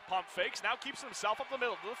 11. Pump fakes, now keeps himself up the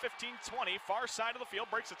middle to the 15-20. Far side of the field,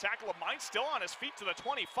 breaks a tackle of mine. Still on his feet to the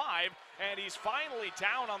 25. And he's finally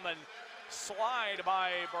down on the slide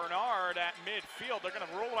by Bernard at midfield. They're going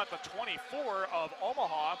to rule him at the 24 of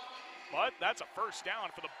Omaha. But that's a first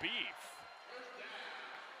down for the Beef.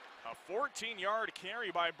 A 14-yard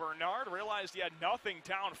carry by Bernard. Realized he had nothing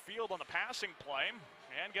downfield on the passing play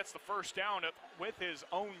and gets the first down with his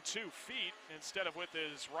own 2 feet instead of with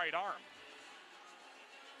his right arm.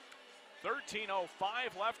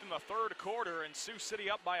 13:05 left in the third quarter, and Sioux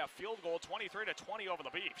City up by a field goal, 23-20 over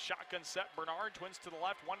the Beef. Shotgun set, Bernard, twins to the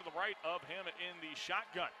left, one to the right of him in the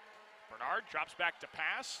shotgun. Bernard drops back to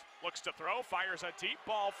pass, looks to throw, fires a deep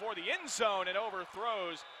ball for the end zone, and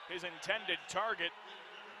overthrows his intended target,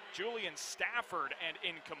 Julian Stafford, and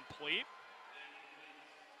incomplete.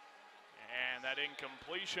 And that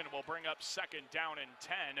incompletion will bring up 2nd down and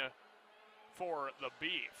 10 for the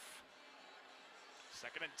Beef.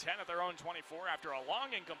 2nd and 10 at their own 24 after a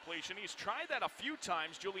long incompletion. He's tried that a few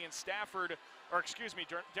times. Derek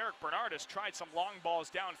Bernard has tried some long balls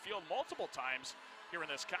downfield multiple times here in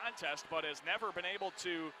this contest, but has never been able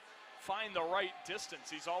to find the right distance.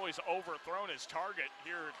 He's always overthrown his target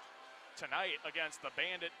here tonight against the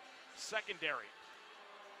Bandit secondary.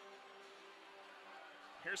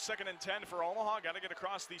 Here's 2nd and 10 for Omaha. Got to get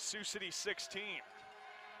across the Sioux City 16.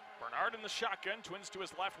 Bernard in the shotgun, twins to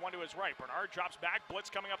his left, one to his right. Bernard drops back,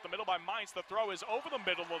 blitz coming up the middle by Mainz. The throw is over the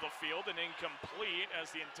middle of the field and incomplete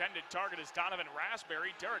as the intended target is Donovan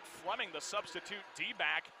Raspberry. Derek Fleming, the substitute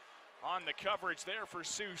D-back, on the coverage there for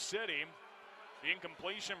Sioux City. The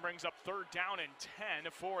incompletion brings up 3rd down and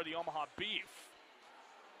 10 for the Omaha Beef.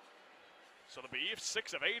 So the Beef,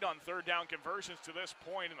 6 of 8 on 3rd down conversions to this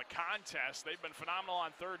point in the contest. They've been phenomenal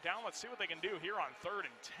on 3rd down. Let's see what they can do here on 3rd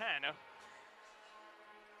and 10.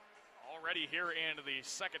 Already here in the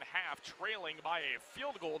second half, trailing by a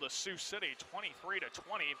field goal to Sioux City,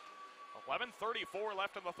 23-20. 11:34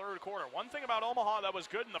 left in the third quarter. One thing about Omaha that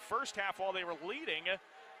was good in the first half while they were leading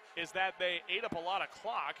is that they ate up a lot of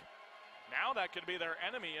clock. Now that could be their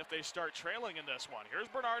enemy if they start trailing in this one. Here's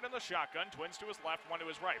Bernard in the shotgun, twins to his left, one to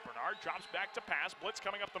his right. Bernard drops back to pass, blitz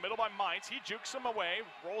coming up the middle by Mainz. He jukes him away,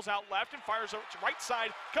 rolls out left and fires right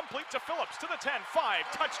side, complete to Phillips to the 10-5,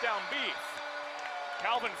 touchdown Beef.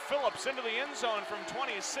 Calvin Phillips into the end zone from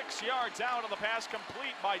 26 yards out on the pass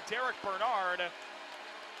complete by Derek Bernard.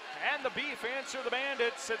 And the Beef answer the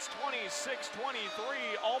Bandits. It's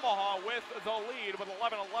 26-23, Omaha with the lead with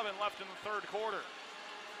 11:11 left in the third quarter.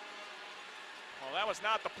 Well, that was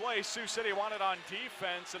not the play Sioux City wanted on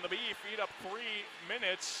defense, and the Beef eat up 3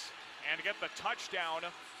 minutes and get the touchdown to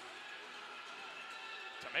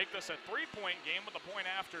make this a 3-point game with the point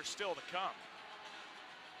after still to come.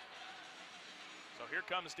 So here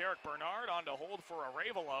comes Derek Bernard on to hold for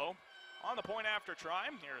Arevalo on the point after try.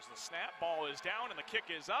 Here's the snap, ball is down, and the kick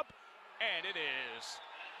is up, and it is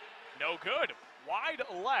no good. Wide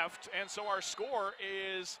left, and so our score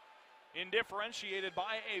is indifferentiated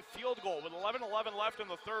by a field goal with 11:11 left in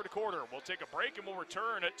the third quarter. We'll take a break and we'll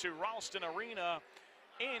return to Ralston Arena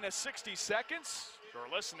in 60 seconds.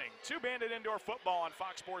 You're listening to Bandit Indoor Football on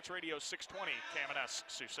Fox Sports Radio 620 KMNS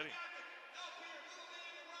Sioux City.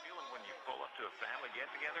 Feeling when you pull up to a family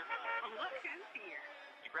get-together? Well, look who's here.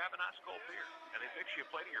 You grab an ice cold beer and they fix you a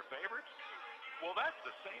plate of your favorites? Well, that's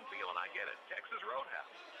the same feeling I get at Texas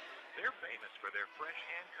Roadhouse. They're famous for their fresh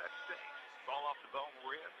hand-cut steaks, fall-off-the-bone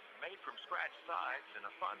ribs, made from scratch sides, and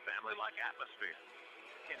a fun family-like atmosphere.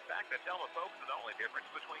 In fact, I tell the folks that the only difference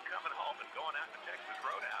between coming home and going out to Texas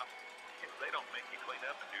Roadhouse is they don't make you clean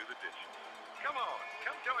up and do the dishes. Come on,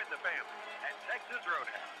 come join the family at Texas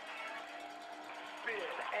Roadhouse. Spin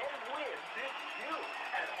and win this June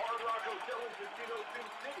at Hard Rock Hotel and Casino Sioux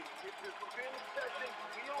City with the Spin Sessions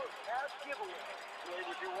Wheel of Cash giveaway. Play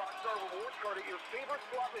with your Rockstar Rewards card at your favorite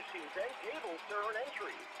slot machines and tables to earn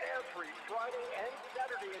entry. Every Friday and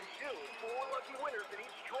Saturday in June, 4 lucky winners in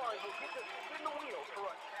each drawing will get to spin the wheel for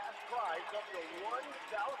a cash prize up to $1,000.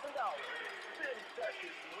 Spin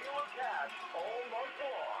Sessions Wheel of Cash all month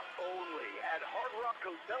long. Only at Hard Rock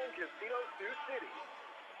Hotel and Casino Sioux City.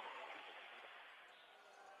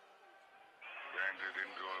 Bandit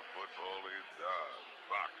Indoor Football is on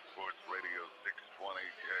Fox Sports Radio 620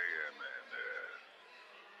 KMNS.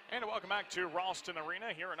 And welcome back to Ralston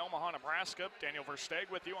Arena here in Omaha, Nebraska. Daniel Versteeg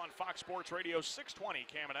with you on Fox Sports Radio 620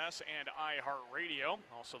 KMNS and iHeartRadio.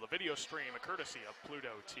 Also the video stream, courtesy of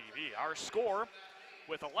Pluto TV. Our score,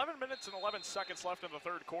 with 11 minutes and 11 seconds left in the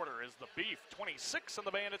third quarter, is the Beef 26 and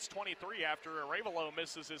the Bandits 23 after Arevalo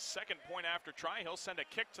misses his second point after try. He'll send a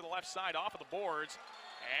kick to the left side off of the boards,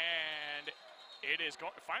 and it is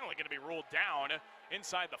finally going to be ruled down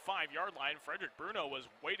inside the 5-yard line. Frederick Bruno was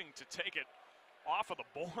waiting to take it off of the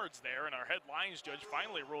boards there, and our head lines judge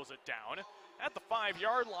finally rules it down at the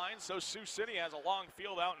 5-yard line. So Sioux City has a long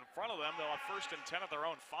field out in front of them. They'll have 1st and 10 at their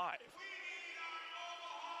own 5.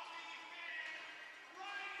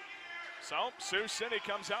 So Sioux City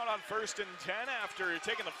comes out on 1st and 10 after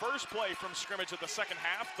taking the first play from scrimmage at the second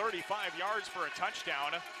half, 35 yards for a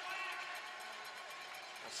touchdown. We'll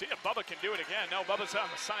see if Bubba can do it again. No, Bubba's on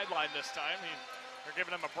the sideline this time. They're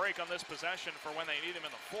giving him a break on this possession for when they need him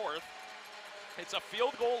in the 4th. It's a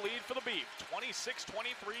field goal lead for the Beef,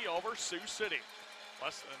 26-23 over Sioux City.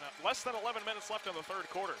 Less than 11 minutes left in the third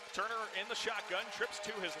quarter. Turner in the shotgun, trips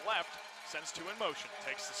to his left, sends 2 in motion.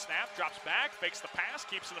 Takes the snap, drops back, fakes the pass,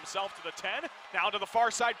 keeps it himself to the 10. Now to the far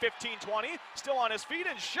side, 15-20. Still on his feet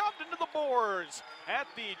and shoved into the boards at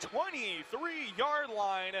the 23-yard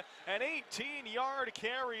line. An 18-yard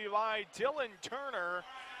carry by Dylan Turner,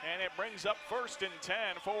 and it brings up 1st and 10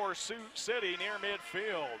 for Sioux City near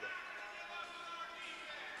midfield.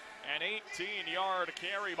 An 18-yard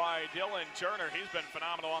carry by Dylan Turner. He's been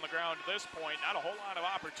phenomenal on the ground at this point. Not a whole lot of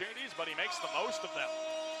opportunities, but he makes the most of them.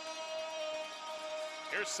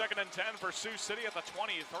 Here's 2nd and 10 for Sioux City at the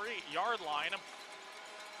 23-yard line.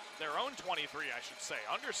 Their own 23, I should say.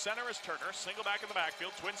 Under center is Turner. Single back in the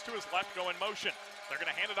backfield. Twins to his left, go in motion. They're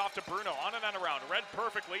going to hand it off to Bruno. On and around. Read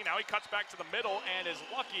perfectly. Now he cuts back to the middle and is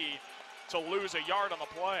lucky to lose a yard on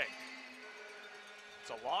the play. It's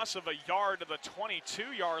a loss of a yard to the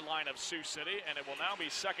 22-yard line of Sioux City, and it will now be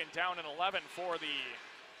 2nd down and 11 for the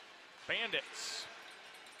Bandits.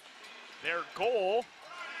 Their goal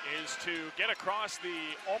is to get across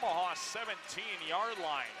the Omaha 17-yard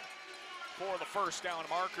line for the 1st down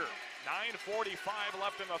marker. 9:45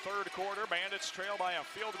 left in the third quarter. Bandits trail by a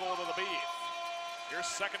field goal to the Beef. Here's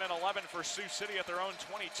 2nd and 11 for Sioux City at their own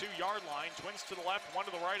 22-yard line. Twins to the left, one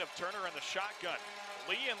to the right of Turner in the shotgun.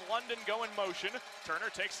 Lee and London go in motion. Turner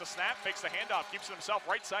takes the snap, fakes the handoff, keeps it himself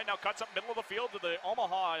right side, now cuts up middle of the field to the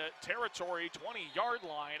Omaha territory 20-yard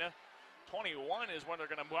line. 21 is when they're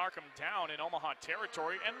going to mark him down in Omaha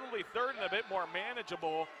territory, and it'll be 3rd and a bit more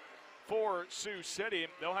manageable for Sioux City.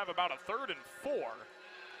 They'll have about a 3rd and 4.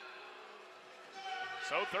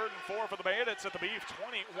 So 3rd and 4 for the Bandits at the Beef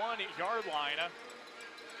 21-yard line.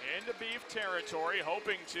 Into Beef territory,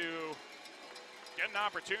 hoping to get an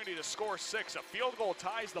opportunity to score 6. A field goal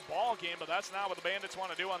ties the ball game, but that's not what the Bandits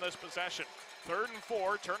want to do on this possession. 3rd and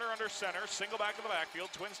 4, Turner under center, single back to the backfield,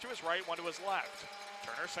 twins to his right, one to his left.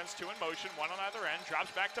 Turner sends 2 in motion, one on either end, drops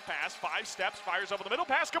back to pass, 5 steps, fires over the middle,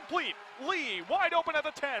 pass complete. Lee wide open at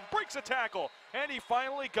the 10, breaks a tackle, and he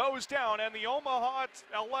finally goes down at the Omaha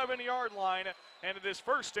 11-yard line, and it is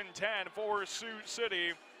 1st and 10 for Sioux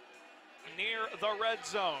City near the red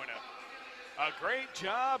zone. A great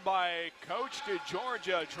job by Coach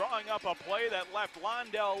DeGeorgia drawing up a play that left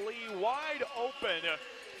Londell Lee wide open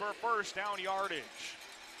for 1st down yardage.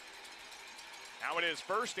 Now it is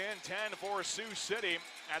 1st and 10 for Sioux City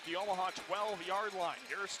at the Omaha 12-yard line.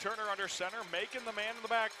 Here's Turner under center, making the man in the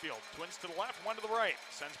backfield. Twins to the left, one to the right.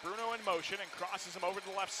 Sends Bruno in motion and crosses him over to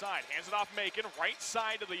the left side. Hands it off Macon, right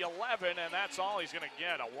side to the 11, and that's all he's going to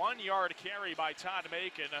get. A 1-yard carry by Todd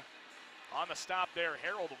Macon. On the stop there,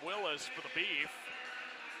 Harold Willis for the Beef,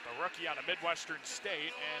 the rookie out of Midwestern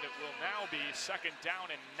State, and it will now be 2nd down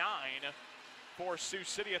and 9 for Sioux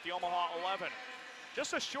City at the Omaha 11.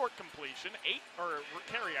 Just a short completion,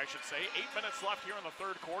 carry, I should say. 8 minutes left here in the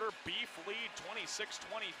third quarter. Beef lead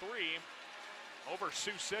 26-23 over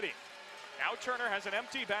Sioux City. Now Turner has an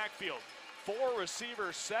empty backfield. 4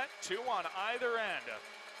 receivers set, 2 on either end.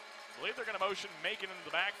 I believe they're going to motion Macon into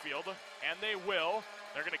the backfield, and they will.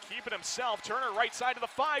 They're going to keep it himself. Turner right side of the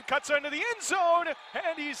 5, cuts into the end zone,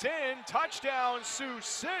 and he's in. Touchdown, Sioux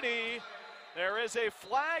City. There is a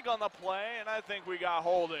flag on the play, and I think we got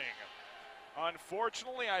holding.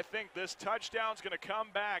 Unfortunately, I think this touchdown's going to come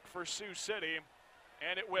back for Sioux City,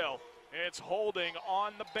 and it will. It's holding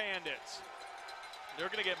on the Bandits. They're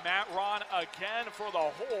going to get Matt Ron again for the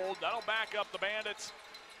hold. That'll back up the Bandits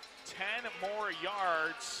 10 more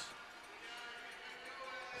yards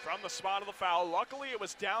from the spot of the foul. Luckily, it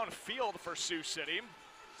was downfield for Sioux City,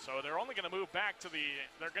 so they're only going to move back to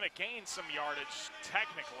they're going to gain some yardage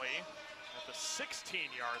technically at the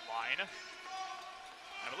 16-yard line.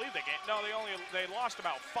 I believe they lost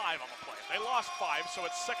about 5 on the play. They lost 5, so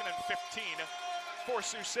it's 2nd and 15 for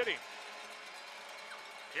Sioux City.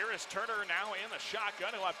 Here is Turner now in the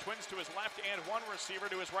shotgun. He'll have twins to his left and 1 receiver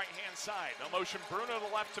to his right-hand side. They'll motion Bruno to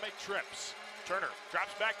the left to make trips. Turner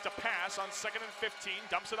drops back to pass on 2nd and 15,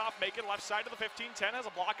 dumps it off Macon, left side to the 15-10, has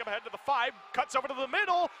a block up ahead to the 5, cuts over to the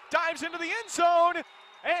middle, dives into the end zone,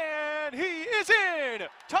 and he is in!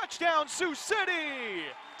 Touchdown, Sioux City!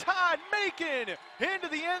 Todd Macon into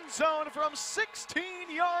the end zone from 16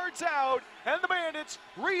 yards out, and the Bandits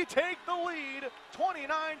retake the lead,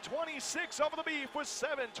 29-26 over the Beef with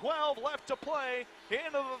 7:12 left to play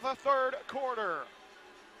into the third quarter.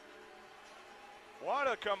 What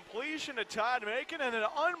a completion to Todd Macon, and an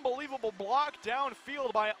unbelievable block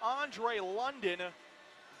downfield by Andre London.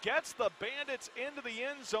 Gets the Bandits into the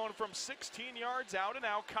end zone from 16 yards out, and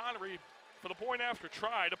now Connery for the point after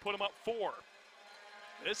try to put them up 4.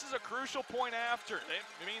 This is a crucial point after.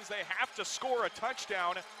 It means they have to score a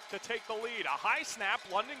touchdown to take the lead. A high snap,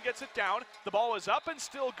 London gets it down. The ball is up and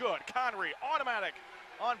still good. Connery, automatic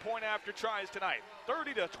on point after tries tonight.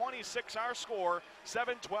 30-26 our score,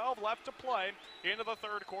 7:12 left to play into the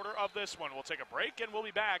third quarter of this one. We'll take a break, and we'll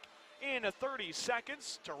be back in 30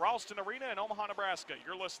 seconds to Ralston Arena in Omaha, Nebraska.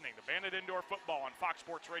 You're listening to Bandit Indoor Football on Fox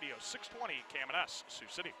Sports Radio, 620 KMNS, Sioux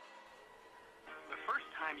City. The first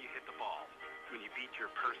time you hit the ball, when you beat your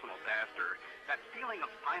personal best, or that feeling of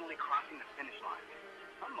finally crossing the finish line.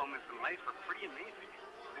 Some moments in life are pretty amazing,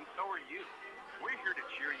 and so are you. We're here to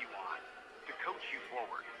cheer you on, to coach you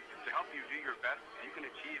forward, to help you do your best so you can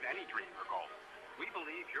achieve any dream or goal. We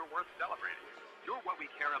believe you're worth celebrating. You're what we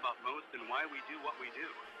care about most and why we do what we do.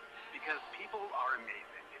 Because people are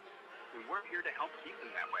amazing, and we're here to help keep them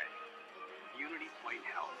that way. Unity Point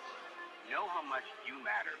Health. Know how much you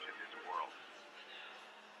matter to this world.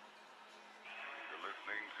 You're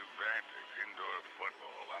listening to Bandits Indoor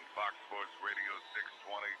Football on Fox Sports Radio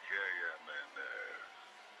 620 KMNS.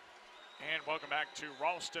 And welcome back to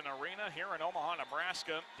Ralston Arena here in Omaha,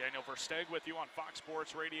 Nebraska. Daniel Versteeg with you on Fox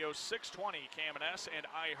Sports Radio 620 KMNS and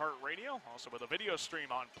iHeartRadio. Also with a video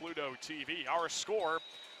stream on Pluto TV. Our score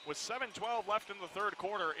with 7:12 left in the third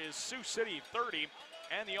quarter is Sioux City 30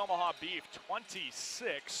 and the Omaha Beef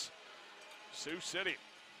 26. Sioux City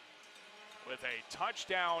with a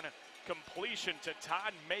touchdown completion to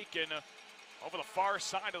Todd Macon over the far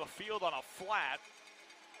side of the field on a flat.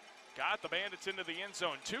 Got the Bandits into the end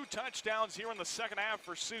zone. 2 touchdowns here in the second half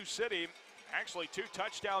for Sioux City. Actually, 2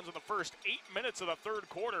 touchdowns in the first 8 minutes of the third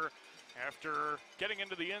quarter after getting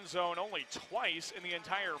into the end zone only twice in the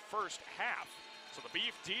entire first half. So the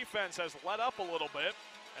Beef defense has let up a little bit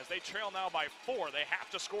as they trail now by 4. They have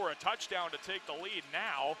to score a touchdown to take the lead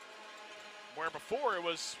now, where before it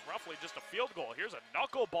was roughly just a field goal. Here's a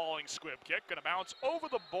knuckleballing squib kick, going to bounce over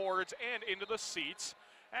the boards and into the seats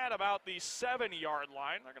at about the 7-yard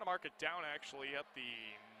line. They're going to mark it down actually at the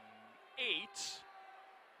 8.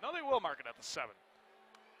 No, they will mark it at the 7.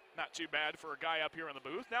 Not too bad for a guy up here in the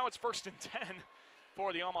booth. Now it's 1st and 10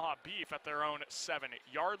 for the Omaha Beef at their own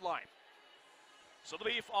 7-yard line. So the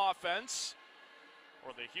Beef offense,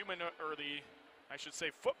 or I should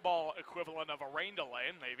say football equivalent of a rain delay,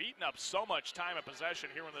 and they've eaten up so much time of possession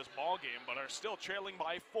here in this ball game, but are still trailing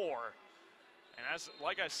by 4. And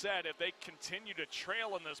like I said, if they continue to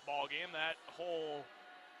trail in this ball game, that whole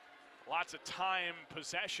lots of time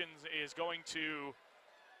possessions is going to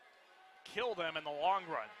kill them in the long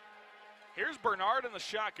run. Here's Bernard in the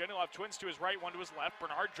shotgun. He'll have twins to his right, 1 to his left.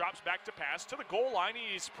 Bernard drops back to pass to the goal line.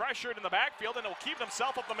 He's pressured in the backfield, and he'll keep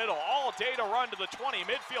himself up the middle all day to run to the 20.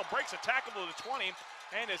 Midfield breaks a tackle to the 20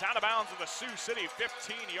 and is out of bounds at the Sioux City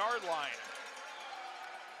 15-yard line.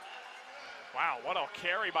 Wow, what a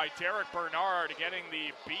carry by Derek Bernard, getting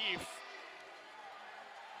the Beef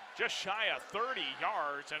just shy of 30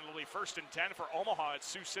 yards, and it'll be 1st and 10 for Omaha at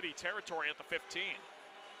Sioux City territory at the 15.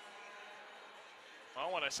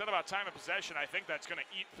 Well, when I said about time of possession, I think that's going to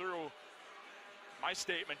eat through my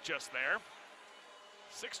statement just there.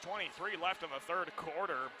 6:23 left in the third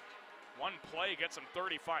quarter. One play gets him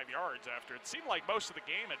 35 yards after. It seemed like most of the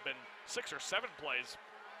game had been 6 or 7 plays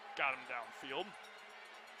got him downfield.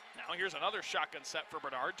 Now here's another shotgun set for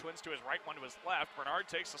Bernard. Twins to his right, one to his left. Bernard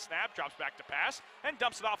takes the snap, drops back to pass, and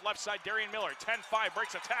dumps it off left side. Darian Miller, 10-5,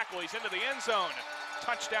 breaks a tackle. He's into the end zone.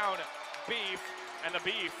 Touchdown, Beef. And the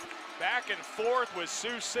Beef back and forth with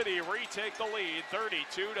Sioux City retake the lead,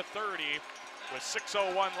 32-30, with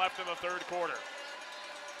 6:01 left in the third quarter.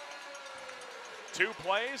 2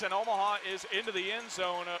 plays, and Omaha is into the end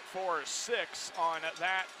zone for 6 on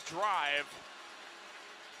that drive.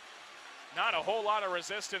 Not a whole lot of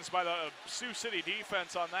resistance by the Sioux City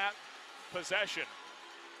defense on that possession.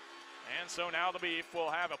 And so now the Beef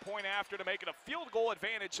will have a point after to make it a field goal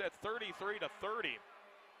advantage at 33-30.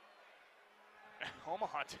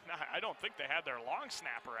 Omaha did not, I don't think they had their long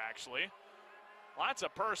snapper actually. Lots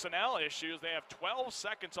of personnel issues. They have 12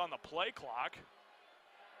 seconds on the play clock.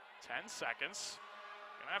 10 seconds.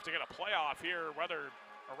 Gonna have to get a playoff here, whether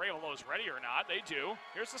Arevallo's ready or not. They do.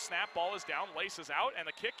 Here's the snap. Ball is down, laces out, and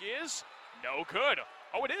the kick is no good.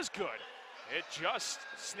 Oh, it is good. It just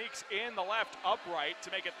sneaks in the left upright to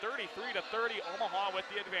make it 33-30. Omaha with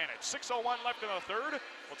the advantage. 6:01 left in the third.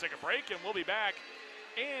 We'll take a break, and we'll be back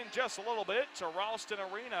in just a little bit to Ralston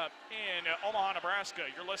Arena in Omaha, Nebraska.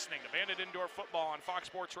 You're listening to Bandit Indoor Football on Fox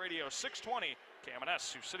Sports Radio 620 KMNS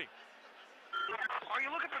Sioux City. Are you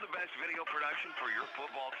looking for the best video production for your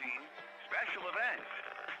football team? Special events,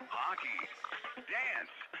 hockey,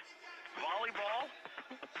 dance, volleyball,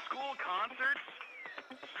 school concerts,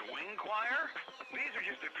 swing choir? These are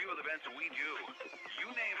just a few of the events we do. You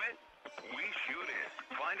name it, we shoot it.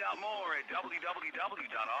 Find out more at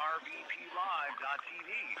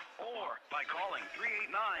www.rvplive.tv or by calling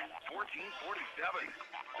 389-1447.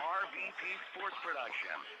 RVP Sports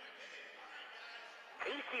Production.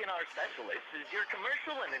 AC&R Specialists is your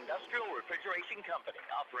commercial and industrial refrigeration company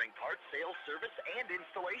offering parts, sales, service, and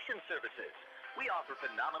installation services. We offer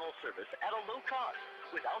phenomenal service at a low cost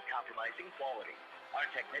without compromising quality. Our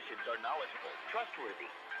technicians are knowledgeable, trustworthy,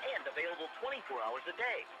 and available 24 hours a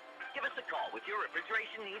day. Give us a call with your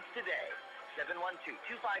refrigeration needs today.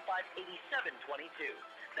 712-255-8722.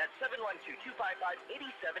 That's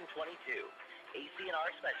 712-255-8722. AC&R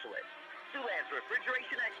Specialists. Siouxland's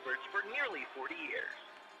refrigeration experts for nearly 40 years.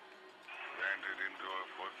 Bandit Indoor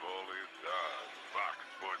Football is on Fox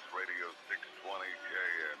Sports Radio 620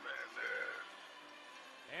 KMNS.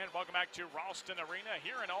 And welcome back to Ralston Arena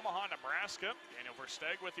here in Omaha, Nebraska. Daniel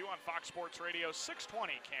Versteg with you on Fox Sports Radio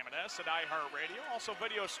 620 KMNS at iHeartRadio. Also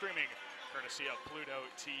video streaming courtesy of Pluto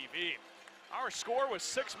TV. Our score with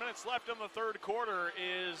 6 minutes left in the third quarter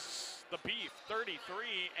is the Beef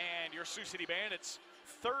 33 and your Sioux City Bandits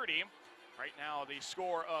 30. Right now, the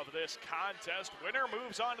score of this contest. Winner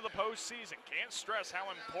moves on to the postseason. Can't stress how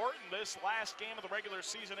important this last game of the regular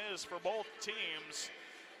season is for both teams.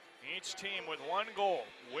 Each team with one goal: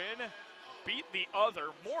 win, beat the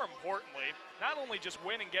other. More importantly, not only just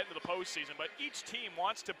win and get into the postseason, but each team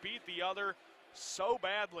wants to beat the other so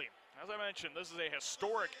badly. As I mentioned, this is a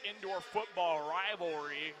historic indoor football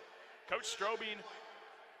rivalry. Coach Strobing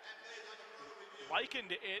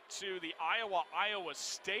likened it to the Iowa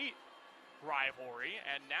State rivalry,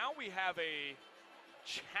 and now we have a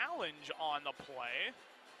challenge on the play.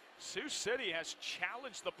 Sioux City has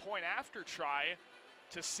challenged the point after try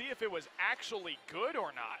to see if it was actually good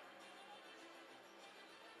or not.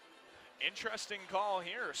 Interesting call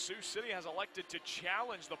here. Sioux City has elected to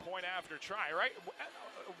challenge the point after try, right?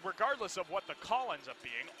 Regardless of what the call ends up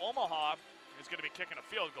being, Omaha is going to be kicking a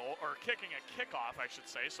field goal, or kicking a kickoff, I should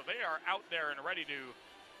say, so they are out there and ready to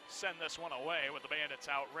send this one away with the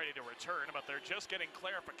Bandits out ready to return, but they're just getting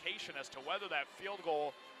clarification as to whether that field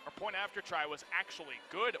goal or point after try was actually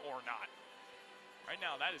good or not. Right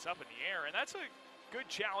now that is up in the air, and that's a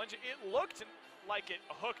good challenge. It looked like it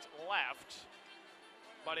hooked left,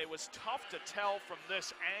 but it was tough to tell from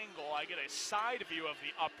this angle. I get a side view of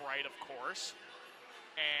the upright, of course,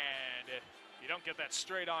 and you don't get that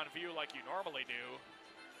straight on view like you normally do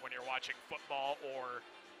when you're watching football or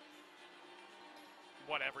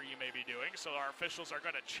whatever you may be doing. So our officials are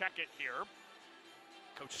going to check it here.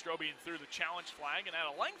 Coach Strobing threw the challenge flag and had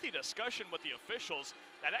a lengthy discussion with the officials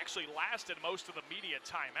that actually lasted most of the media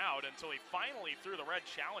timeout until he finally threw the red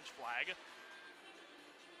challenge flag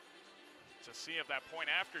to see if that point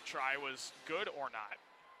after try was good or not.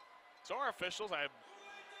 So our officials, I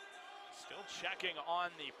Still checking on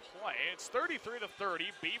the play. It's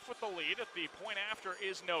 33-30. Beef with the lead. If the point after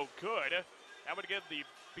is no good, that would give the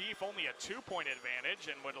Beef only a 2-point advantage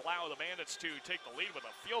and would allow the Bandits to take the lead with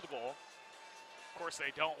a field goal. Of course,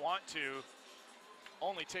 they don't want to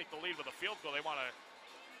only take the lead with a field goal. They want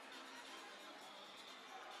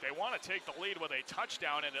to take the lead with a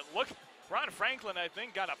touchdown, and it looked, Ron Franklin, I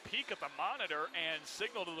think, got a peek at the monitor and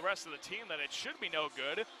signaled to the rest of the team that it should be no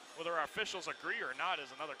good. Whether our officials agree or not is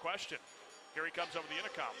another question. Here he comes over the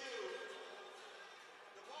intercom.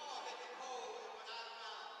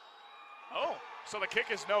 Oh, so the kick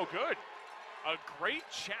is no good. A great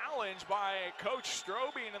challenge by Coach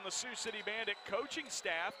Strobing and the Sioux City Bandit coaching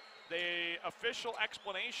staff. The official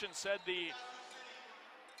explanation said the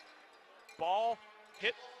ball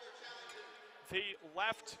hit the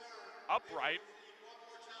left upright.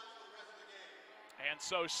 And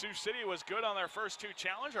so Sioux City was good on their first two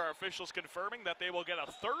challenges. Our officials confirming that they will get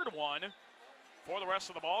a third one for the rest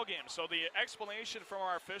of the ball game. So the explanation from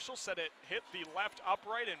our officials said it hit the left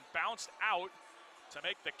upright and bounced out to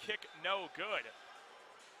make the kick no good.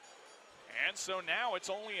 And so now it's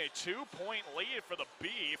only a 2-point lead for the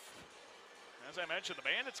Beef. As I mentioned, the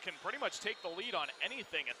Bandits can pretty much take the lead on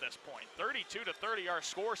anything at this point. 32-30 our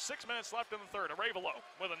score, 6 minutes left in the third. Arevalo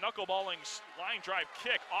with a knuckleballing line drive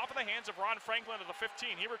kick off of the hands of Ron Franklin at the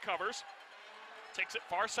 15. He recovers, takes it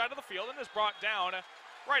far side of the field, and is brought down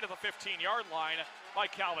right at the 15-yard line by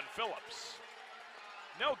Calvin Phillips.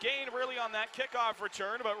 No gain really on that kickoff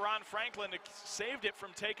return, but Ron Franklin saved it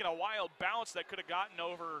from taking a wild bounce that could have gotten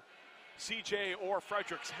over CJ or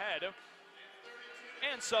Frederick's head.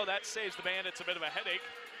 And so that saves the Bandits a bit of a headache,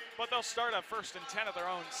 but they'll start a 1st and 10 at their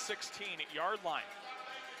own 16-yard line.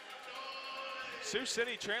 Sioux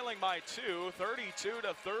City trailing by 2,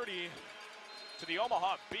 32-30 to the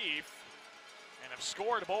Omaha Beef, and have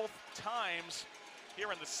scored both times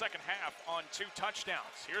here in the second half on 2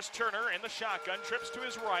 touchdowns. Here's Turner in the shotgun, trips to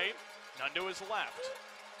his right, none to his left.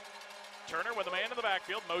 Turner with a man in the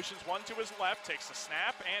backfield, motions one to his left, takes the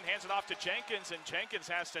snap and hands it off to Jenkins, and Jenkins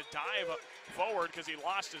has to dive forward because he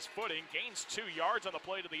lost his footing, gains 2 yards on the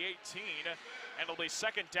play to the 18, and it'll be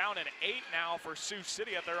 2nd down and 8 now for Sioux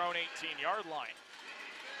City at their own 18-yard line.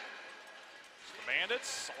 So the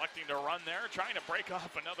Bandits selecting to run there, trying to break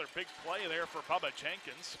off another big play there for Bubba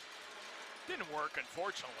Jenkins. Didn't work,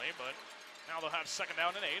 unfortunately, but now they'll have 2nd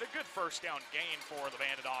down and 8, a good 1st down gain for the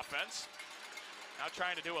Bandit offense. Now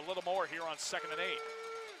trying to do a little more here on 2nd and 8.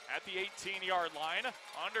 At the 18-yard line,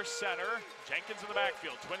 under center, Jenkins in the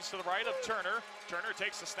backfield, twins to the right of Turner. Turner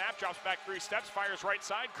takes the snap, drops back 3 steps, fires right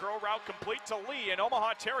side, curl route complete to Lee in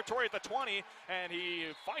Omaha territory at the 20, and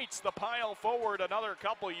he fights the pile forward another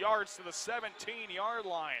couple yards to the 17-yard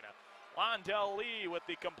line. Londell Lee with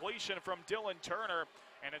the completion from Dylan Turner,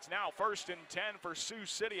 and it's now 1st and 10 for Sioux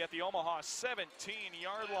City at the Omaha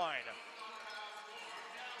 17-yard line.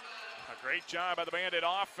 A great job by the Bandit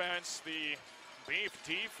offense. The Beef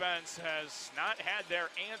defense has not had their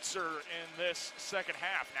answer in this second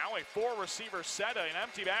half. Now a 4-receiver set, an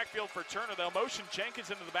empty backfield for Turner. They'll motion Jenkins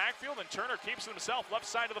into the backfield, and Turner keeps it himself. Left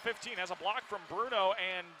side of the 15, has a block from Bruno,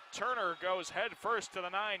 and Turner goes head first to the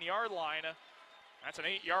 9-yard line. That's an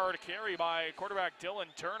 8-yard carry by quarterback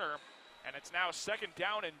Dylan Turner, and it's now 2nd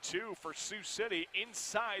down and 2 for Sioux City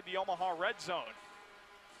inside the Omaha red zone.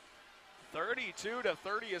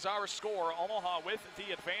 32-30 is our score. Omaha with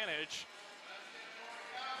the advantage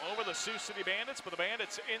over the Sioux City Bandits, but the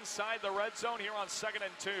Bandits inside the red zone here on 2nd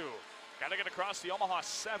and 2. Got to get across the Omaha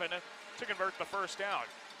 7 to convert the 1st down.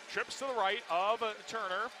 Trips to the right of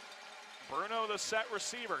Turner. Bruno the set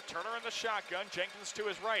receiver. Turner in the shotgun. Jenkins to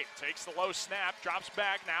his right. Takes the low snap. Drops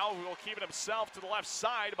back now. He will keep it himself to the left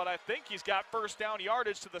side, but I think he's got 1st down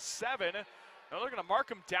yardage to the 7. Now they're going to mark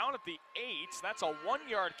him down at the 8. That's a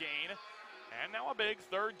 1-yard gain. And now a big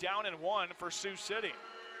 3rd down and 1 for Sioux City.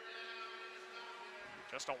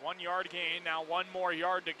 Just a 1-yard gain. Now 1 more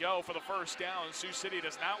yard to go for the 1st down. Sioux City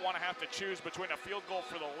does not want to have to choose between a field goal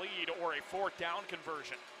for the lead or a 4th down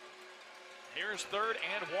conversion. Here's 3rd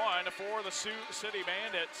and 1 for the Sioux City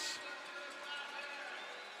Bandits.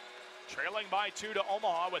 Trailing by 2 to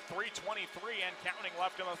Omaha with 3:23 and counting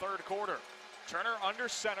left in the 3rd quarter. Turner under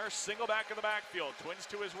center, single back in the backfield, twins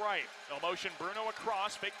to his right. No motion, Bruno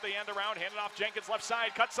across, fake the end around, hand it off Jenkins left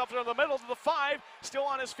side, cuts up to the middle to the 5, still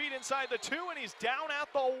on his feet inside the 2, and he's down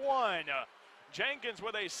at the 1. Jenkins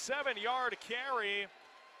with a 7-yard carry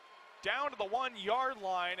down to the 1-yard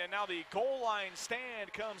line, and now the goal line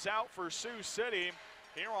stand comes out for Sioux City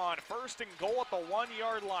here on 1st and goal at the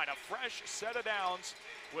 1-yard line. A fresh set of downs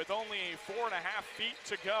with only 4.5 feet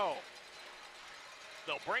to go.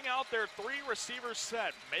 They'll bring out their three receiver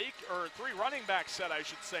set, three running back set, I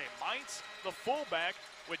should say. Mintz, the fullback,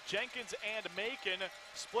 with Jenkins and Macon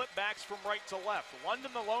split backs from right to left.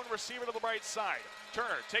 London, the lone receiver, to the right side.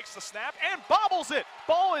 Turner takes the snap and bobbles it.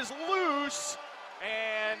 Ball is loose,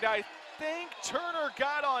 and I think Turner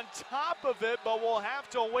got on top of it, but we'll have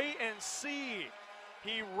to wait and see.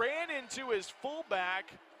 He ran into his fullback,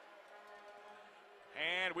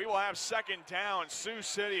 and we will have second down. Sioux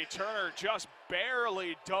City. Turner just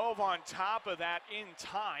barely dove on top of that in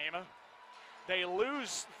time. They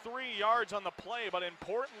lose 3 yards on the play, but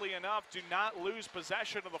importantly enough, do not lose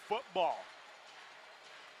possession of the football.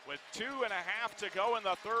 With 2.5 to go in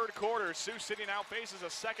the third quarter, Sioux City now faces a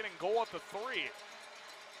second and goal at the 3.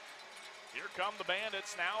 Here come the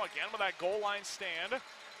Bandits now, again with that goal line stand.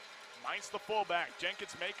 Mintz the fullback.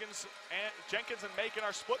 Jenkins and Macon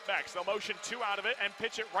are split backs. They'll motion 2 out of it and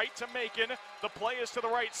pitch it right to Macon. The play is to the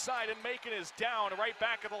right side, and Macon is down right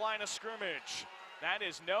back at the line of scrimmage. That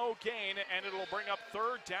is no gain, and it'll bring up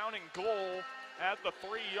third down and goal at the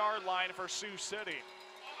 3-yard line for Sioux City.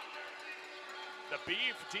 The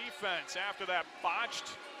Beef defense, after that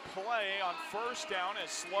botched play on first down, has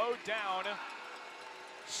slowed down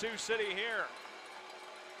Sioux City here.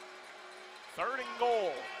 Third and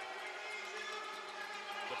goal.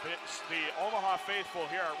 The Omaha faithful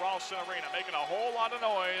here at Ralston Arena making a whole lot of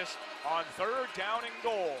noise on third down and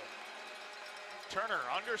goal. Turner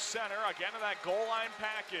under center, again in that goal line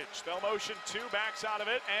package. They'll motion 2 backs out of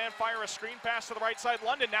it and fire a screen pass to the right side.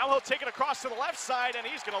 London, now he'll take it across to the left side, and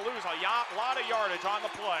he's going to lose a lot of yardage on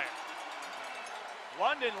the play.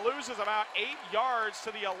 London loses about 8 yards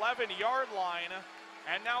to the 11-yard line,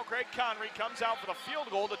 and now Greg Connery comes out for the field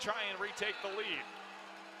goal to try and retake the lead.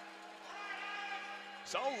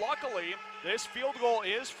 So luckily, this field goal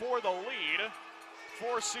is for the lead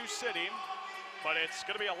for Sioux City, but it's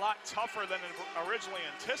going to be a lot tougher than originally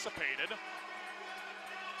anticipated,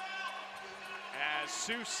 as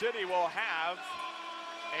Sioux City will have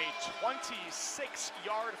a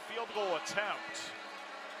 26-yard field goal attempt.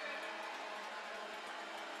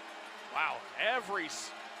 Wow, every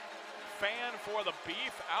fan for the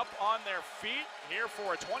Beef up on their feet here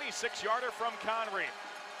for a 26-yarder from Connery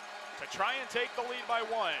to try and take the lead by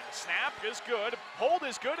 1. Snap is good, hold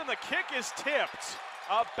is good, and the kick is tipped.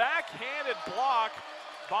 A backhanded block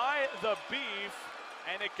by the Beef,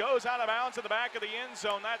 and it goes out of bounds in the back of the end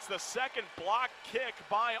zone. That's the second block kick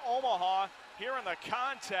by Omaha here in the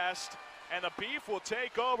contest, and the Beef will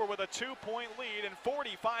take over with a 2-point lead and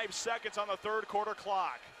 45 seconds on the third quarter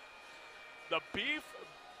clock. The Beef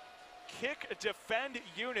kick defend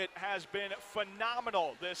unit has been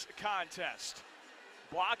phenomenal this contest,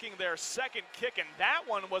 blocking their second kick, and that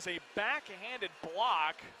one was a backhanded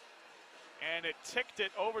block, and it ticked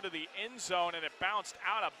it over to the end zone, and it bounced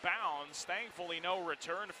out of bounds. Thankfully, no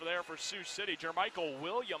return for Sioux City. Jermichael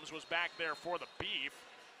Williams was back there for the Beef,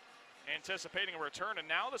 anticipating a return, and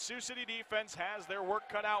now the Sioux City defense has their work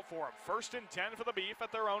cut out for them. 1st and 10 for the Beef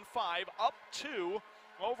at their own 5, up 2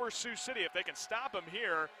 over Sioux City. If they can stop them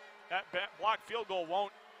here, that block field goal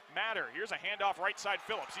won't matter. Here's a handoff right side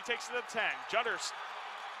Phillips. He takes it to the 10.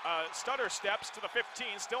 Stutter steps to the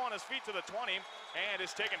 15, still on his feet to the 20, and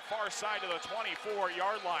is taken far side to the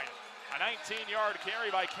 24-yard line. A 19-yard carry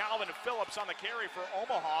by Calvin Phillips on the carry for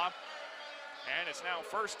Omaha, and it's now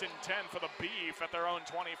 1st and 10 for the Beef at their own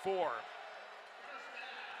 24.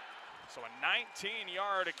 So a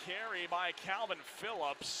 19-yard carry by Calvin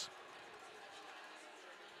Phillips,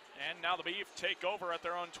 and now the Beef take over at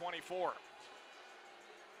their own 24.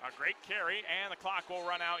 A great carry, and the clock will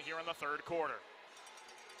run out here in the third quarter.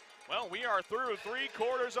 Well, we are through 3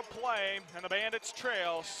 quarters of play, and the Bandits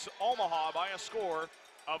trail Omaha by a score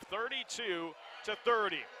of 32-30.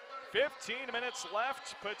 15 minutes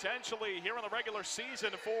left, potentially, here in the regular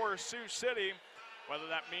season for Sioux City. Whether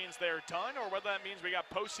that means they're done or whether that means we got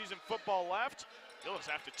postseason football left, you'll just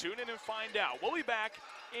have to tune in and find out. We'll be back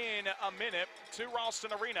in a minute to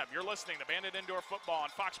Ralston Arena. You're listening to Bandit Indoor Football on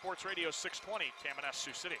Fox Sports Radio 620, KMNS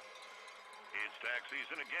Sioux City. It's tax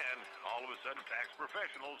season again. All of a sudden, tax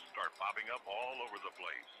professionals start popping up all over the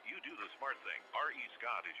place. You do the smart thing. R.E.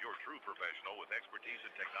 Scott is your true professional with expertise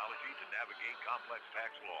and technology to navigate complex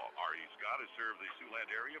tax law. R.E. Scott has served the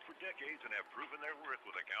Siouxland area for decades and have proven their worth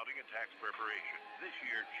with accounting and tax preparation. This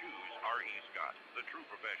year, choose R.E. Scott, the true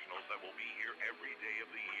professionals that will be here every day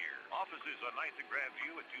of the year. Offices on 9th and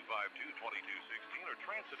Grandview at 252-2216 or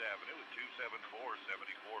Transit Avenue at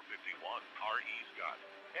 274-7451. R.E. Scott.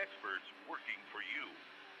 Experts working for you.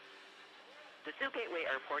 The Sioux Gateway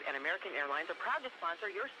Airport and American Airlines are proud to sponsor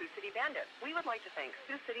your Sioux City Bandits. We would like to thank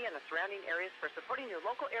Sioux City and the surrounding areas for supporting your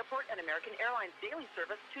local airport and American Airlines daily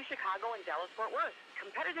service to Chicago and Dallas-Fort Worth.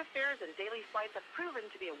 competitive fares and daily flights have proven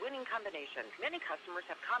to be a winning combination. Many customers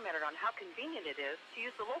have commented on how convenient it is to use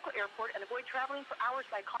the local airport and avoid traveling for hours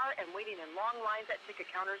by car and waiting in long lines at ticket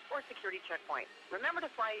counters or security checkpoints. Remember to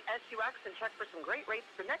fly SUX and check for some great rates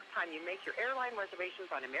the next time you make your airline reservations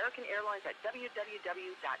on American Airlines at www.aa.com.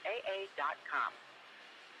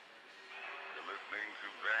 You're listening to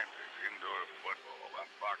Bandits Indoor Football on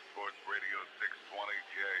Fox Sports Radio 620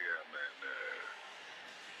 KMNS.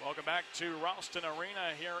 Welcome back to Ralston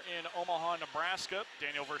Arena here in Omaha, Nebraska.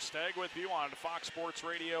 Daniel Versteg with you on Fox Sports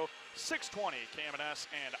Radio 620 KMNS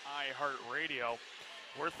and iHeartRadio.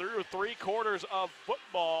 We're through 3 quarters of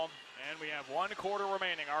football, and we have 1 quarter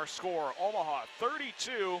remaining. Our score, Omaha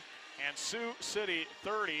 32 and Sioux City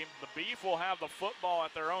 30. The Beef will have the football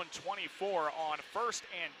at their own 24 on 1st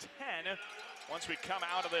and 10 once we come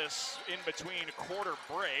out of this in-between quarter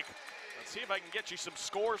break. Let's see if I can get you some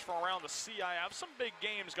scores from around the CI. I have some big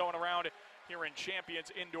games going around here in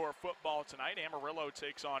Champions Indoor Football tonight. Amarillo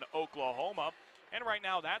takes on Oklahoma. And right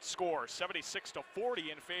now that score,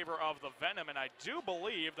 76-40 in favor of the Venom. And I do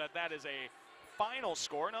believe that that is a final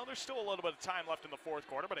score. Now there's still a little bit of time left in the 4th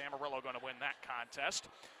quarter, but Amarillo going to win that contest.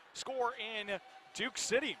 Score in Duke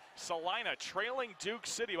City. Salina trailing Duke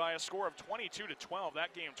City by a score of 22-12.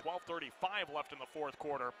 That game 12:35 left in the 4th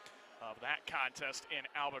quarter of that contest in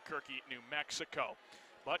Albuquerque, New Mexico.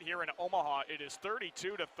 But here in Omaha, it is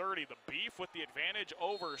 32-30. The Beef with the advantage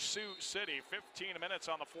over Sioux City. 15 minutes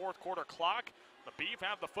on the 4th quarter clock. The Beef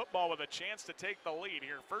have the football with a chance to take the lead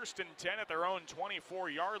here. 1st and 10 at their own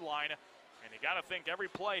 24-yard line. And you got to think every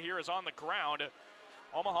play here is on the ground.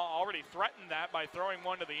 Omaha already threatened that by throwing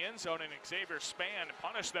one to the end zone, and Xavier Spann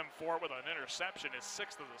punished them for it with an interception, his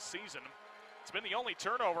 6th of the season. It's been the only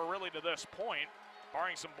turnover really to this point,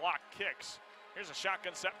 barring some blocked kicks. Here's a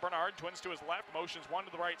shotgun set. Bernard twins to his left, motions one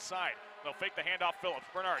to the right side. They'll fake the handoff. Phillips.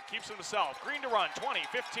 Bernard keeps it himself. Green to run. 20,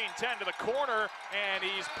 15, 10 to the corner, and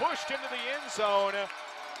he's pushed into the end zone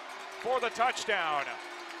for the touchdown.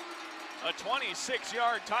 A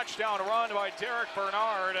 26-yard touchdown run by Derek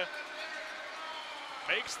Bernard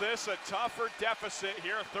makes this a tougher deficit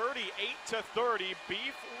here. 38-30.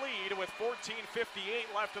 Beef lead with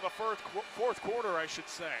 14:58 left in the 4th quarter, I should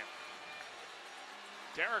say.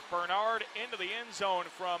 Derek Bernard into the end zone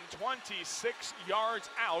from 26 yards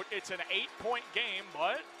out. It's an 8-point game,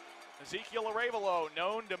 but Ezekiel Arevalo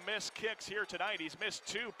known to miss kicks here tonight. He's missed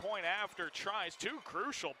 2 point-after tries, 2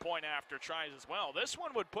 crucial point-after tries as well. This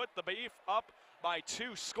one would put the Beef up by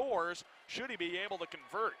 2 scores should he be able to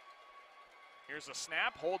convert. Here's a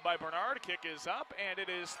snap, hold by Bernard, kick is up, and it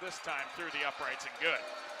is this time through the uprights and good.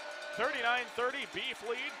 39-30, Beef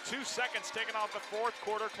lead, 2 seconds taken off the 4th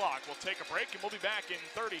quarter clock. We'll take a break, and we'll be back in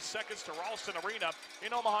 30 seconds to Ralston Arena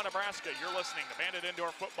in Omaha, Nebraska. You're listening to Bandit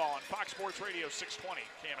Indoor Football on Fox Sports Radio 620,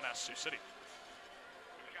 KMNS Sioux City.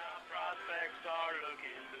 Prospects are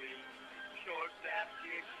looking bleak. Short staff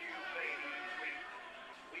get you ladies weak.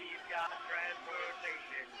 We've got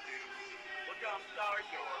transportation too. We'll jumpstart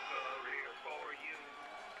your career for you.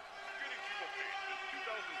 Getting people paid since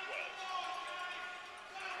 2012.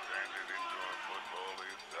 Bandit Indoor Football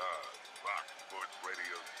is on Fox Sports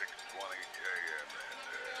Radio 620 KMNS.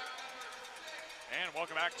 And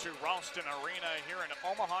welcome back to Ralston Arena here in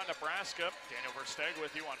Omaha, Nebraska. Daniel Versteg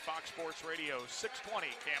with you on Fox Sports Radio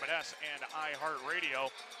 620 KMNS and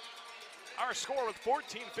iHeartRadio. Our score with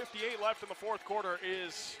 14:58 left in the 4th quarter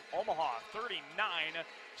is Omaha 39,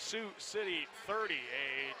 Sioux City 30.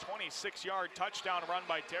 A 26-yard touchdown run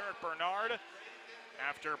by Derek Bernard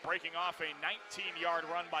after breaking off a 19-yard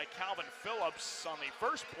run by Calvin Phillips on the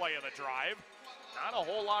first play of the drive. Not a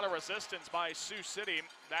whole lot of resistance by Sioux City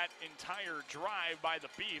that entire drive by the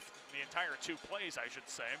Beef, the entire 2 plays, I should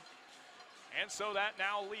say. And so that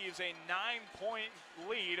now leaves a 9-point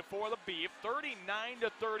lead for the Beef,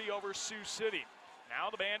 39-30 over Sioux City. Now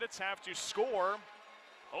the Bandits have to score,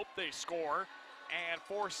 hope they score, and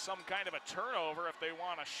force some kind of a turnover if they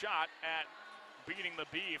want a shot at beating the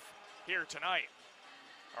Beef here tonight.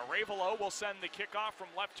 Arevalo will send the kickoff from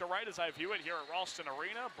left to right as I view it here at Ralston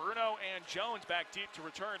Arena. Bruno and Jones back deep to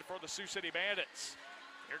return for the Sioux City Bandits.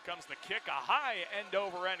 Here comes the kick, a high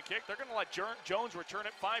end-over-end kick. They're going to let Jones return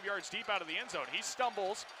it 5 yards deep out of the end zone. He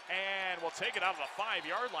stumbles and will take it out of the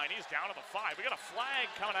 5-yard line. He's down to the 5. We got a flag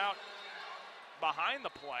coming out behind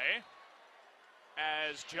the play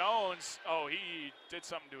as Jones, he did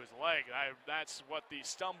something to his leg. That's what the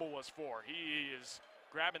stumble was for. He is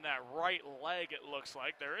grabbing that right leg, it looks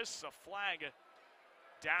like. There is a flag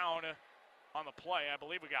down on the play. I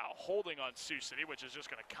believe we got holding on Sioux City, which is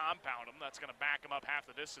just going to compound them. That's going to back them up half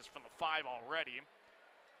the distance from the 5 already.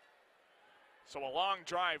 So a long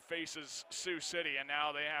drive faces Sioux City, and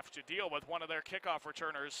now they have to deal with one of their kickoff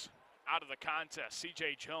returners out of the contest.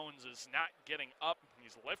 C.J. Jones is not getting up.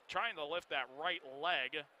 He's trying to lift that right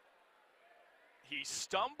leg. He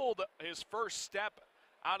stumbled his first step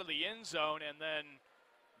out of the end zone and then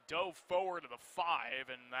dove forward to the 5,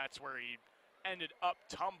 and that's where he ended up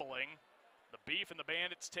tumbling. The Beef and the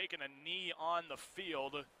Bandits taking a knee on the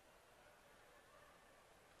field.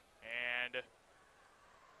 And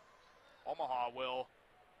Omaha will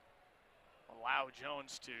allow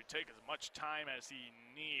Jones to take as much time as he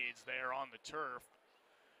needs there on the turf.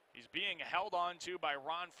 He's being held on to by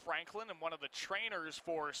Ron Franklin and one of the trainers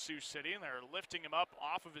for Sioux City, and they're lifting him up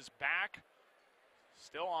off of his back.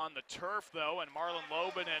 Still on the turf, though, and Marlon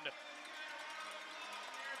Lobin and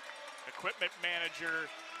equipment manager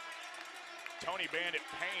Tony Bandit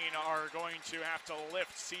Payne are going to have to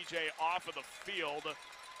lift CJ off of the field,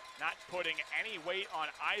 not putting any weight on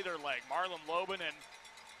either leg. Marlon Lobin and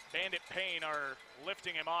Bandit Payne are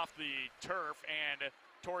lifting him off the turf and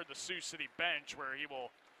toward the Sioux City bench where he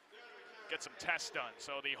will get some tests done.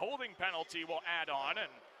 So the holding penalty will add on,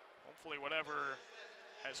 and hopefully whatever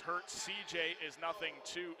has hurt CJ is nothing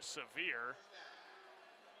too severe.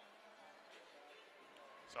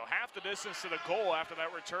 So half the distance to the goal after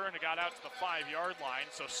that return. It got out to the 5-yard line.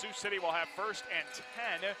 So Sioux City will have 1st and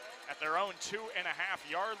 10 at their own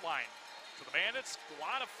 2.5-yard line. So the Bandits, a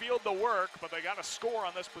lot of field to work, but they got to score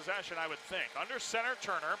on this possession, I would think. Under center,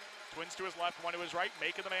 Turner. Twins to his left, one to his right,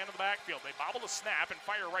 making the man in the backfield. They bobble the snap and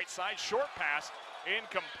fire right side. Short pass,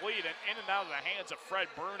 incomplete, and in and out of the hands of Fred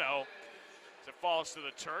Bruno as it falls to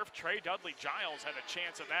the turf. Trey Dudley Giles had a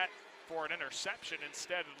chance at that for an interception.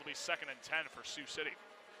 Instead, it'll be 2nd and 10 for Sioux City.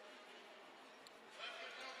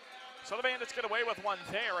 So the Bandits get away with one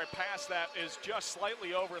there. A pass that is just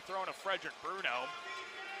slightly overthrown to Frederick Bruno.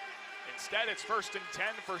 Instead, it's 1st and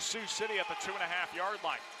 10 for Sioux City at the 2.5-yard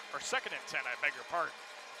line. Or 2nd and 10, I beg your pardon.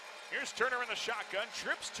 Here's Turner in the shotgun,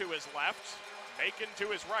 trips to his left, Macon to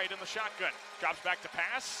his right in the shotgun. Drops back to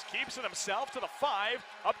pass, keeps it himself to the 5,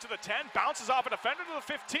 up to the 10, bounces off a defender to the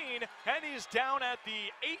 15, and he's down at the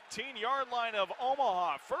 18-yard line of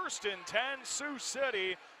Omaha. 1st and 10, Sioux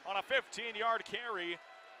City on a 15-yard carry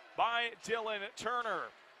by Dylan Turner.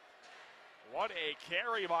 What a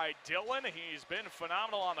carry by Dylan. He's been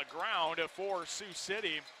phenomenal on the ground for Sioux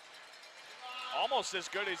City. Almost as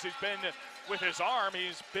good as he's been with his arm,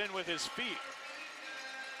 he's been with his feet.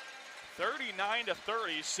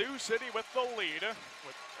 39-30, Sioux City with the lead,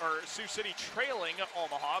 Sioux City trailing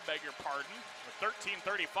Omaha, beg your pardon, with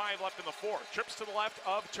 13:35 left in the 4th. Trips to the left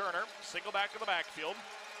of Turner, single back to the backfield.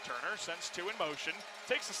 Turner sends 2 in motion,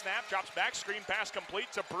 takes a snap, drops back, screen pass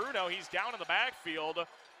complete to Bruno. He's down in the backfield,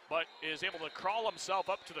 but is able to crawl himself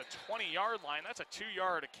up to the 20-yard line. That's a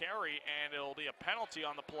 2-yard carry, and it'll be a penalty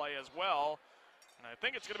on the play as well. And I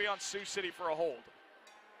think it's going to be on Sioux City for a hold.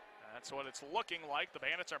 That's what it's looking like. The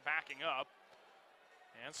Bandits are backing up.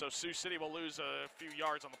 And so Sioux City will lose a few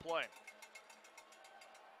yards on the play.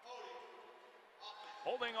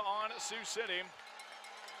 Holding on Sioux City.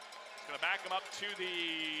 It's going to back them up to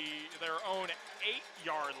their own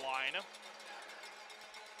 8-yard line.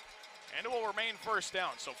 And it will remain 1st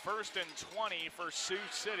down. So 1st and 20 for Sioux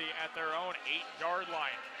City at their own 8-yard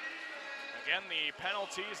line. Again, the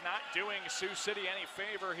penalties not doing Sioux City any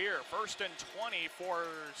favor here. 1st and 20 for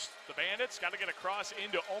the Bandits. Got to get across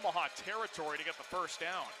into Omaha territory to get the 1st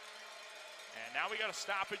down. And now we got a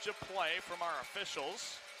stoppage of play from our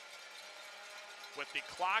officials. With the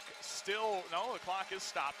clock still, no, the clock is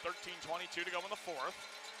stopped. 13:22 to go in the 4th.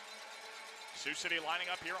 Sioux City lining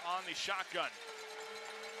up here on the shotgun.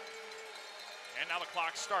 And now the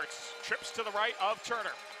clock starts. Trips to the right of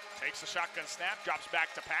Turner. Takes the shotgun snap, drops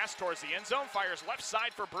back to pass towards the end zone, fires left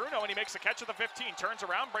side for Bruno, and he makes a catch at the 15. Turns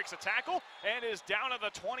around, breaks a tackle, and is down at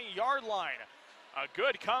the 20-yard line. A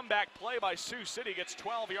good comeback play by Sioux City, gets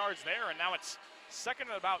 12 yards there, and now it's 2nd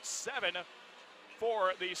and about 7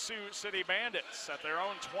 for the Sioux City Bandits at their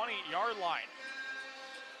own 20-yard line.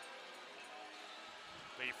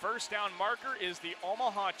 The 1st down marker is the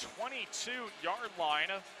Omaha 22-yard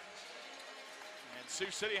line. And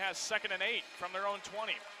Sioux City has 2nd and 8 from their own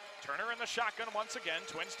 20. Turner in the shotgun once again,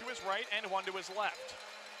 Twins to his right and one to his left.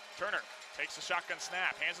 Turner takes the shotgun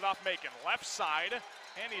snap, hands it off Macon, left side,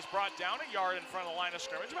 and he's brought down a yard in front of the line of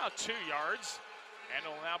scrimmage, about 2 yards. And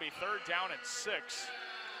it'll now be 3rd down and 6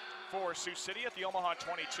 for Sioux City at the Omaha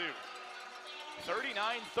 22.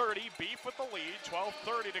 39-30, Beef with the lead,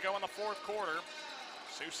 12:30 to go in the 4th quarter.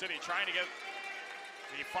 Sioux City trying to get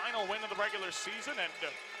the final win of the regular season and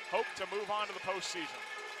hope to move on to the postseason.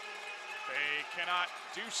 They cannot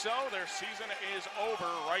do so. Their season is over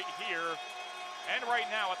right here and right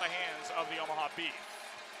now at the hands of the Omaha Beef.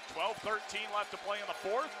 12-13 left to play in the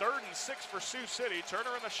fourth. 3rd and 6 for Sioux City.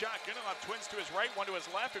 Turner in the shotgun. He'll have twins to his right, one to his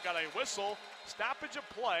left. We've got a whistle. Stoppage of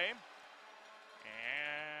play.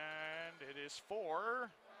 And it is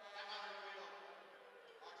for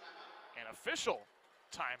an official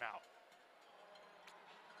timeout.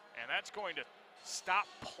 And that's going to stop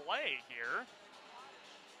play here.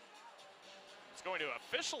 It's going to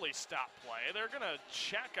officially stop play. They're going to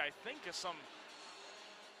check, I think, some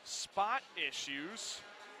spot issues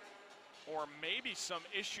or maybe some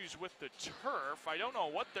issues with the turf. I don't know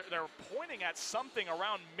what they're pointing at, something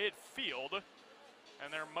around midfield,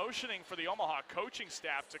 and they're motioning for the Omaha coaching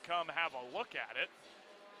staff to come have a look at it.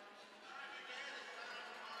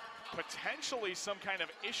 Potentially some kind of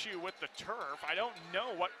issue with the turf. I don't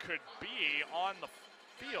know what could be on the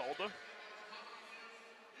field.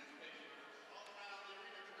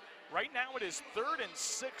 Right now it is 3rd and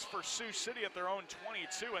 6 for Sioux City at their own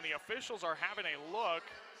 22, and the officials are having a look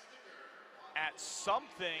at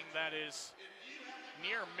something that is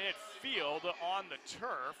near midfield on the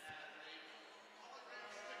turf.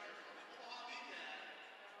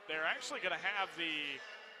 They're actually going to have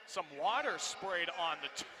some water sprayed on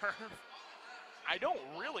the turf. I don't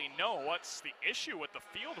really know what's the issue with the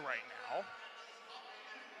field right now.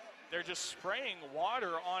 They're just spraying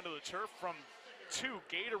water onto the turf from 2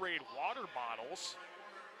 Gatorade water bottles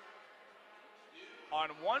on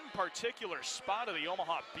one particular spot of the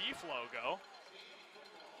Omaha Beef logo.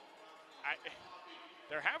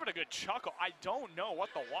 They're having a good chuckle. I don't know what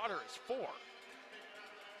the water is for.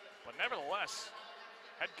 But nevertheless,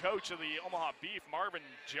 head coach of the Omaha Beef, Marvin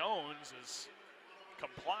Jones, is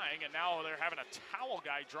complying, and now they're having a towel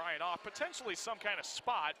guy dry it off, potentially some kind of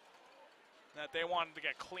spot that they wanted to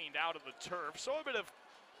get cleaned out of the turf. So a bit of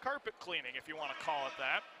carpet cleaning, if you want to call it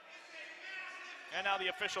that. And now the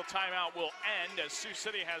official timeout will end as Sioux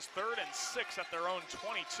City has 3rd and 6 at their own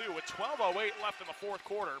 22 with 12:08 left in the fourth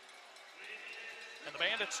quarter. And the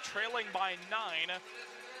Bandits trailing by 9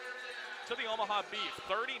 to the Omaha Beef.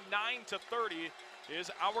 39-30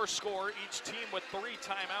 is our score. Each team with 3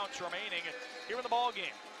 timeouts remaining here in the ball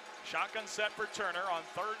game. Shotgun set for Turner on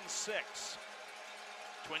 3rd and 6.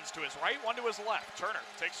 Twins to his right, one to his left. Turner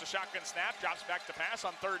takes the shotgun snap, drops back to pass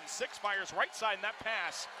on 3rd and 6, fires right side, and that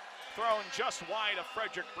pass thrown just wide of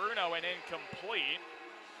Frederick Bruno and incomplete.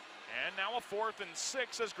 And now a 4th and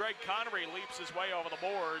 6 as Greg Connery leaps his way over the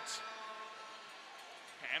boards.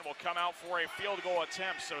 And will come out for a field goal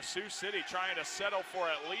attempt. So Sioux City trying to settle for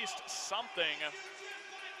at least something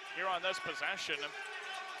here on this possession.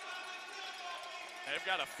 They've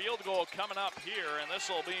got a field goal coming up here, and this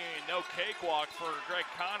will be no cakewalk for Greg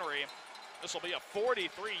Connery. This will be a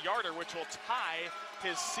 43-yarder, which will tie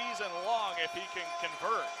his season long if he can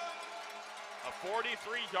convert. A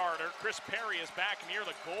 43-yarder. Chris Perry is back near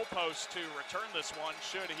the goalpost to return this one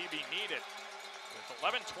should he be needed.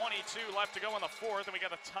 With 11:22 left to go in the fourth, and we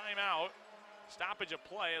got a timeout. Stoppage of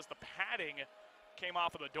play as the padding came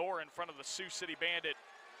off of the door in front of the Sioux City Bandit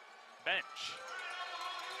bench.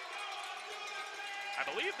 I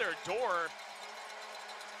believe their door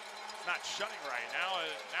is not shutting right now.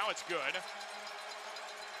 Now it's good.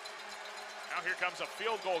 Now here comes a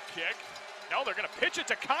field goal kick. No, they're going to pitch it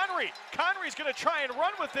to Connery. Connery's going to try and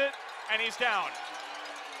run with it, and he's down.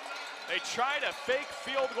 They tried a fake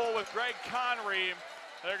field goal with Greg Connery.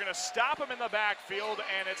 They're going to stop him in the backfield,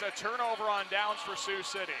 and it's a turnover on downs for Sioux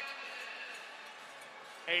City.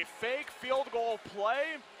 A fake field goal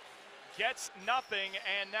play gets nothing,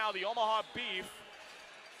 and now the Omaha Beef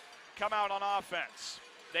come out on offense.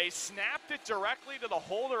 They snapped it directly to the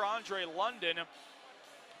holder, Andre London,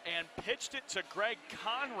 and pitched it to Greg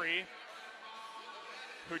Connery,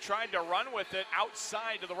 who tried to run with it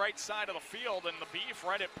outside to the right side of the field, and the Beef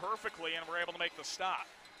read it perfectly and were able to make the stop.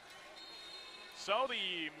 So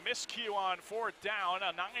the miscue on 4th down,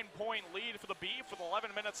 a 9-point lead for the Beef with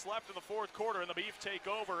 11 minutes left in the fourth quarter, and the Beef take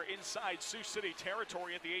over inside Sioux City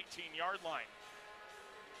territory at the 18-yard line.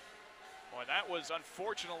 Boy, that was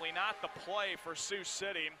unfortunately not the play for Sioux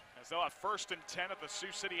City, as they'll have 1st and 10 at the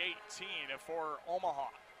Sioux City 18 for Omaha.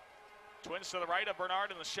 Twins to the right of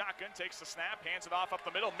Bernard in the shotgun, takes the snap, hands it off up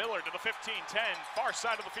the middle. Miller to the 15-10, far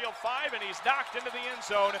side of the field, 5, and he's knocked into the end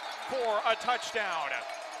zone for a touchdown.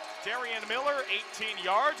 Darian Miller, 18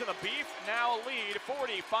 yards, and the Beef now lead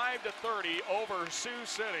 45-30 over Sioux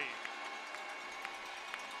City.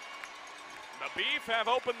 The Beef have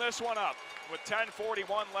opened this one up with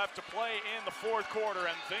 10:41 left to play in the fourth quarter,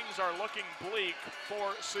 and things are looking bleak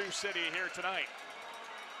for Sioux City here tonight.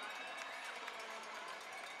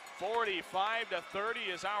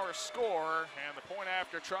 45-30 is our score, and the point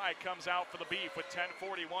after try comes out for the Beef with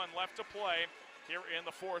 10:41 left to play here in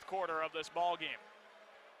the fourth quarter of this ball game.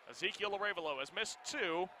 Ezekiel Arevalo has missed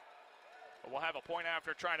 2, but we'll have a point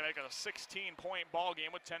after trying to make it a 16-point ball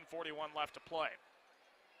game with 10:41 left to play.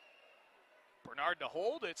 Bernard to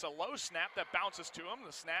hold. It's a low snap that bounces to him.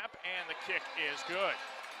 The snap and the kick is good.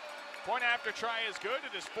 Point after try is good.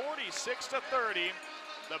 It is 46-30.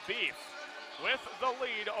 The Beef with the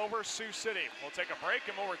lead over Sioux City. We'll take a break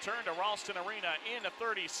and we'll return to Ralston Arena in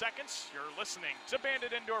 30 seconds. You're listening to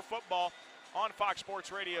Bandit Indoor Football on Fox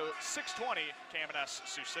Sports Radio 620 KMNS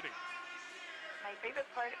Sioux City. My favorite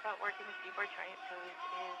part about working with Seaboard Triumph Foods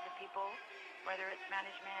is the people, whether it's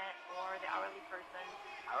management or the hourly person.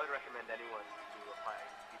 I would recommend anyone to apply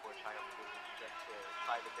Seaboard Triumph Foods just to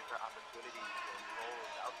try the different opportunities and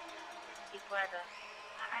roles out there. People are the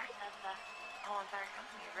heart of the whole entire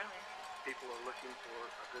company, really. People are looking for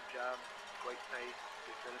a good job, great pay,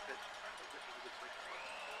 good benefits. This is a good place to work.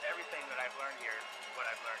 Everything that I've learned here is what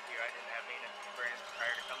I've learned here. I didn't have any experience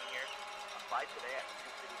prior to coming here. Apply today at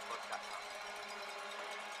SiouxCitySports.com.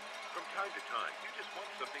 From time to time, you just want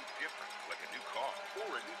something different, like a new car or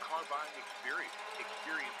a new car buying experience.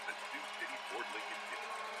 Experience the Sioux City Ford Lincoln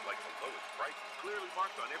difference. Like the lowest price, clearly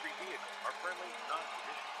marked on every vehicle. Our friendly,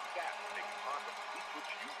 non-traditional staff make it possible. We put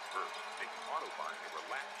you first, making auto buying a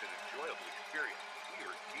relaxed and enjoyable experience. We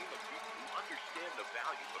are a team of people who understand the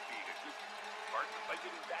value of being a good partner by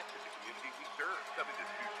giving back to the community we serve. Come into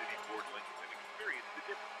Sioux City Ford Lincoln and experience the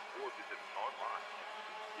difference, or visit us online at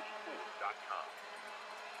SiouxCityFord.com.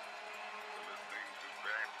 Listening to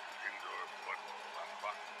Bandits Indoor Football on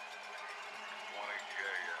Fox 20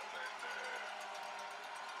 KMNS.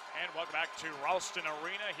 And welcome back to Ralston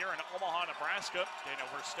Arena here in Omaha, Nebraska. Dana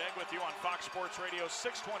Versteg with you on Fox Sports Radio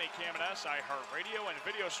 620 KMNS, iHeartRadio, and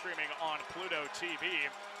video streaming on Pluto TV.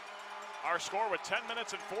 Our score with 10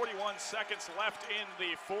 minutes and 41 seconds left in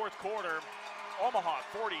the fourth quarter. Omaha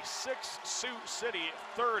 46, Sioux City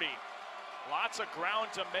 30. Lots of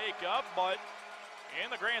ground to make up, but in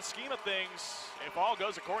the grand scheme of things, if all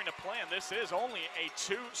goes according to plan, this is only a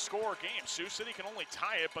 2-score game. Sioux City can only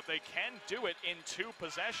tie it, but they can do it in 2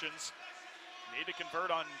 possessions. Need to convert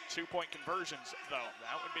on 2-point conversions, though.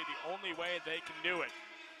 That would be the only way they can do it.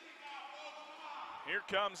 Here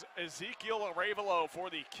comes Ezekiel Arevalo for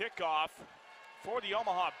the kickoff for the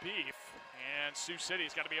Omaha Beef. And Sioux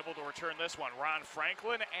City's got to be able to return this one. Ron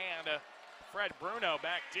Franklin and Fred Bruno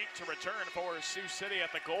back deep to return for Sioux City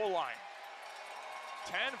at the goal line.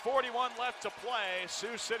 10:41 left to play.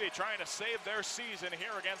 Sioux City trying to save their season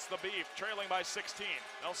here against the Beef, trailing by 16.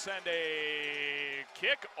 They'll send a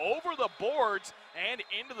kick over the boards and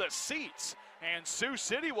into the seats. And Sioux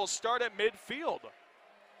City will start at midfield.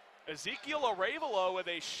 Ezekiel Arevalo with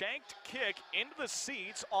a shanked kick into the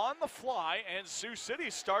seats on the fly, and Sioux City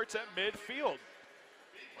starts at midfield.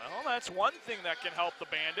 Well, that's one thing that can help the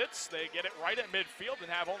Bandits. They get it right at midfield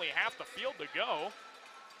and have only half the field to go.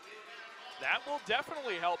 That will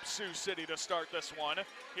definitely help Sioux City to start this one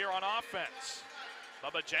here on offense.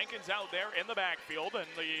 Bubba Jenkins out there in the backfield, and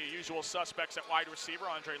the usual suspects at wide receiver,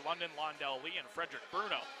 Andre London, Londell Lee, and Frederick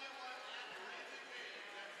Bruno.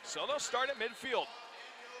 So they'll start at midfield.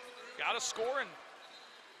 Got to score, and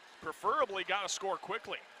preferably got to score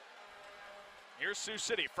quickly. Here's Sioux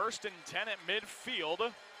City, 1st and 10 at midfield.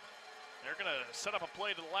 They're going to set up a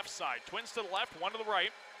play to the left side. Twins to the left, one to the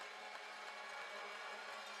right.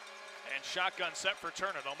 And shotgun set for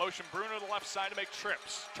Turner. They'll motion Bruno to the left side to make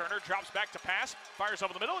trips. Turner drops back to pass, fires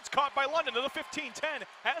over the middle. It's caught by London to the 15-10.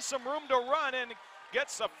 Has some room to run and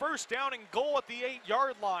gets a first down and goal at the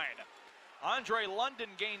 8-yard line. Andre London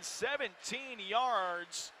gains 17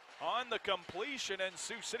 yards on the completion, and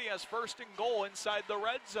Sioux City has 1st and goal inside the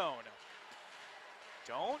red zone.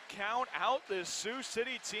 Don't count out this Sioux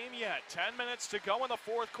City team yet. 10 minutes to go in the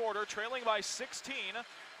fourth quarter, trailing by 16,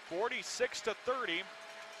 46-30.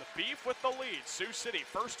 The Beef with the lead. Sioux City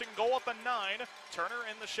 1st and goal at the 9. Turner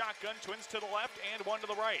in the shotgun, Twins to the left and one to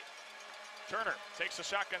the right. Turner takes the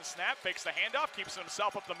shotgun snap, fakes the handoff, keeps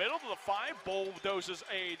himself up the middle to the 5, bulldozes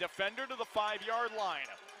a defender to the 5-yard line.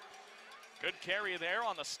 Good carry there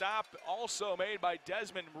on the stop, also made by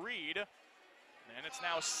Desmond Reed. And it's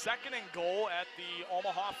now 2nd and goal at the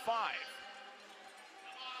Omaha 5.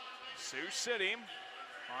 Sioux City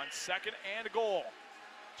on 2nd and goal.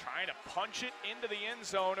 Trying to punch it into the end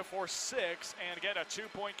zone for 6 and get a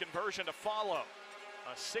 2-point conversion to follow.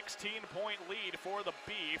 A 16-point lead for the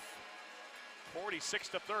Beef,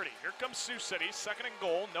 46-30. Here comes Sioux City, 2nd and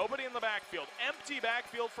goal. Nobody in the backfield. Empty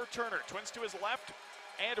backfield for Turner. Twins to his left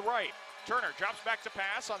and right. Turner drops back to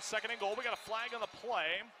pass on 2nd and goal. We got a flag on the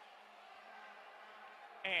play.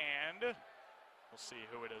 And we'll see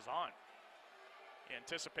who it is on. The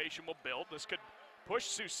anticipation will build. This could push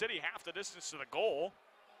Sioux City half the distance to the goal.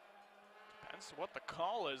 Depends what the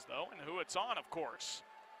call is, though, and who it's on, of course.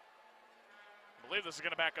 I believe this is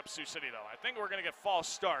going to back up Sioux City, though. I think we're going to get false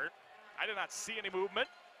start. I did not see any movement.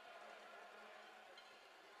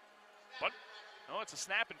 But, no, it's a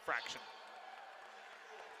snap infraction.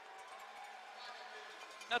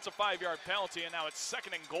 That's a 5-yard penalty, and now it's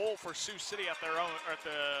 2nd and goal for Sioux City at their own, or at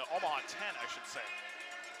the Omaha 10, I should say.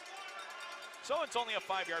 So it's only a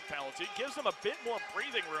 5-yard penalty. Gives them a bit more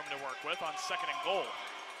breathing room to work with on 2nd and goal.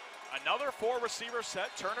 Another 4-receiver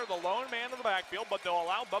set. Turner, the lone man in the backfield, but they'll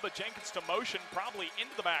allow Bubba Jenkins to motion probably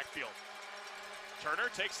into the backfield. Turner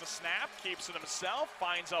takes the snap, keeps it himself,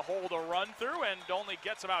 finds a hole to run through, and only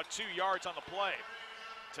gets about 2 yards on the play.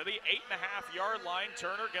 To the 8.5-yard line,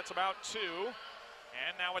 Turner gets about 2.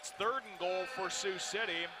 And now it's 3rd and goal for Sioux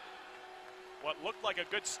City. What looked like a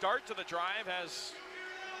good start to the drive has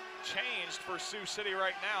changed for Sioux City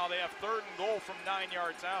right now. They have 3rd and goal from 9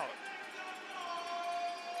 yards out.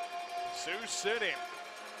 Sioux City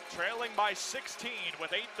trailing by 16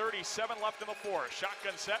 with 8:37 left in the fourth.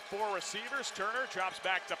 Shotgun set, 4 receivers. Turner drops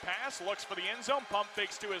back to pass, looks for the end zone, pump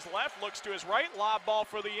fakes to his left, looks to his right, lob ball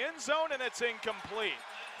for the end zone, and it's incomplete.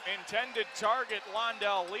 Intended target,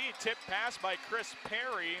 Londell Lee, tip pass by Chris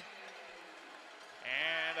Perry.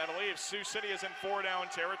 And I believe Sioux City is in 4-down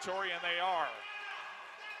territory, and they are.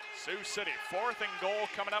 Sioux City, 4th and goal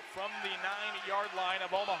coming up from the 9-yard line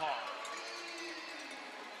of Omaha.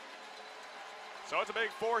 So it's a big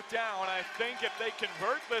 4th down. I think if they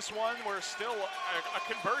convert this one, we're still, a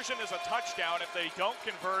conversion is a touchdown. If they don't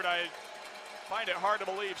convert, I find it hard to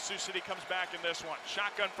believe Sioux City comes back in this one.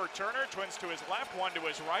 Shotgun for Turner, twins to his left, one to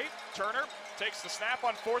his right. Turner takes the snap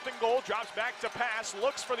on 4th and goal, drops back to pass,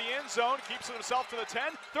 looks for the end zone, keeps it himself to the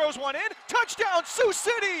 10, throws one in, touchdown Sioux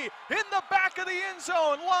City in the back of the end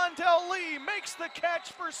zone. Londell Lee makes the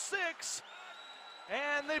catch for 6.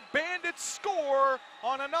 And the Bandits score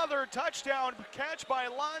on another touchdown catch by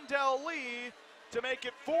Londell Lee to make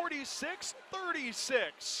it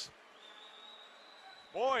 46-36.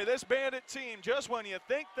 Boy, this Bandit team, just when you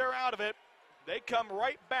think they're out of it, they come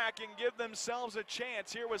right back and give themselves a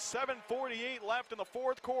chance. Here with 7:48 left in the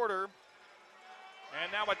 4th quarter.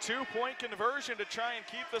 And now a 2-point conversion to try and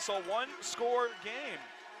keep this a 1-score game.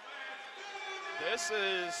 This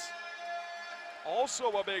is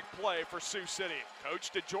also a big play for Sioux City.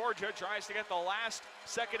 Coach DeGeorgia tries to get the last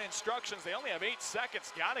second instructions. They only have 8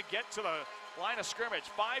 seconds. Got to get to the line of scrimmage.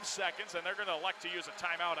 5 seconds, and they're going to elect to use a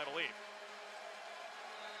timeout, I believe.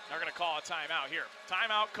 They're going to call a timeout here.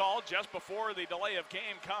 Timeout called just before the delay of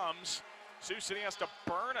game comes. Sioux City has to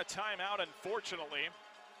burn a timeout, unfortunately,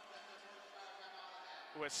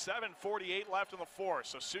 with 7:48 left in the fourth.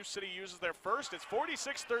 So Sioux City uses their first. It's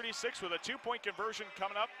 46-36 with a 2-point conversion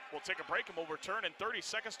coming up. We'll take a break and we'll return in 30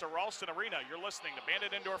 seconds to Ralston Arena. You're listening to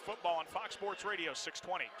Bandit Indoor Football on Fox Sports Radio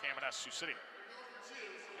 620, KMNS Sioux City.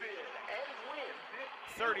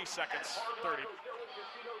 30 seconds, 30.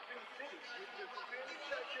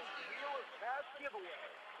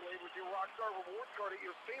 Play with your Rockstar Rewards card at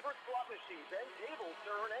your favorite slot machines and tables to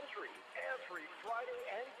earn entry. Every Friday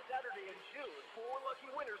and Saturday in June, 4 lucky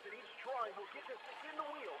winners in each drawing will get to spin the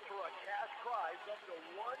wheel for a cash prize up to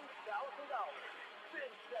 $1,000. Spin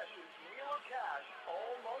sessions, Wheel of Cash,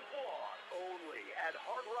 all month long. Only at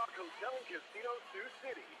Hard Rock Hotel and Casino, Sioux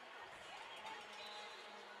City.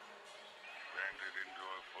 Bandit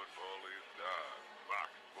Indoor Football is done. Fox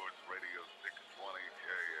Sports Radio 620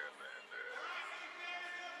 KMNS.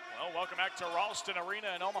 Well, welcome back to Ralston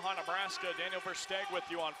Arena in Omaha, Nebraska. Daniel Versteeg with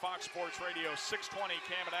you on Fox Sports Radio 620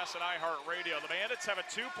 KMNS and iHeartRadio. The Bandits have a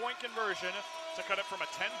 2-point conversion to cut it from a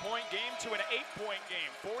 10-point game to an 8-point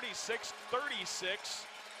game, 46-36.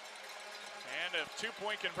 And a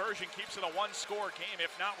 2-point conversion keeps it a 1-score game.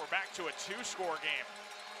 If not, we're back to a 2-score game.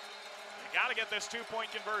 Got to get this 2-point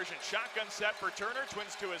conversion. Shotgun set for Turner,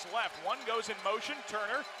 twins to his left. One goes in motion.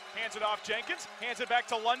 Turner hands it off Jenkins, hands it back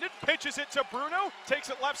to London, pitches it to Bruno, takes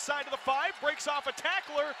it left side of the 5, breaks off a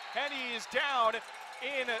tackler, and he is down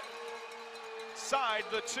inside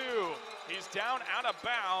the 2. He's down out of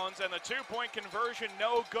bounds, and the 2-point conversion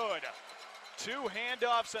no good. 2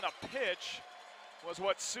 handoffs and a pitch was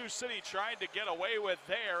what Sioux City tried to get away with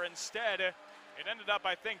there. Instead, it ended up,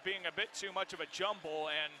 I think, being a bit too much of a jumble,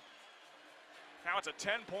 and now it's a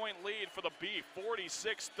 10-point lead for the Beef,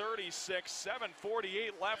 46-36,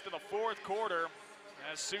 7:48 left in the 4th quarter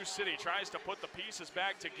as Sioux City tries to put the pieces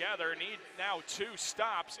back together. Need now 2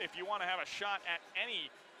 stops if you want to have a shot at any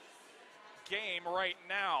game right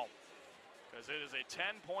now, because it is a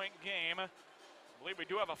 10-point game. I believe we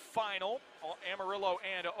do have a final, Amarillo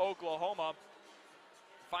and Oklahoma.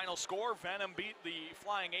 Final score, Venom beat the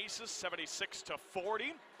Flying Aces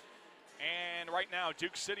 76-40. And right now,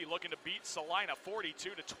 Duke City looking to beat Salina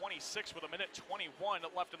 42-26 with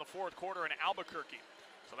 1:21 left in the fourth quarter in Albuquerque.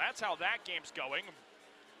 So that's how that game's going,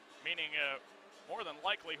 meaning more than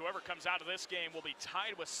likely whoever comes out of this game will be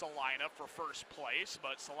tied with Salina for first place,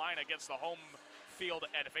 but Salina gets the home field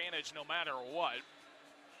advantage no matter what.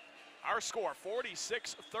 Our score,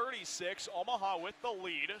 46-36, Omaha with the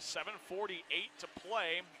lead, 7:48 to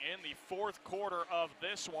play in the fourth quarter of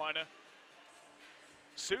this one.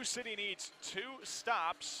 Sioux City needs 2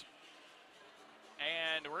 stops,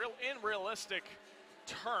 and in realistic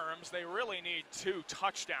terms, they really need 2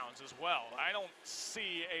 touchdowns as well. I don't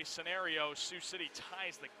see a scenario Sioux City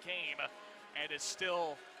ties the game and is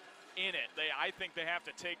still in it. I think they have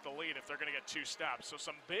to take the lead if they're going to get 2 stops. So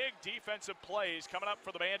some big defensive plays coming up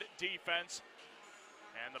for the Bandit defense.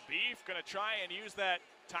 And the Beef going to try and use that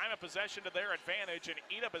time of possession to their advantage and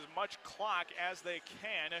eat up as much clock as they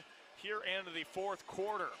can here into the fourth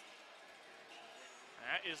quarter.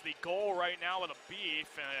 That is the goal right now with the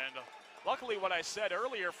Beef, and luckily what I said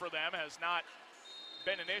earlier for them has not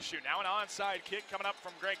been an issue. Now an onside kick coming up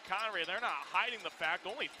from Greg Connery, and they're not hiding the fact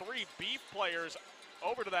only 3 Beef players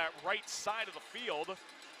over to that right side of the field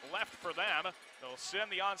left for them. They'll send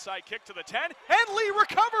the onside kick to the 10, and Lee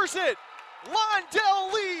recovers it!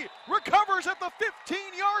 Londell Lee recovers at the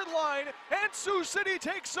 15-yard line, and Sioux City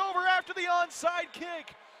takes over after the onside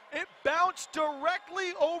kick. It bounced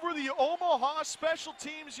directly over the Omaha special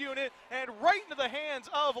teams unit and right into the hands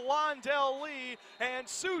of Londell Lee, and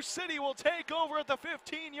Sioux City will take over at the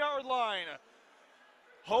 15-yard line.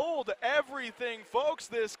 Hold everything, folks.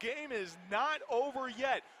 This game is not over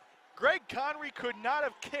yet. Greg Connery could not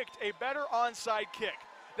have kicked a better onside kick.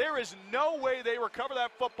 There is no way they recover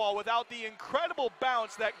that football without the incredible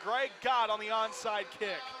bounce that Greg got on the onside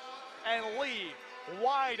kick. And Lee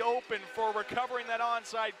wide open for recovering that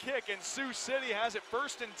onside kick, and Sioux City has it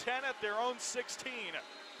 1st and 10 at their own 16.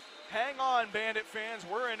 Hang on, Bandit fans.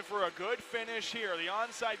 We're in for a good finish here. The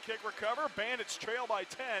onside kick recover. Bandits trail by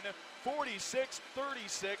 10,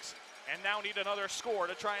 46-36, and now need another score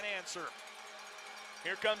to try and answer.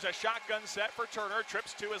 Here comes a shotgun set for Turner.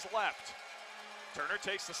 Trips to his left. Turner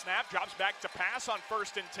takes the snap, drops back to pass on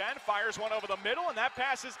 1st and 10, fires one over the middle, and that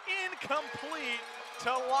pass is incomplete to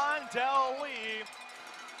Londell Lee.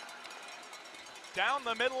 Down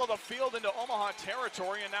the middle of the field into Omaha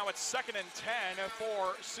territory, and now it's 2nd and 10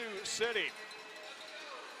 for Sioux City.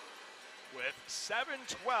 With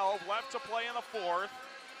 7:12 left to play in the fourth,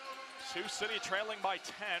 Sioux City trailing by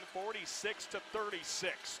 10,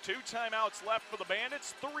 46-36. 2 timeouts left for the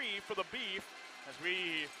Bandits, 3 for the Beef, as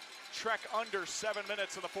we trek under 7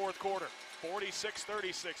 minutes in the fourth quarter.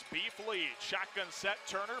 46-36, Beef lead. Shotgun set,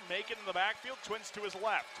 Turner making in the backfield, twins to his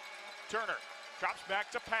left. Turner drops back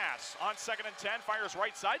to pass on 2nd and 10, fires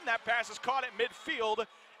right side, and that pass is caught at midfield,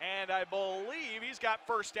 and I believe he's got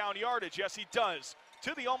 1st down yardage. Yes, he does.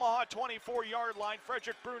 To the Omaha 24-yard line,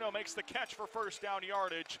 Frederick Bruno makes the catch for 1st down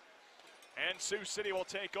yardage, and Sioux City will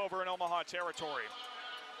take over in Omaha territory.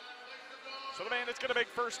 So the Bandits get a big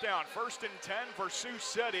 1st down. 1st and 10 for Sioux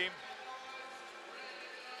City.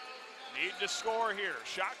 Need to score here.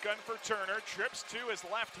 Shotgun for Turner. Trips to his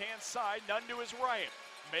left-hand side, none to his right.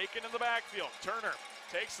 Making in the backfield. Turner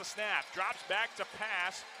takes the snap, drops back to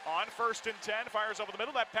pass on 1st and 10, fires over the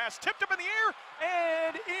middle. That pass tipped up in the air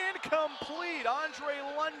and incomplete. Andre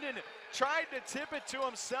London tried to tip it to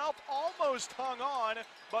himself, almost hung on,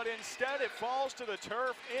 but instead it falls to the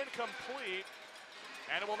turf, incomplete.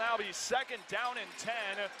 And it will now be 2nd down and 10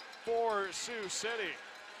 for Sioux City.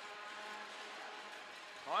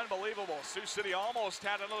 Unbelievable. Sioux City almost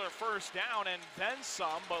had another 1st down and then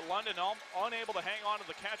some, but London unable to hang on to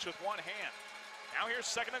the catch with one hand. Now here's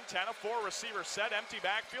 2nd and 10, a 4-receiver set, empty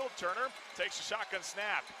backfield. Turner takes a shotgun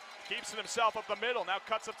snap, keeps it himself up the middle, now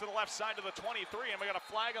cuts up to the left side to the 23, and we got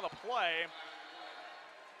a flag on the play.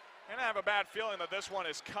 And I have a bad feeling that this one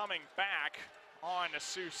is coming back on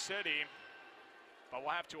Sioux City, but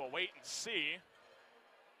we'll have to await and see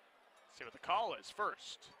what the call is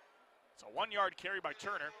first. It's a 1-yard carry by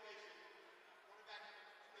Turner.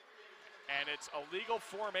 And it's a legal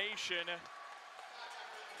formation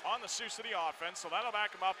on the Sioux City offense, so that'll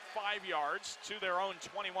back them up 5 yards to their own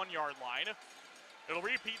 21-yard line. It'll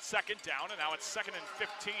repeat 2nd down, and now it's 2nd and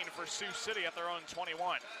 15 for Sioux City at their own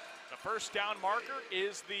 21. The 1st down marker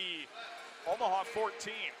is the Omaha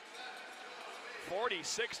 14.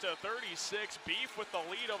 46-36, Beef with the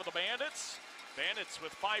lead over the Bandits. Bandits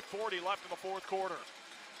with 5:40 left in the fourth quarter.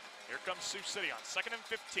 Here comes Sioux City on 2nd and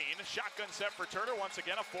 15. Shotgun set for Turner. Once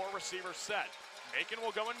again, a 4-receiver set. Aiken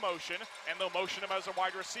will go in motion, and they'll motion him as a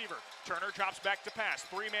wide receiver. Turner drops back to pass.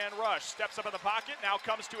 Three-man rush. Steps up in the pocket. Now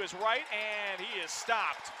comes to his right, and he is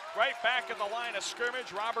stopped. Right back at the line of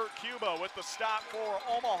scrimmage, Robert Cuba with the stop for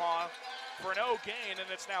Omaha for no gain,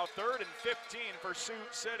 and it's now 3rd and 15 for Sioux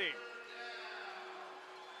City.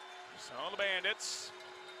 So the Bandits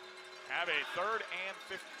have a 3rd and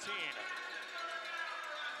 15.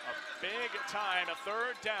 A big time, a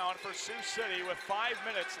 3rd down for Sioux City with 5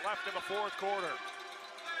 minutes left in the 4th quarter.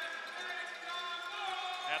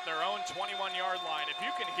 At their own 21-yard line. If you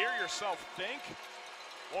can hear yourself think,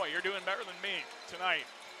 boy, you're doing better than me tonight.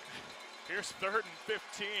 Here's 3rd and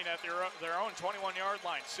 15 at their own 21-yard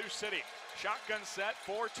line. Sioux City, shotgun set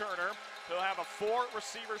for Turner. He'll have a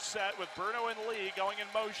 4-receiver set with Bruno and Lee going in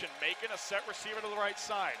motion, making a set receiver to the right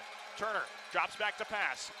side. Turner drops back to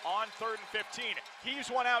pass on 3rd and 15. Heaves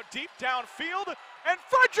one out deep downfield, and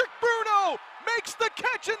Frederick Bruno makes the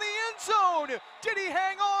catch in the end zone. Did he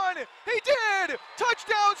hang on? He did!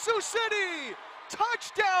 Touchdown, Sioux City!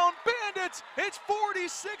 Touchdown, Bandits! It's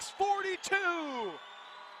 46-42.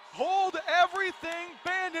 Hold everything,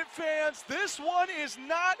 Bandit fans. This one is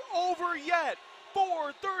not over yet.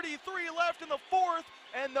 4:33 left in the 4th,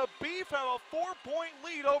 and the Beef have a 4-point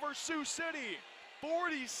lead over Sioux City.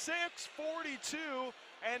 46-42,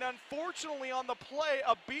 and unfortunately on the play,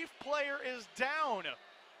 a Beef player is down.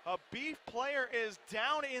 A Beef player is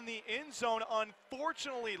down in the end zone.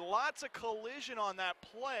 Unfortunately, lots of collision on that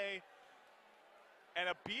play, and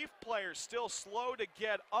a Beef player still slow to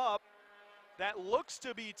get up. That looks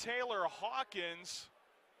to be Taylor Hawkins.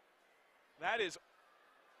 That is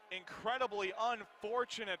incredibly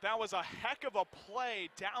unfortunate. That was a heck of a play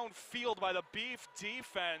downfield by the Beef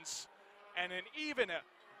defense, and an even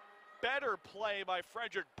better play by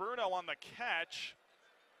Frederick Bruno on the catch.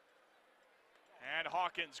 And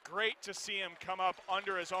Hawkins, great to see him come up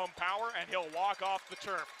under his own power, and he'll walk off the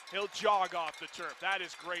turf. He'll jog off the turf. That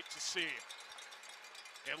is great to see.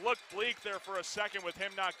 It looked bleak there for a second with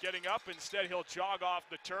him not getting up. Instead, he'll jog off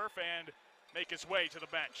the turf and make his way to the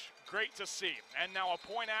bench. Great to see. And now a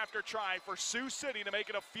point after try for Sioux City to make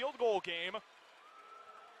it a field goal game.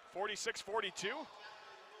 46-42.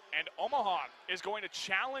 And Omaha is going to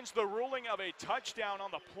challenge the ruling of a touchdown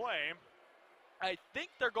on the play. I think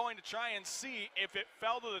they're going to try and see if it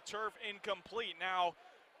fell to the turf incomplete. Now,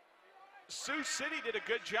 Sioux City did a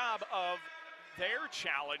good job of their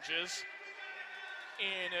challenges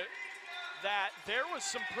in that there was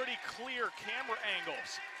some pretty clear camera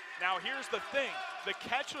angles. Now, here's the thing. The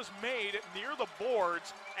catch was made near the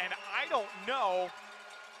boards, and I don't know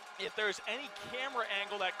if there's any camera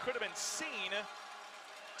angle that could have been seen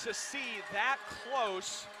to see that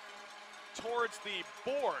close towards the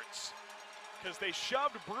boards, because they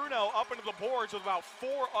shoved Bruno up into the boards with about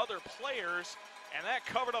 4 other players, and that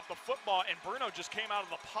covered up the football, and Bruno just came out of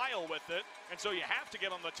the pile with it, and so you have to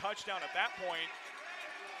get on the touchdown at that point.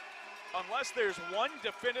 Unless there's one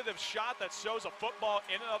definitive shot that shows a football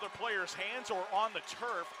in another player's hands or on the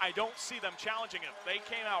turf, I don't see them challenging it. They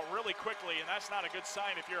came out really quickly, and that's not a good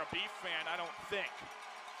sign if you're a Beef fan, I don't think.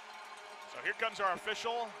 So here comes our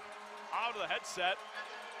official out of the headset.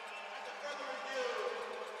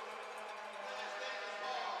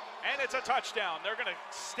 And it's a touchdown. They're going to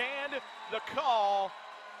stand the call.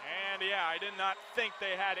 And yeah, I did not think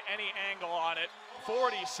they had any angle on it.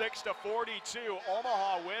 46-42,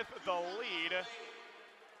 Omaha with the lead.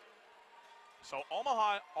 So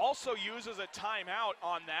Omaha also uses a timeout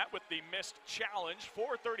on that with the missed challenge.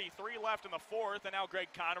 4:33 left in the 4th, and now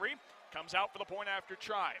Greg Connery comes out for the point after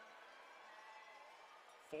try.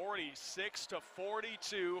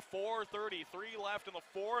 46-42, 4:33 left in the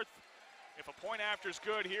 4th. If a point after is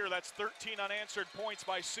good here, that's 13 unanswered points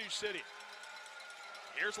by Sioux City.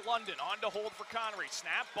 Here's London on to hold for Connery.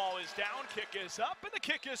 Snap, ball is down, kick is up, and the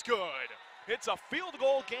kick is good. It's a field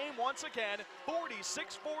goal game once again,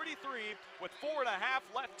 46-43 with 4.5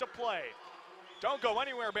 left to play. Don't go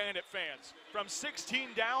anywhere, Bandit fans. From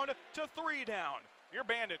 16 down to 3 down. Your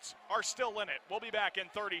Bandits are still in it. We'll be back in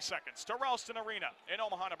 30 seconds to Ralston Arena in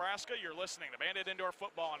Omaha, Nebraska. You're listening to Bandit Indoor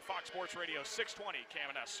Football on Fox Sports Radio 620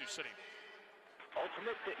 KMNS Sioux City.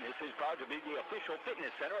 Ultimate Fitness is proud to be the official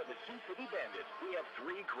fitness center of the Sioux City Bandits. We have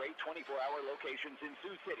 3 great 24-hour locations in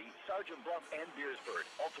Sioux City, Sergeant Bluff, and Beersford.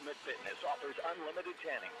 Ultimate Fitness offers unlimited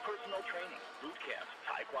tanning, personal training, boot camps,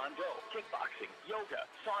 taekwondo, kickboxing, yoga,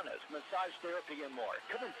 saunas, massage therapy, and more.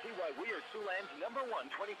 Come and see why we are Siouxland's #1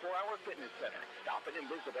 24-hour fitness center. Stop in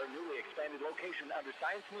and visit our newly expanded location under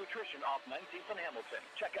Science Nutrition off 19th and Hamilton.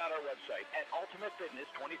 Check out our website at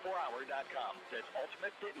ultimatefitness24hour.com. That's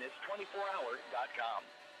ultimatefitness24hour.com.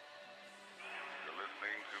 You're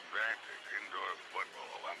listening to Bandits Indoor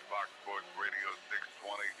Football on Fox Sports Radio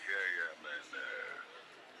 620 KMNS.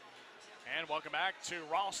 And welcome back to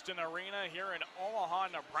Ralston Arena here in Omaha,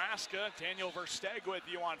 Nebraska. Daniel Versteeg with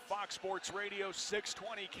you on Fox Sports Radio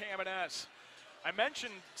 620 KMNS. I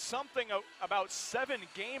mentioned something about 7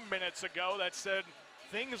 game minutes ago that said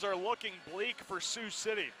things are looking bleak for Sioux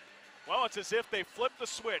City. Well, it's as if they flipped the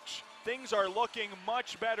switch. Things are looking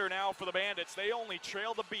much better now for the Bandits. They only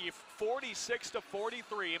trail the Beef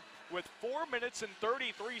 46-43 with 4 minutes and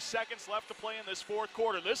 33 seconds left to play in this fourth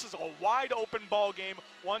quarter. This is a wide open ball game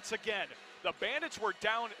once again. The Bandits were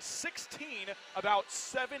down 16 about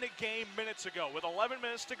 7 game minutes ago. With 11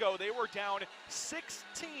 minutes to go, they were down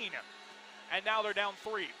 16. And now they're down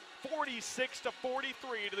 3.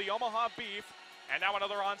 46-43 to the Omaha Beef. And now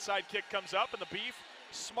another onside kick comes up, and the Beef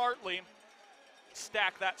smartly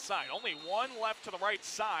stack that side. Only one left to the right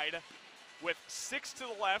side with 6 to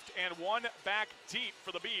the left and 1 back deep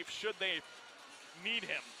for the Beef should they need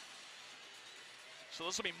him. So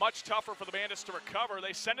this will be much tougher for the Bandits to recover.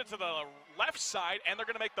 They send it to the left side, and they're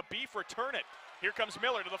going to make the Beef return it. Here comes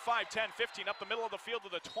Miller to the 5, 10, 15, up the middle of the field to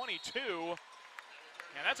the 22.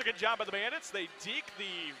 And that's a good job by the Bandits. They deke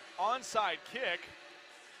the onside kick,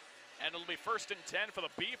 and it'll be 1st and 10 for the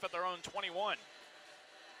Beef at their own 21.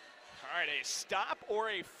 All right, a stop or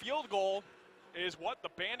a field goal is what the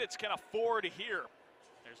Bandits can afford here.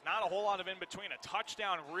 There's not a whole lot of in between. A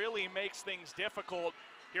touchdown really makes things difficult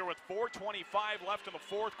here with 4:25 left in the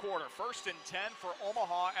fourth quarter. 1st and 10 for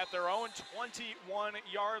Omaha at their own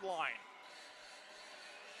 21-yard line.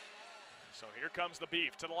 So here comes the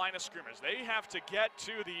Beef to the line of scrimmage. They have to get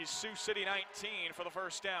to the Sioux City 19 for the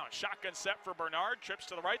first down. Shotgun set for Bernard. Trips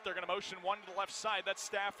to the right. They're going to motion one to the left side. That's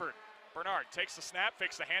Stafford. Bernard takes the snap,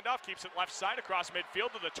 fakes the handoff, keeps it left side across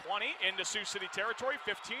midfield to the 20, into Sioux City territory,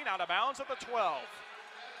 15, out of bounds at the 12.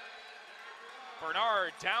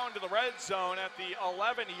 Bernard down to the red zone at the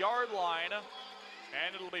 11-yard line,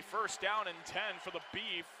 and it'll be 1st down and 10 for the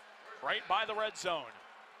Beef right by the red zone.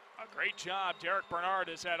 A great job. Derek Bernard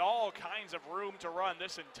has had all kinds of room to run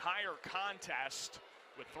this entire contest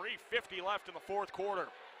with 3:50 left in the fourth quarter.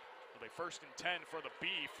 It'll be 1st and 10 for the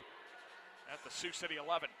Beef at the Sioux City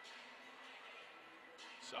 11.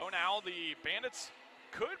 So now the Bandits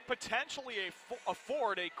could potentially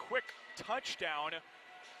afford a quick touchdown,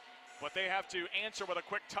 but they have to answer with a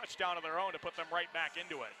quick touchdown of their own to put them right back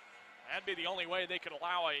into it. That'd be the only way they could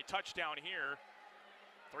allow a touchdown here.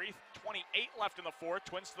 3:28 left in the fourth.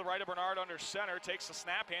 Twins to the right of Bernard under center. Takes the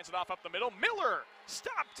snap, hands it off up the middle. Miller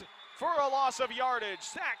stopped for a loss of yardage.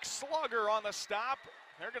 Zach Slugger on the stop.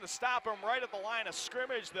 They're going to stop him right at the line of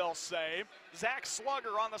scrimmage, they'll say. Zach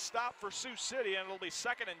Slugger on the stop for Sioux City, and it'll be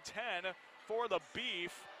 2nd and 10 for the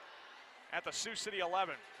Beef at the Sioux City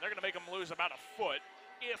 11. They're going to make them lose about a foot,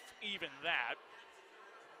 if even that.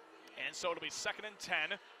 And so it'll be 2nd and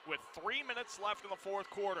 10 with 3 minutes left in the fourth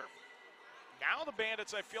quarter. Now the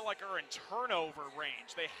Bandits, I feel like, are in turnover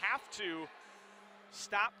range. They have to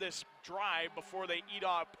stop this drive before they eat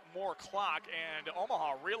up more clock, and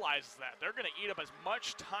Omaha realizes that. They're going to eat up as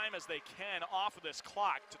much time as they can off of this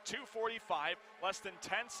clock to 2:45, less than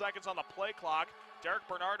 10 seconds on the play clock. Derek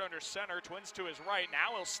Bernard under center, Twins to his right.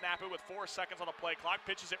 Now he'll snap it with 4 seconds on the play clock,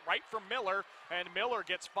 pitches it right for Miller, and Miller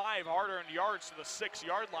gets 5 hard-earned yards to the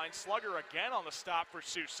 6-yard line. Slugger again on the stop for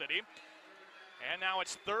Sioux City. And now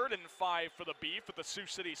it's 3rd and 5 for the Beef at the Sioux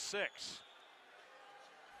City 6.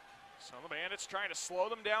 So the Bandits trying to slow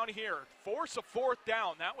them down here. Force a 4th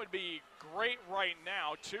down. That would be great right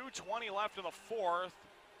now. 2:20 left in the fourth.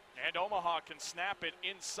 And Omaha can snap it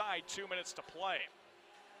inside 2 minutes to play.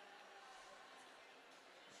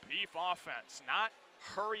 Beef offense not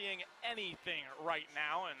hurrying anything right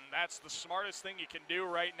now, and that's the smartest thing you can do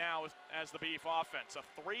right now as the Beef offense. A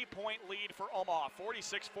 3-point lead for Omaha,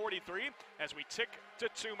 46-43, as we tick to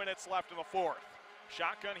 2 minutes left in the fourth.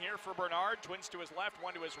 Shotgun here for Bernard. Twins to his left,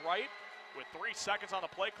 one to his right. With 3 seconds on the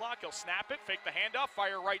play clock, he'll snap it, fake the handoff,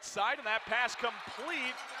 fire right side, and that pass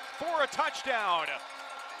complete for a touchdown.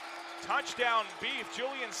 Touchdown Beef.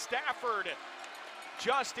 Julian Stafford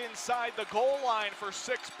just inside the goal line for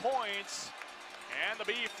 6 points. And the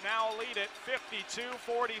Beef now lead it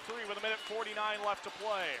 52-43 with 1:49 left to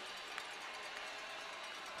play.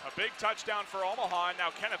 A big touchdown for Omaha, and now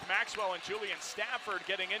Kenneth Maxwell and Julian Stafford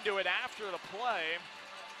getting into it after the play.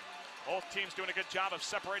 Both teams doing a good job of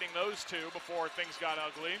separating those two before things got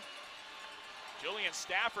ugly. Julian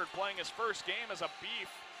Stafford playing his first game as a Beef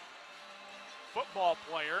football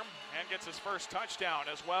player and gets his first touchdown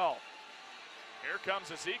as well. Here comes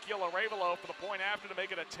Ezekiel Arevalo for the point after to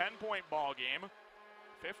make it a 10-point ball game.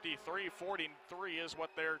 53-43 is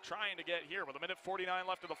what they're trying to get here. With 1:49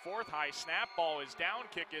 left of the fourth, high snap, ball is down,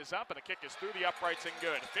 kick is up, and the kick is through the uprights and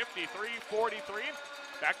good. 53-43,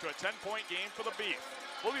 back to a 10-point game for the Beef.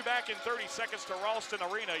 We'll be back in 30 seconds to Ralston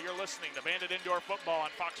Arena. You're listening to Bandit Indoor Football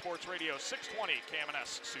on Fox Sports Radio 620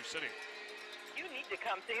 KMNS Sioux City. You need to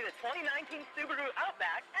come see the 2019 Subaru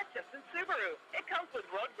Outback at Simpson Subaru. It comes with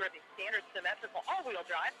road gripping, standard symmetrical all-wheel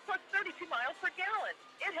drive, plus 32 miles per gallon.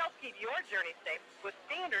 It helps keep your journey safe with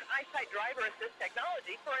standard eyesight driver assist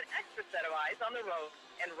technology for an extra set of eyes on the road.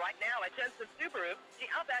 And right now at Jensen Subaru, the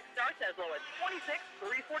Outback starts as low as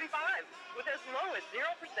 $26,345 with as low as 0%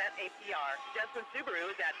 APR. Jensen Subaru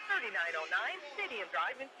is at 3909 Stadium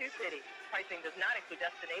Drive in Sioux City. Pricing does not include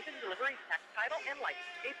destination, delivery, tax, title, and license.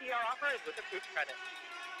 APR offer is with approved credit.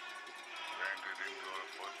 Bandit Indoor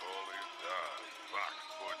Football is on Fox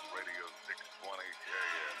Sports Radio 620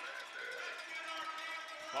 KMNS.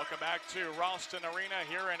 Welcome back to Ralston Arena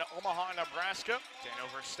here in Omaha, Nebraska. Dan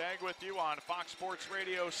Overstag with you on Fox Sports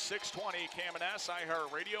Radio 620 KMNS,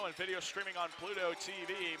 iHeartRadio, and video streaming on Pluto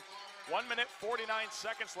TV. 1 minute, 49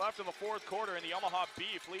 seconds left in the fourth quarter, and the Omaha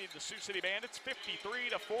Beef lead the Sioux City Bandits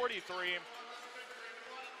 53-43.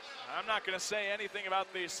 I'm not going to say anything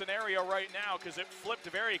about the scenario right now because it flipped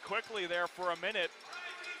very quickly there for a minute.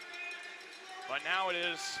 But now it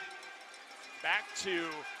is back to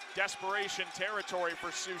desperation territory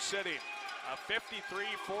for Sioux City. A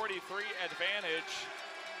 53-43 advantage.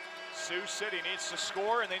 Sioux City needs to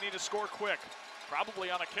score, and they need to score quick. Probably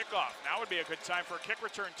on a kickoff. Now would be a good time for a kick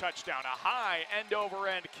return touchdown. A high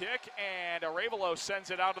end-over-end kick, and Arevalo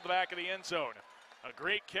sends it out of the back of the end zone. A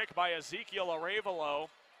great kick by Ezekiel Arevalo.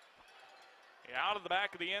 Out of the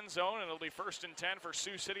back of the end zone, and it'll be 1st and 10 for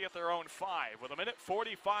Sioux City at their own 5. With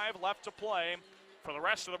 1:45 left to play for the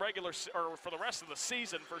rest of the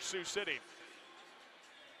season for Sioux City.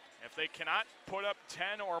 If they cannot put up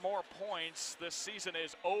 10 or more points, this season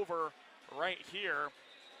is over right here.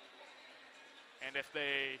 And if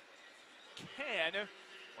they can,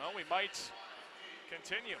 well, we might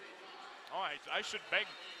continue. Oh, I should beg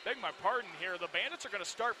my pardon here. The Bandits are going to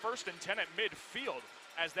start 1st and 10 at midfield,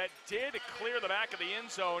 as that did clear the back of the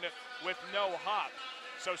end zone with no hop.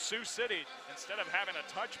 So Sioux City, instead of having a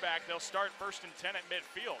touchback, they'll start 1st and 10 at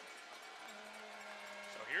midfield.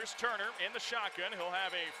 So here's Turner in the shotgun. He'll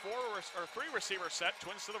have a 3 receiver set,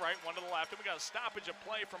 twins to the right, 1 to the left. And we got a stoppage of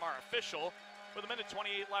play from our official with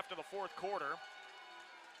 1:28 left of the fourth quarter.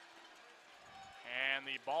 And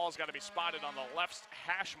the ball's got to be spotted on the left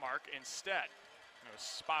hash mark instead. It was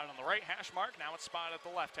spotted on the right hash mark. Now it's spotted at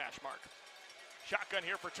the left hash mark. Shotgun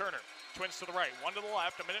here for Turner. Twins to the right, 1 to the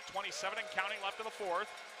left, 1:27 and counting left in the fourth.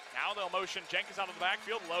 Now they'll motion Jenkins out of the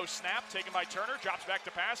backfield. Low snap taken by Turner. Drops back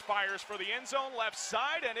to pass. Fires for the end zone. Left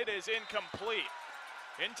side, and it is incomplete.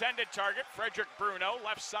 Intended target, Frederick Bruno,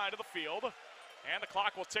 left side of the field. And the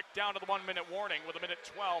clock will tick down to the 1 minute warning with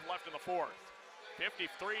 1:12 left in the fourth.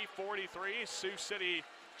 53-43, Sioux City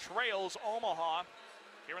trails Omaha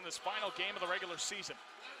here in this final game of the regular season.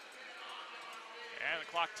 And the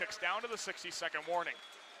clock ticks down to the 60-second warning.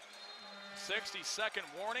 60-second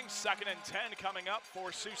warning, 2nd and 10 coming up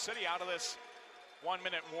for Sioux City out of this 1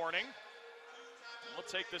 minute warning. We'll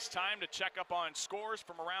take this time to check up on scores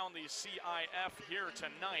from around the CIF here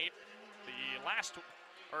tonight.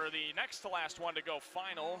 The next to last one to go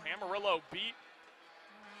final. Amarillo beat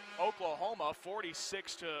Oklahoma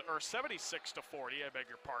 76 to 40, I beg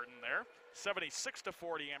your pardon there. 76 to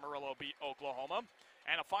 40 Amarillo beat Oklahoma.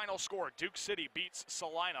 And a final score, Duke City beats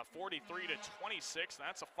Salina 43 to 26.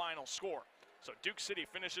 That's a final score. So Duke City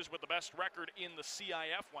finishes with the best record in the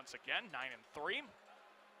CIF once again, 9-3.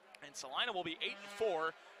 And Salina will be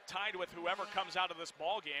 8-4, tied with whoever comes out of this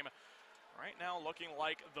ball game. Right now looking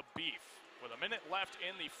like the Beef. With a minute left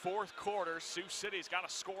in the fourth quarter, Sioux City's got to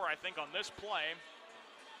score, I think, on this play.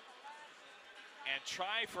 And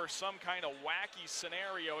try for some kind of wacky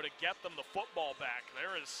scenario to get them the football back.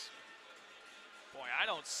 Boy, I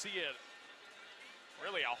don't see it.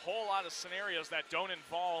 Really a whole lot of scenarios that don't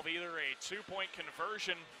involve either a 2-point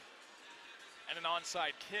conversion and an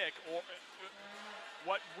onside kick, or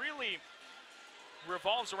what really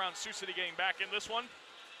revolves around Sioux City getting back in this one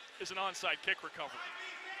is an onside kick recovery.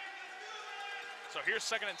 So here's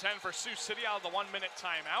 2nd and 10 for Sioux City out of the 1 minute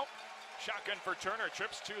timeout. Shotgun for Turner,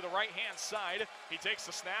 trips to the right-hand side. He takes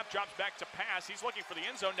the snap, drops back to pass. He's looking for the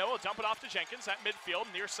end zone. No, he'll dump it off to Jenkins at midfield,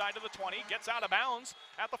 near side of the 20. Gets out of bounds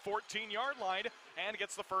at the 14-yard line and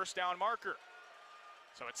gets the first down marker.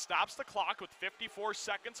 So it stops the clock with 54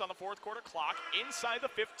 seconds on the fourth quarter clock. Inside the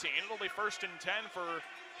 15, it'll be 1st and 10 for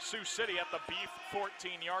Sioux City at the Beef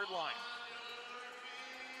 14-yard line.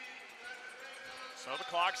 So the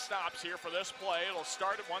clock stops here for this play. It'll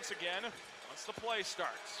start it once again once the play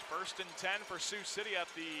starts. 1st and 10 for Sioux City at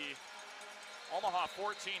the Omaha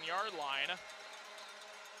 14-yard line.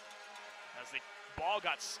 As the ball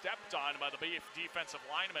got stepped on by the Beef defensive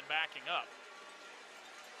lineman backing up.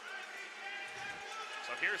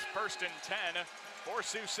 So here's 1st and 10 for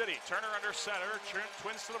Sioux City. Turner under center,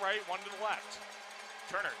 Twins to the right, one to the left.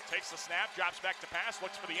 Turner takes the snap, drops back to pass,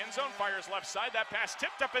 looks for the end zone, fires left side. That pass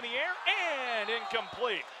tipped up in the air and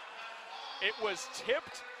incomplete. It was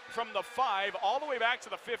tipped from the 5 all the way back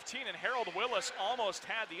to the 15, and Harold Willis almost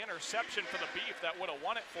had the interception for the Beef that would have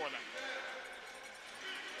won it for them.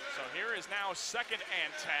 So here is now 2nd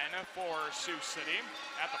and 10 for Sioux City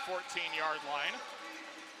at the 14-yard line.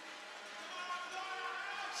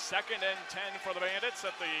 2nd and 10 for the Bandits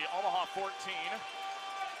at the Omaha 14.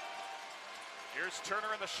 Here's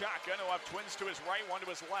Turner in the shotgun. He'll have Twins to his right, one to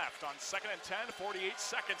his left. On 2nd and 10, 48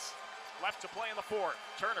 seconds left to play in the 4th.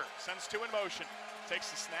 Turner sends 2 in motion.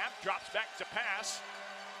 Takes the snap, drops back to pass.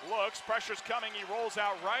 Looks, pressure's coming, he rolls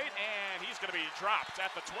out right, and he's going to be dropped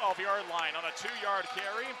at the 12-yard line on a 2-yard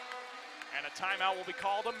carry. And a timeout will be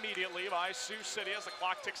called immediately by Sioux City as the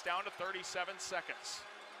clock ticks down to 37 seconds.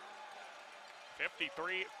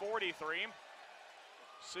 53-43.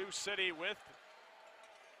 Sioux City with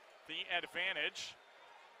the advantage.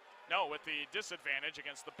 No, with the disadvantage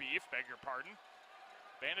against the Beef, beg your pardon.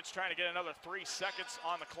 Bandits trying to get another 3 seconds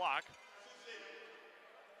on the clock.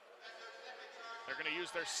 They're going to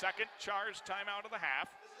use their 2nd charge timeout of the half.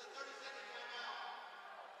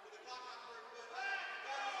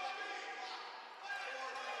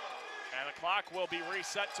 And the clock will be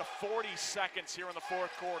reset to 40 seconds here in the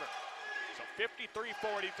 4th quarter. So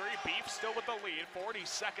 53-43, Beef still with the lead. 40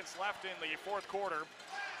 seconds left in the 4th quarter.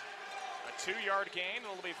 A 2-yard gain.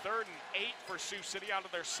 It'll be 3rd and 8 for Sioux City out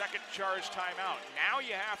of their 2nd charge timeout. Now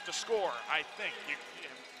you have to score, I think.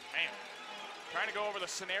 Man, trying to go over the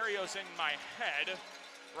scenarios in my head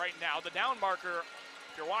right now. The down marker,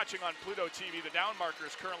 if you're watching on Pluto TV, the down marker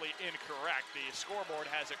is currently incorrect. The scoreboard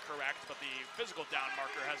has it correct, but the physical down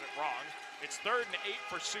marker has it wrong. It's 3rd and 8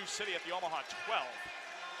 for Sioux City at the Omaha 12.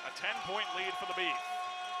 A 10-point lead for the Beef.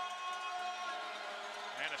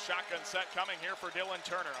 And a shotgun set coming here for Dylan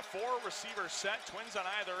Turner. A 4-receiver set, Twins on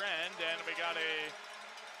either end, and we got a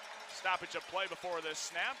stoppage of play before this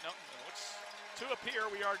snap. No, looks to appear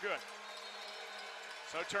we are good.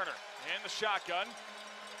 So Turner in the shotgun.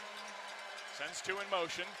 Sends 2 in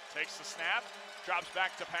motion, takes the snap, drops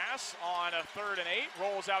back to pass on a 3rd and 8,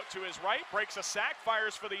 rolls out to his right, breaks a sack,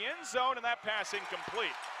 fires for the end zone, and that pass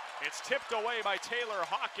incomplete. It's tipped away by Taylor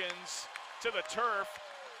Hawkins to the turf.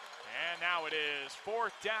 And now it is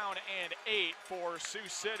 4th down and 8 for Sioux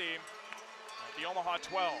City at the Omaha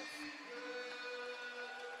 12.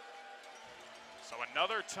 So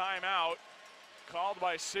another timeout called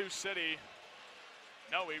by Sioux City.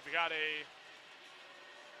 No, we've got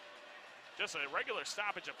just a regular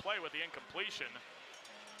stoppage of play with the incompletion.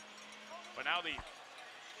 But now the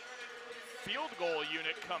field goal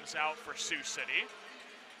unit comes out for Sioux City.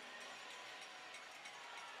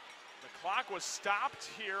 The clock was stopped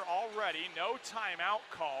here already. No timeout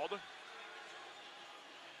called.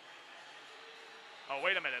 Oh,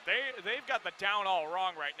 wait a minute. They've got the down all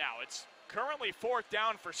wrong right now. It's currently 4th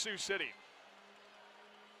down for Sioux City.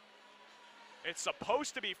 It's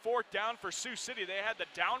supposed to be 4th down for Sioux City. They had the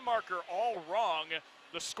down marker all wrong.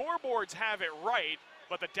 The scoreboards have it right,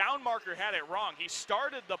 but the down marker had it wrong. He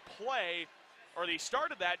started the play, or he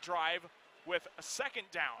started that drive with a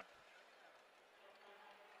 2nd down.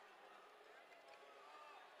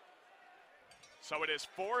 So it is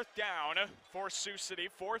 4th down for Sioux City,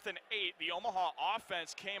 4th and 8. The Omaha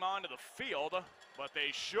offense came onto the field, but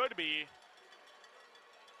the Sioux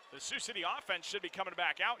City offense should be coming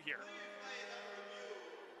back out here.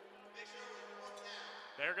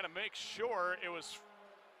 They're going to make sure it was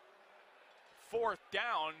 4th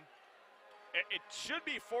down. It should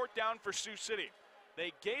be 4th down for Sioux City.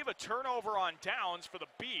 They gave a turnover on downs for the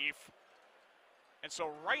Beef. And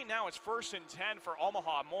so right now it's 1st and 10 for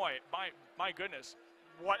Omaha. My goodness.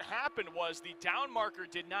 What happened was the down marker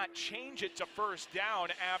did not change it to 1st down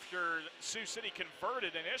after Sioux City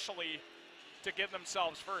converted initially to give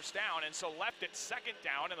themselves 1st down, and so left it 2nd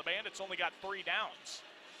down, and the Bandits only got 3 downs.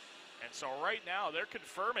 And so right now they're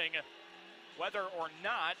confirming whether or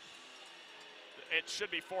not it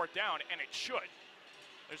should be 4th down, and it should.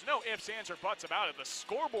 There's no ifs, ands, or buts about it. The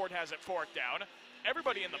scoreboard has it 4th down.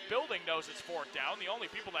 Everybody in the building knows it's 4th down. The only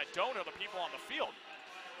people that don't are the people on the field.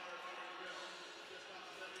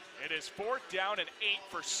 It is 4th down and 8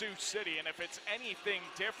 for Sioux City, and if it's anything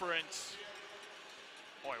different,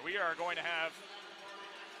 boy, we are going to have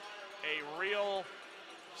a real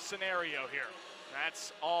scenario here.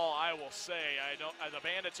 That's all I will say. The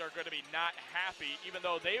Bandits are going to be not happy, even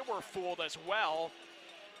though they were fooled as well.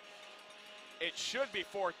 It should be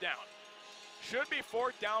fourth down. Should be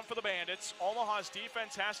fourth down for the Bandits. Omaha's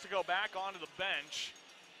defense has to go back onto the bench.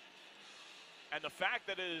 And the fact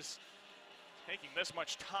that it is taking this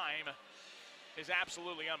much time is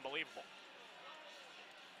absolutely unbelievable.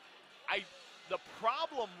 The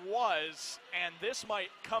problem was, and this might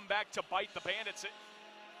come back to bite the Bandits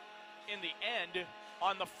in the end,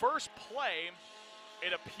 on the first play,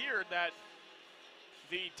 it appeared that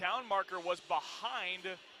the down marker was behind,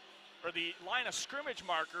 or the line of scrimmage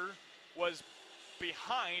marker was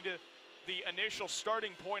behind the initial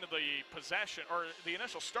starting point of the possession, or the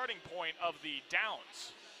initial starting point of the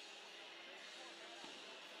downs.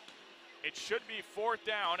 It should be fourth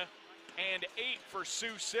down and 8 for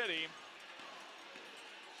Sioux City.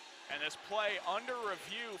 And this play under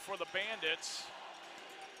review for the Bandits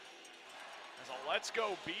as a "Let's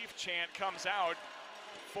Go Beef" chant comes out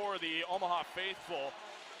for the Omaha faithful.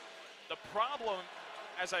 The problem,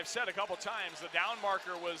 as I've said a couple times, the down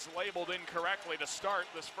marker was labeled incorrectly to start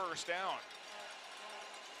this first down.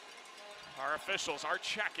 Our officials are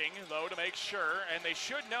checking, though, to make sure, and they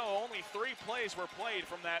should know only 3 plays were played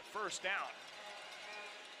from that first down.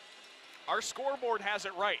 Our scoreboard has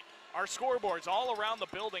it right. Our scoreboards all around the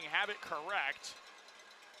building have it correct.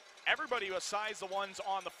 Everybody besides the ones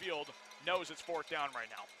on the field knows it's fourth down right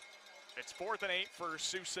now. It's 4th and 8 for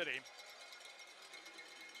Sioux City.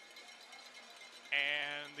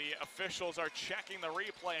 And the officials are checking the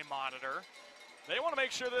replay monitor. They want to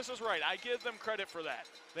make sure this is right. I give them credit for that.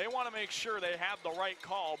 They want to make sure they have the right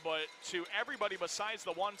call, but to everybody besides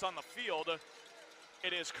the ones on the field,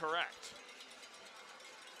 it is correct.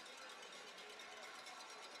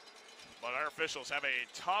 But our officials have a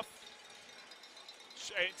tough,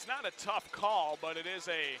 it's not a tough call, but it is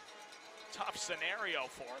a tough scenario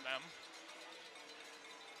for them.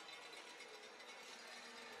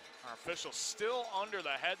 Our officials still under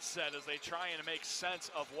the headset as they try and make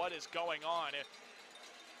sense of what is going on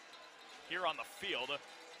here on the field.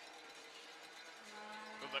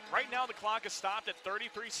 Right now the clock is stopped at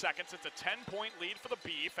 33 seconds. It's a 10-point lead for the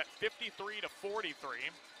Beef at 53 to 43.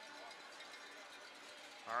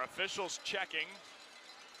 Our officials checking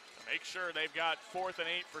to make sure they've got 4th and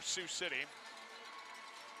 8 for Sioux City.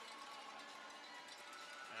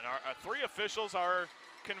 And our 3 officials are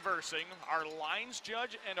conversing. Our lines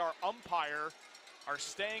judge and our umpire are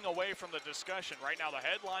staying away from the discussion. Right now the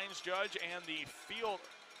head lines judge and the field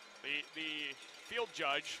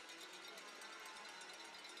judge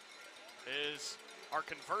are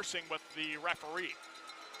conversing with the referee.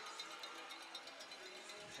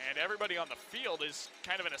 And everybody on the field is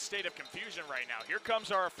kind of in a state of confusion right now. Here comes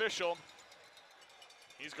our official.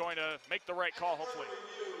 He's going to make the right call, hopefully.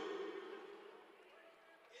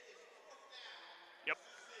 Yep,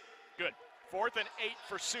 good. 4th and 8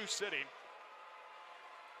 for Sioux City.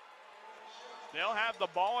 They'll have the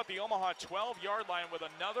ball at the Omaha 12-yard line with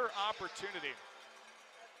another opportunity.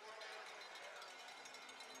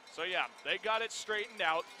 So yeah, they got it straightened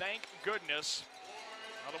out, thank goodness.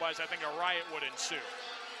 Otherwise, I think a riot would ensue.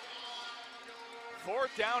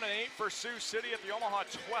 4th down and 8 for Sioux City at the Omaha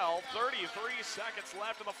 12. 33 seconds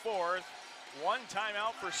left in the 4th. 1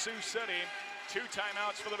 timeout for Sioux City. 2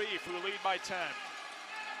 timeouts for the Beef, who lead by 10.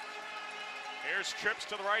 Here's trips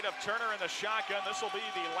to the right of Turner in the shotgun. This will be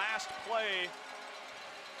the last play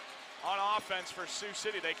on offense for Sioux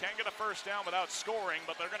City. They can't get a first down without scoring,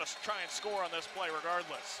 but they're going to try and score on this play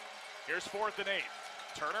regardless. Here's 4th and 8.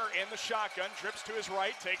 Turner in the shotgun, trips to his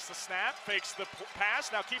right, takes the snap, fakes the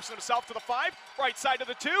pass, now keeps himself to the 5, right side to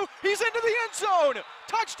the 2, he's into the end zone!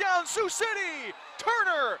 Touchdown, Sioux City!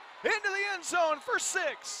 Turner into the end zone for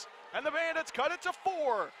 6, and the Bandits cut it to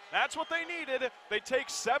 4. That's what they needed. They take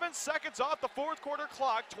 7 seconds off the 4th quarter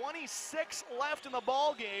clock, 26 left in the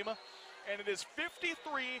ball game, and it is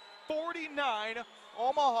 53-49,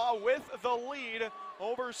 Omaha with the lead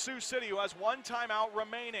over Sioux City, who has 1 timeout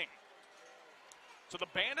remaining. So the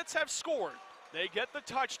Bandits have scored. They get the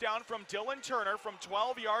touchdown from Dylan Turner from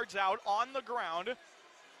 12 yards out on the ground.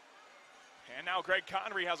 And now Greg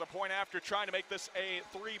Connery has a point after trying to make this a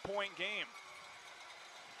 3-point game.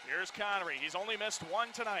 Here's Connery. He's only missed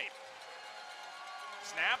 1 tonight.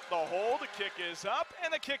 Snap, the hold, the kick is up,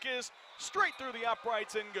 and the kick is straight through the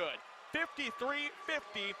uprights and good.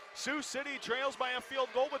 53-50, Sioux City trails by a field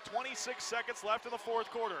goal with 26 seconds left in the 4th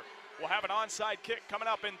quarter. We'll have an onside kick coming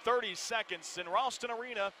up in 30 seconds in Ralston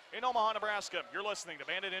Arena in Omaha, Nebraska. You're listening to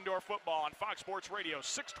Bandit Indoor Football on Fox Sports Radio,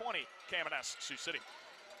 620 KMNS, Sioux City.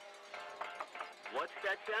 What's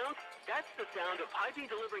that sound? That's the sound of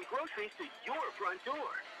Hy-Vee delivering groceries to your front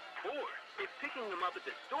door. Or, if picking them up at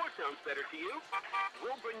the store sounds better to you,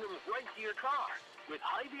 we'll bring them right to your car. With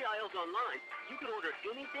Hy-Vee Aisles Online, you can order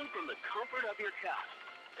anything from the comfort of your couch.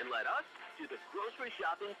 And let us do the grocery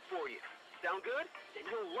shopping for you. Sound good? Then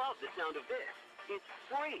you'll love the sound of this. It's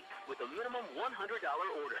free with a minimum $100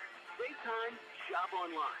 order. Save time, shop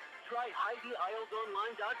online. Try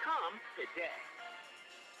HyVeeAislesOnline.com today.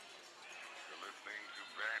 You're listening to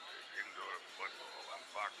Bandits Indoor Football on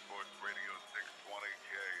Fox Sports Radio 620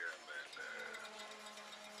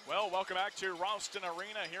 KMNS. Well, welcome back to Ralston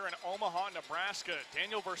Arena here in Omaha, Nebraska.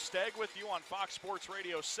 Daniel Versteeg with you on Fox Sports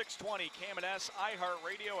Radio 620 KMNS,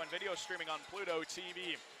 iHeartRadio, and video streaming on Pluto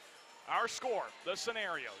TV. Our score, the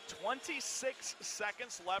scenario, 26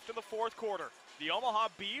 seconds left in the fourth quarter. The Omaha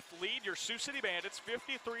Beef lead your Sioux City Bandits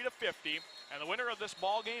 53-50, and the winner of this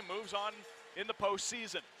ball game moves on in the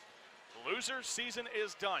postseason. The loser's season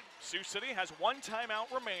is done. Sioux City has one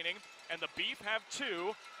timeout remaining, and the Beef have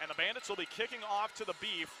two, and the Bandits will be kicking off to the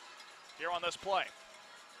Beef here on this play.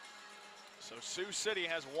 So Sioux City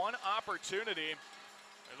has one opportunity.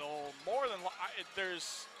 It'll more than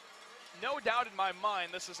there's no doubt in my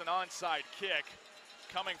mind this is an onside kick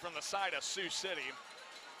coming from the side of Sioux City.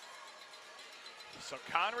 So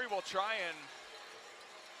Connery will try and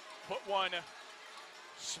put one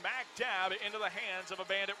smack dab into the hands of a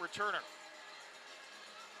Bandit returner.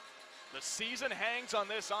 The season hangs on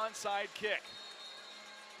this onside kick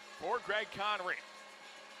for Greg Connery.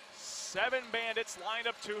 7 Bandits lined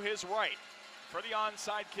up to his right for the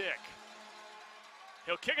onside kick.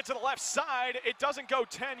 He'll kick it to the left side. It doesn't go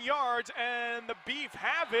 10 yards, and the Beef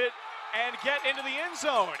have it and get into the end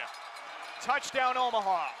zone. Touchdown,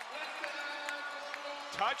 Omaha.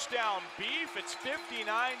 Touchdown, Beef. It's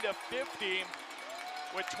 59-50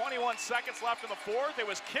 with 21 seconds left in the fourth. It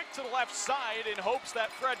was kicked to the left side in hopes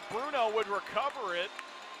that Fred Bruno would recover it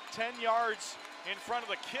 10 yards in front of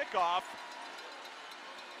the kickoff.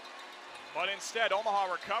 But instead,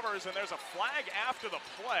 Omaha recovers, and there's a flag after the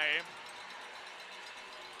play.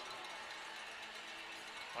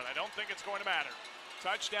 But I don't think it's going to matter.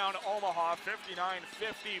 Touchdown, Omaha,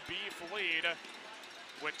 59-50 Beef lead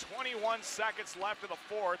with 21 seconds left in the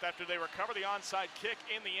fourth after they recover the onside kick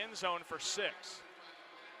in the end zone for 6.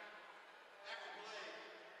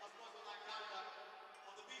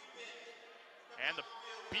 And the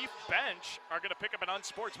Beef bench are going to pick up an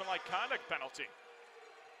unsportsmanlike conduct penalty.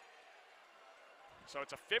 So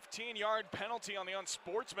it's a 15-yard penalty on the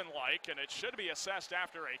unsportsmanlike, and it should be assessed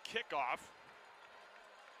after a kickoff.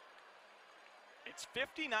 It's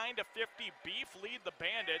 59-50, Beef lead the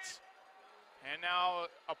Bandits. And now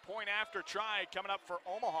a point after try coming up for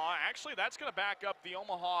Omaha. Actually, that's going to back up the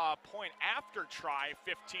Omaha point after try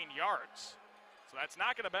 15 yards. So that's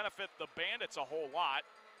not going to benefit the Bandits a whole lot.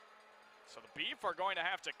 So the Beef are going to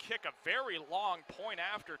have to kick a very long point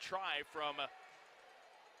after try from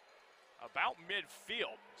about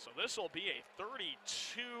midfield. So this will be a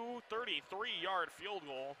 33-yard field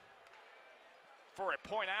goal for a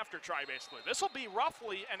point after try, basically. This will be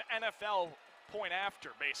roughly an NFL point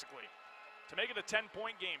after, basically. To make it a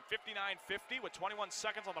 10-point game, 59-50 with 21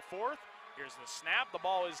 seconds on the fourth. Here's the snap, the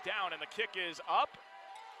ball is down, and the kick is up,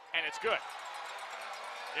 and it's good.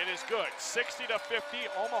 It is good.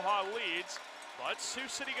 60-50, Omaha leads, but Sioux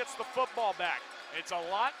City gets the football back. It's a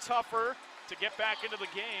lot tougher to get back into the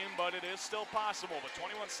game, but it is still possible. But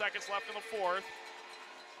 21 seconds left in the fourth.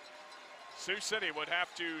 Sioux City would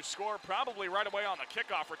have to score probably right away on the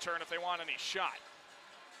kickoff return if they want any shot.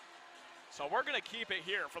 So we're going to keep it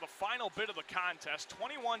here for the final bit of the contest.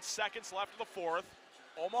 21 seconds left in the fourth.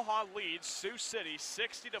 Omaha leads Sioux City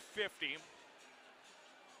 60-50.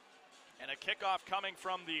 And a kickoff coming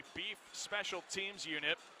from the Beef Special Teams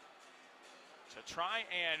unit to try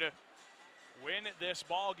and win this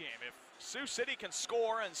ball game. If Sioux City can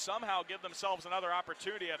score and somehow give themselves another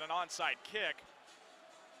opportunity at an onside kick,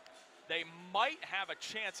 they might have a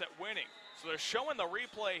chance at winning. So they're showing the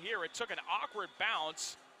replay here. It took an awkward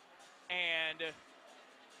bounce, and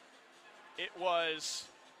it was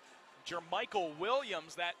Jermichael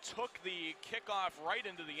Williams that took the kickoff right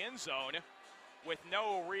into the end zone with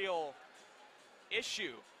no real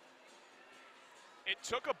issue. It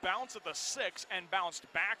took a bounce at the 6 and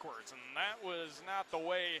bounced backwards, and that was not the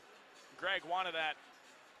way Greg wanted that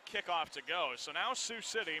kickoff to go. So now Sioux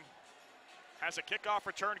City has a kickoff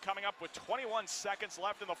return coming up with 21 seconds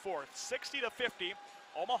left in the fourth. 60-50,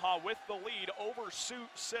 Omaha with the lead over Sioux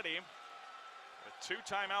City. With 2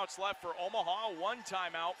 timeouts left for Omaha, 1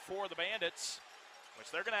 timeout for the Bandits,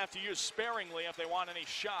 which they're going to have to use sparingly if they want any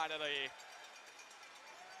shot at a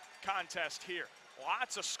contest here.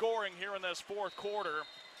 Lots of scoring here in this fourth quarter.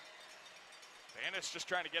 Bandits just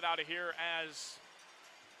trying to get out of here as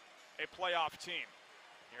a playoff team.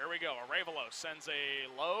 Here we go. Arevalo sends a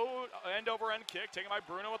low end-over-end kick taken by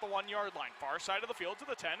Bruno at the 1-yard line. Far side of the field to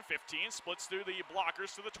the 10, 15, splits through the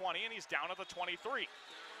blockers to the 20, and he's down at the 23.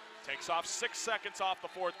 Takes off 6 seconds off the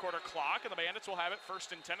fourth quarter clock, and the Bandits will have it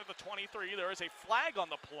 1st and 10 at the 23. There is a flag on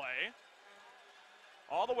the play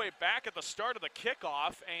all the way back at the start of the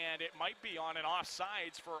kickoff, and it might be on an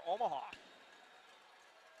offsides for Omaha.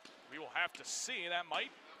 We will have to see. That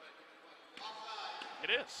might. It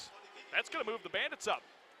is. That's going to move the Bandits up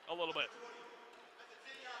a little bit.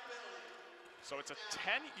 So it's a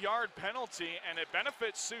 10-yard penalty, and it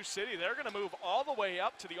benefits Sioux City. They're going to move all the way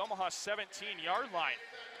up to the Omaha 17-yard line.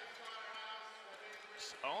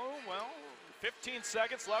 Oh, well, 15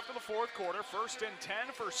 seconds left in the fourth quarter. 1st and 10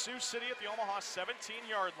 for Sioux City at the Omaha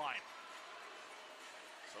 17-yard line.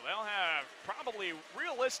 So they'll have probably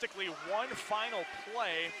realistically one final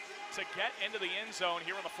play to get into the end zone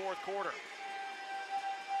here in the fourth quarter.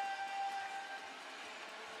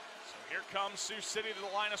 So here comes Sioux City to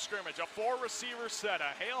the line of scrimmage. A 4-receiver set,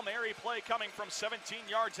 a Hail Mary play coming from 17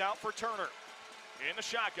 yards out for Turner. In the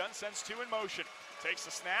shotgun, sends 2 in motion. Takes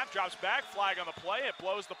the snap, drops back, flag on the play. It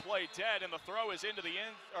blows the play dead, and the throw is into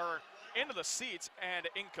the seats and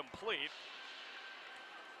incomplete.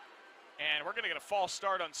 And we're going to get a false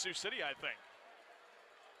start on Sioux City, I think.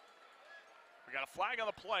 We got a flag on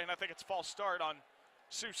the play, and I think it's false start on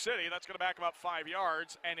Sioux City. That's going to back about 5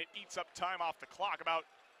 yards, and it eats up time off the clock.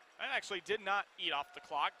 It actually did not eat off the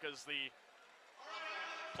clock because the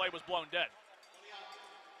play was blown dead.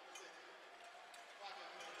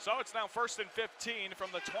 So it's now 1st and 15 from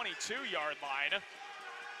the 22-yard line. The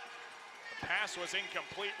pass was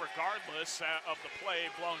incomplete regardless of the play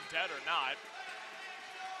blown dead or not.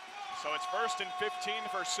 So it's 1st and 15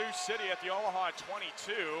 for Sioux City at the Omaha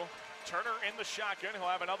 22. Turner in the shotgun. He'll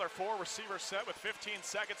have another 4-receiver set with 15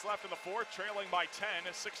 seconds left in the fourth, trailing by 10,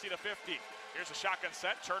 60-50. Here's a shotgun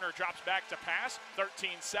set. Turner drops back to pass. 13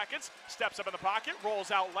 seconds. Steps up in the pocket. Rolls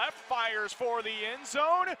out left. Fires for the end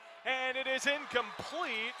zone. And it is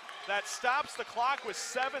incomplete. That stops the clock with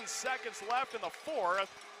 7 seconds left in the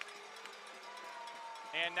fourth.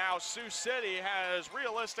 And now Sioux City has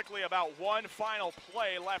realistically about one final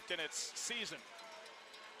play left in its season.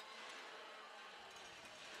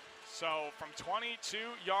 So from 22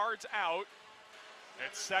 yards out,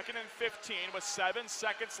 it's 2nd and 15 with 7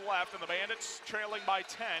 seconds left, and the Bandits trailing by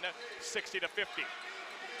 10, 60-50.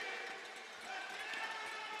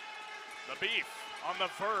 The Beef on the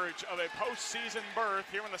verge of a postseason berth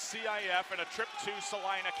here in the CIF and a trip to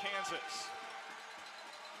Salina, Kansas.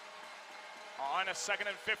 On a 2nd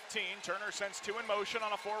and 15, Turner sends 2 in motion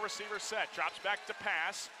on a 4-receiver set, drops back to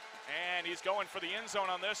pass, and he's going for the end zone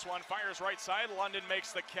on this one. Fires right side. London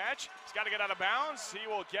makes the catch. He's got to get out of bounds. He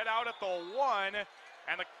will get out at the 1,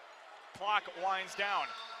 and the clock winds down.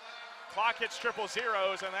 Clock hits triple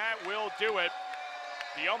zeros, and that will do it.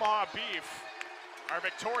 The Omaha Beef are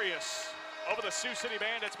victorious over the Sioux City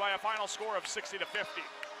Bandits by a final score of 60-50.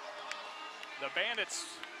 The Bandits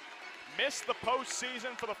missed the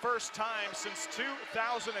postseason for the first time since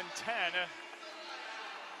 2010,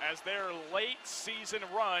 as their late season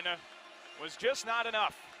run was just not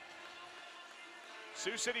enough.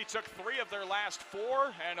 Sioux City took 3 of their last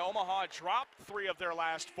 4, and Omaha dropped 3 of their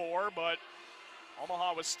last 4, but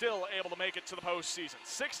Omaha was still able to make it to the postseason.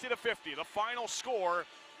 60-50, the final score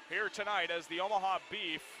here tonight as the Omaha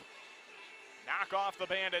Beef knock off the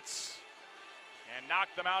Bandits and knock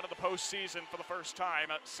them out of the postseason for the first time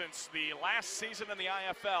since the last season in the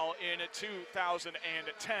IFL in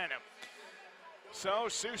 2010. So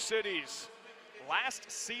Sioux City's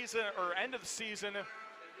last season or end of the season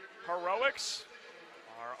heroics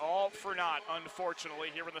are all for naught, unfortunately,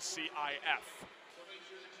 here in the CIF.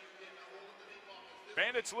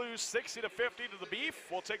 Bandits lose 60-50 to the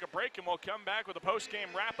Beef. We'll take a break and we'll come back with a post-game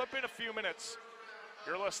wrap-up in a few minutes.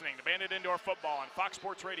 You're listening to Bandit Indoor Football on Fox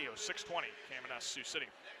Sports Radio 620, KMNS Sioux City.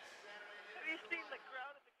 Have you seen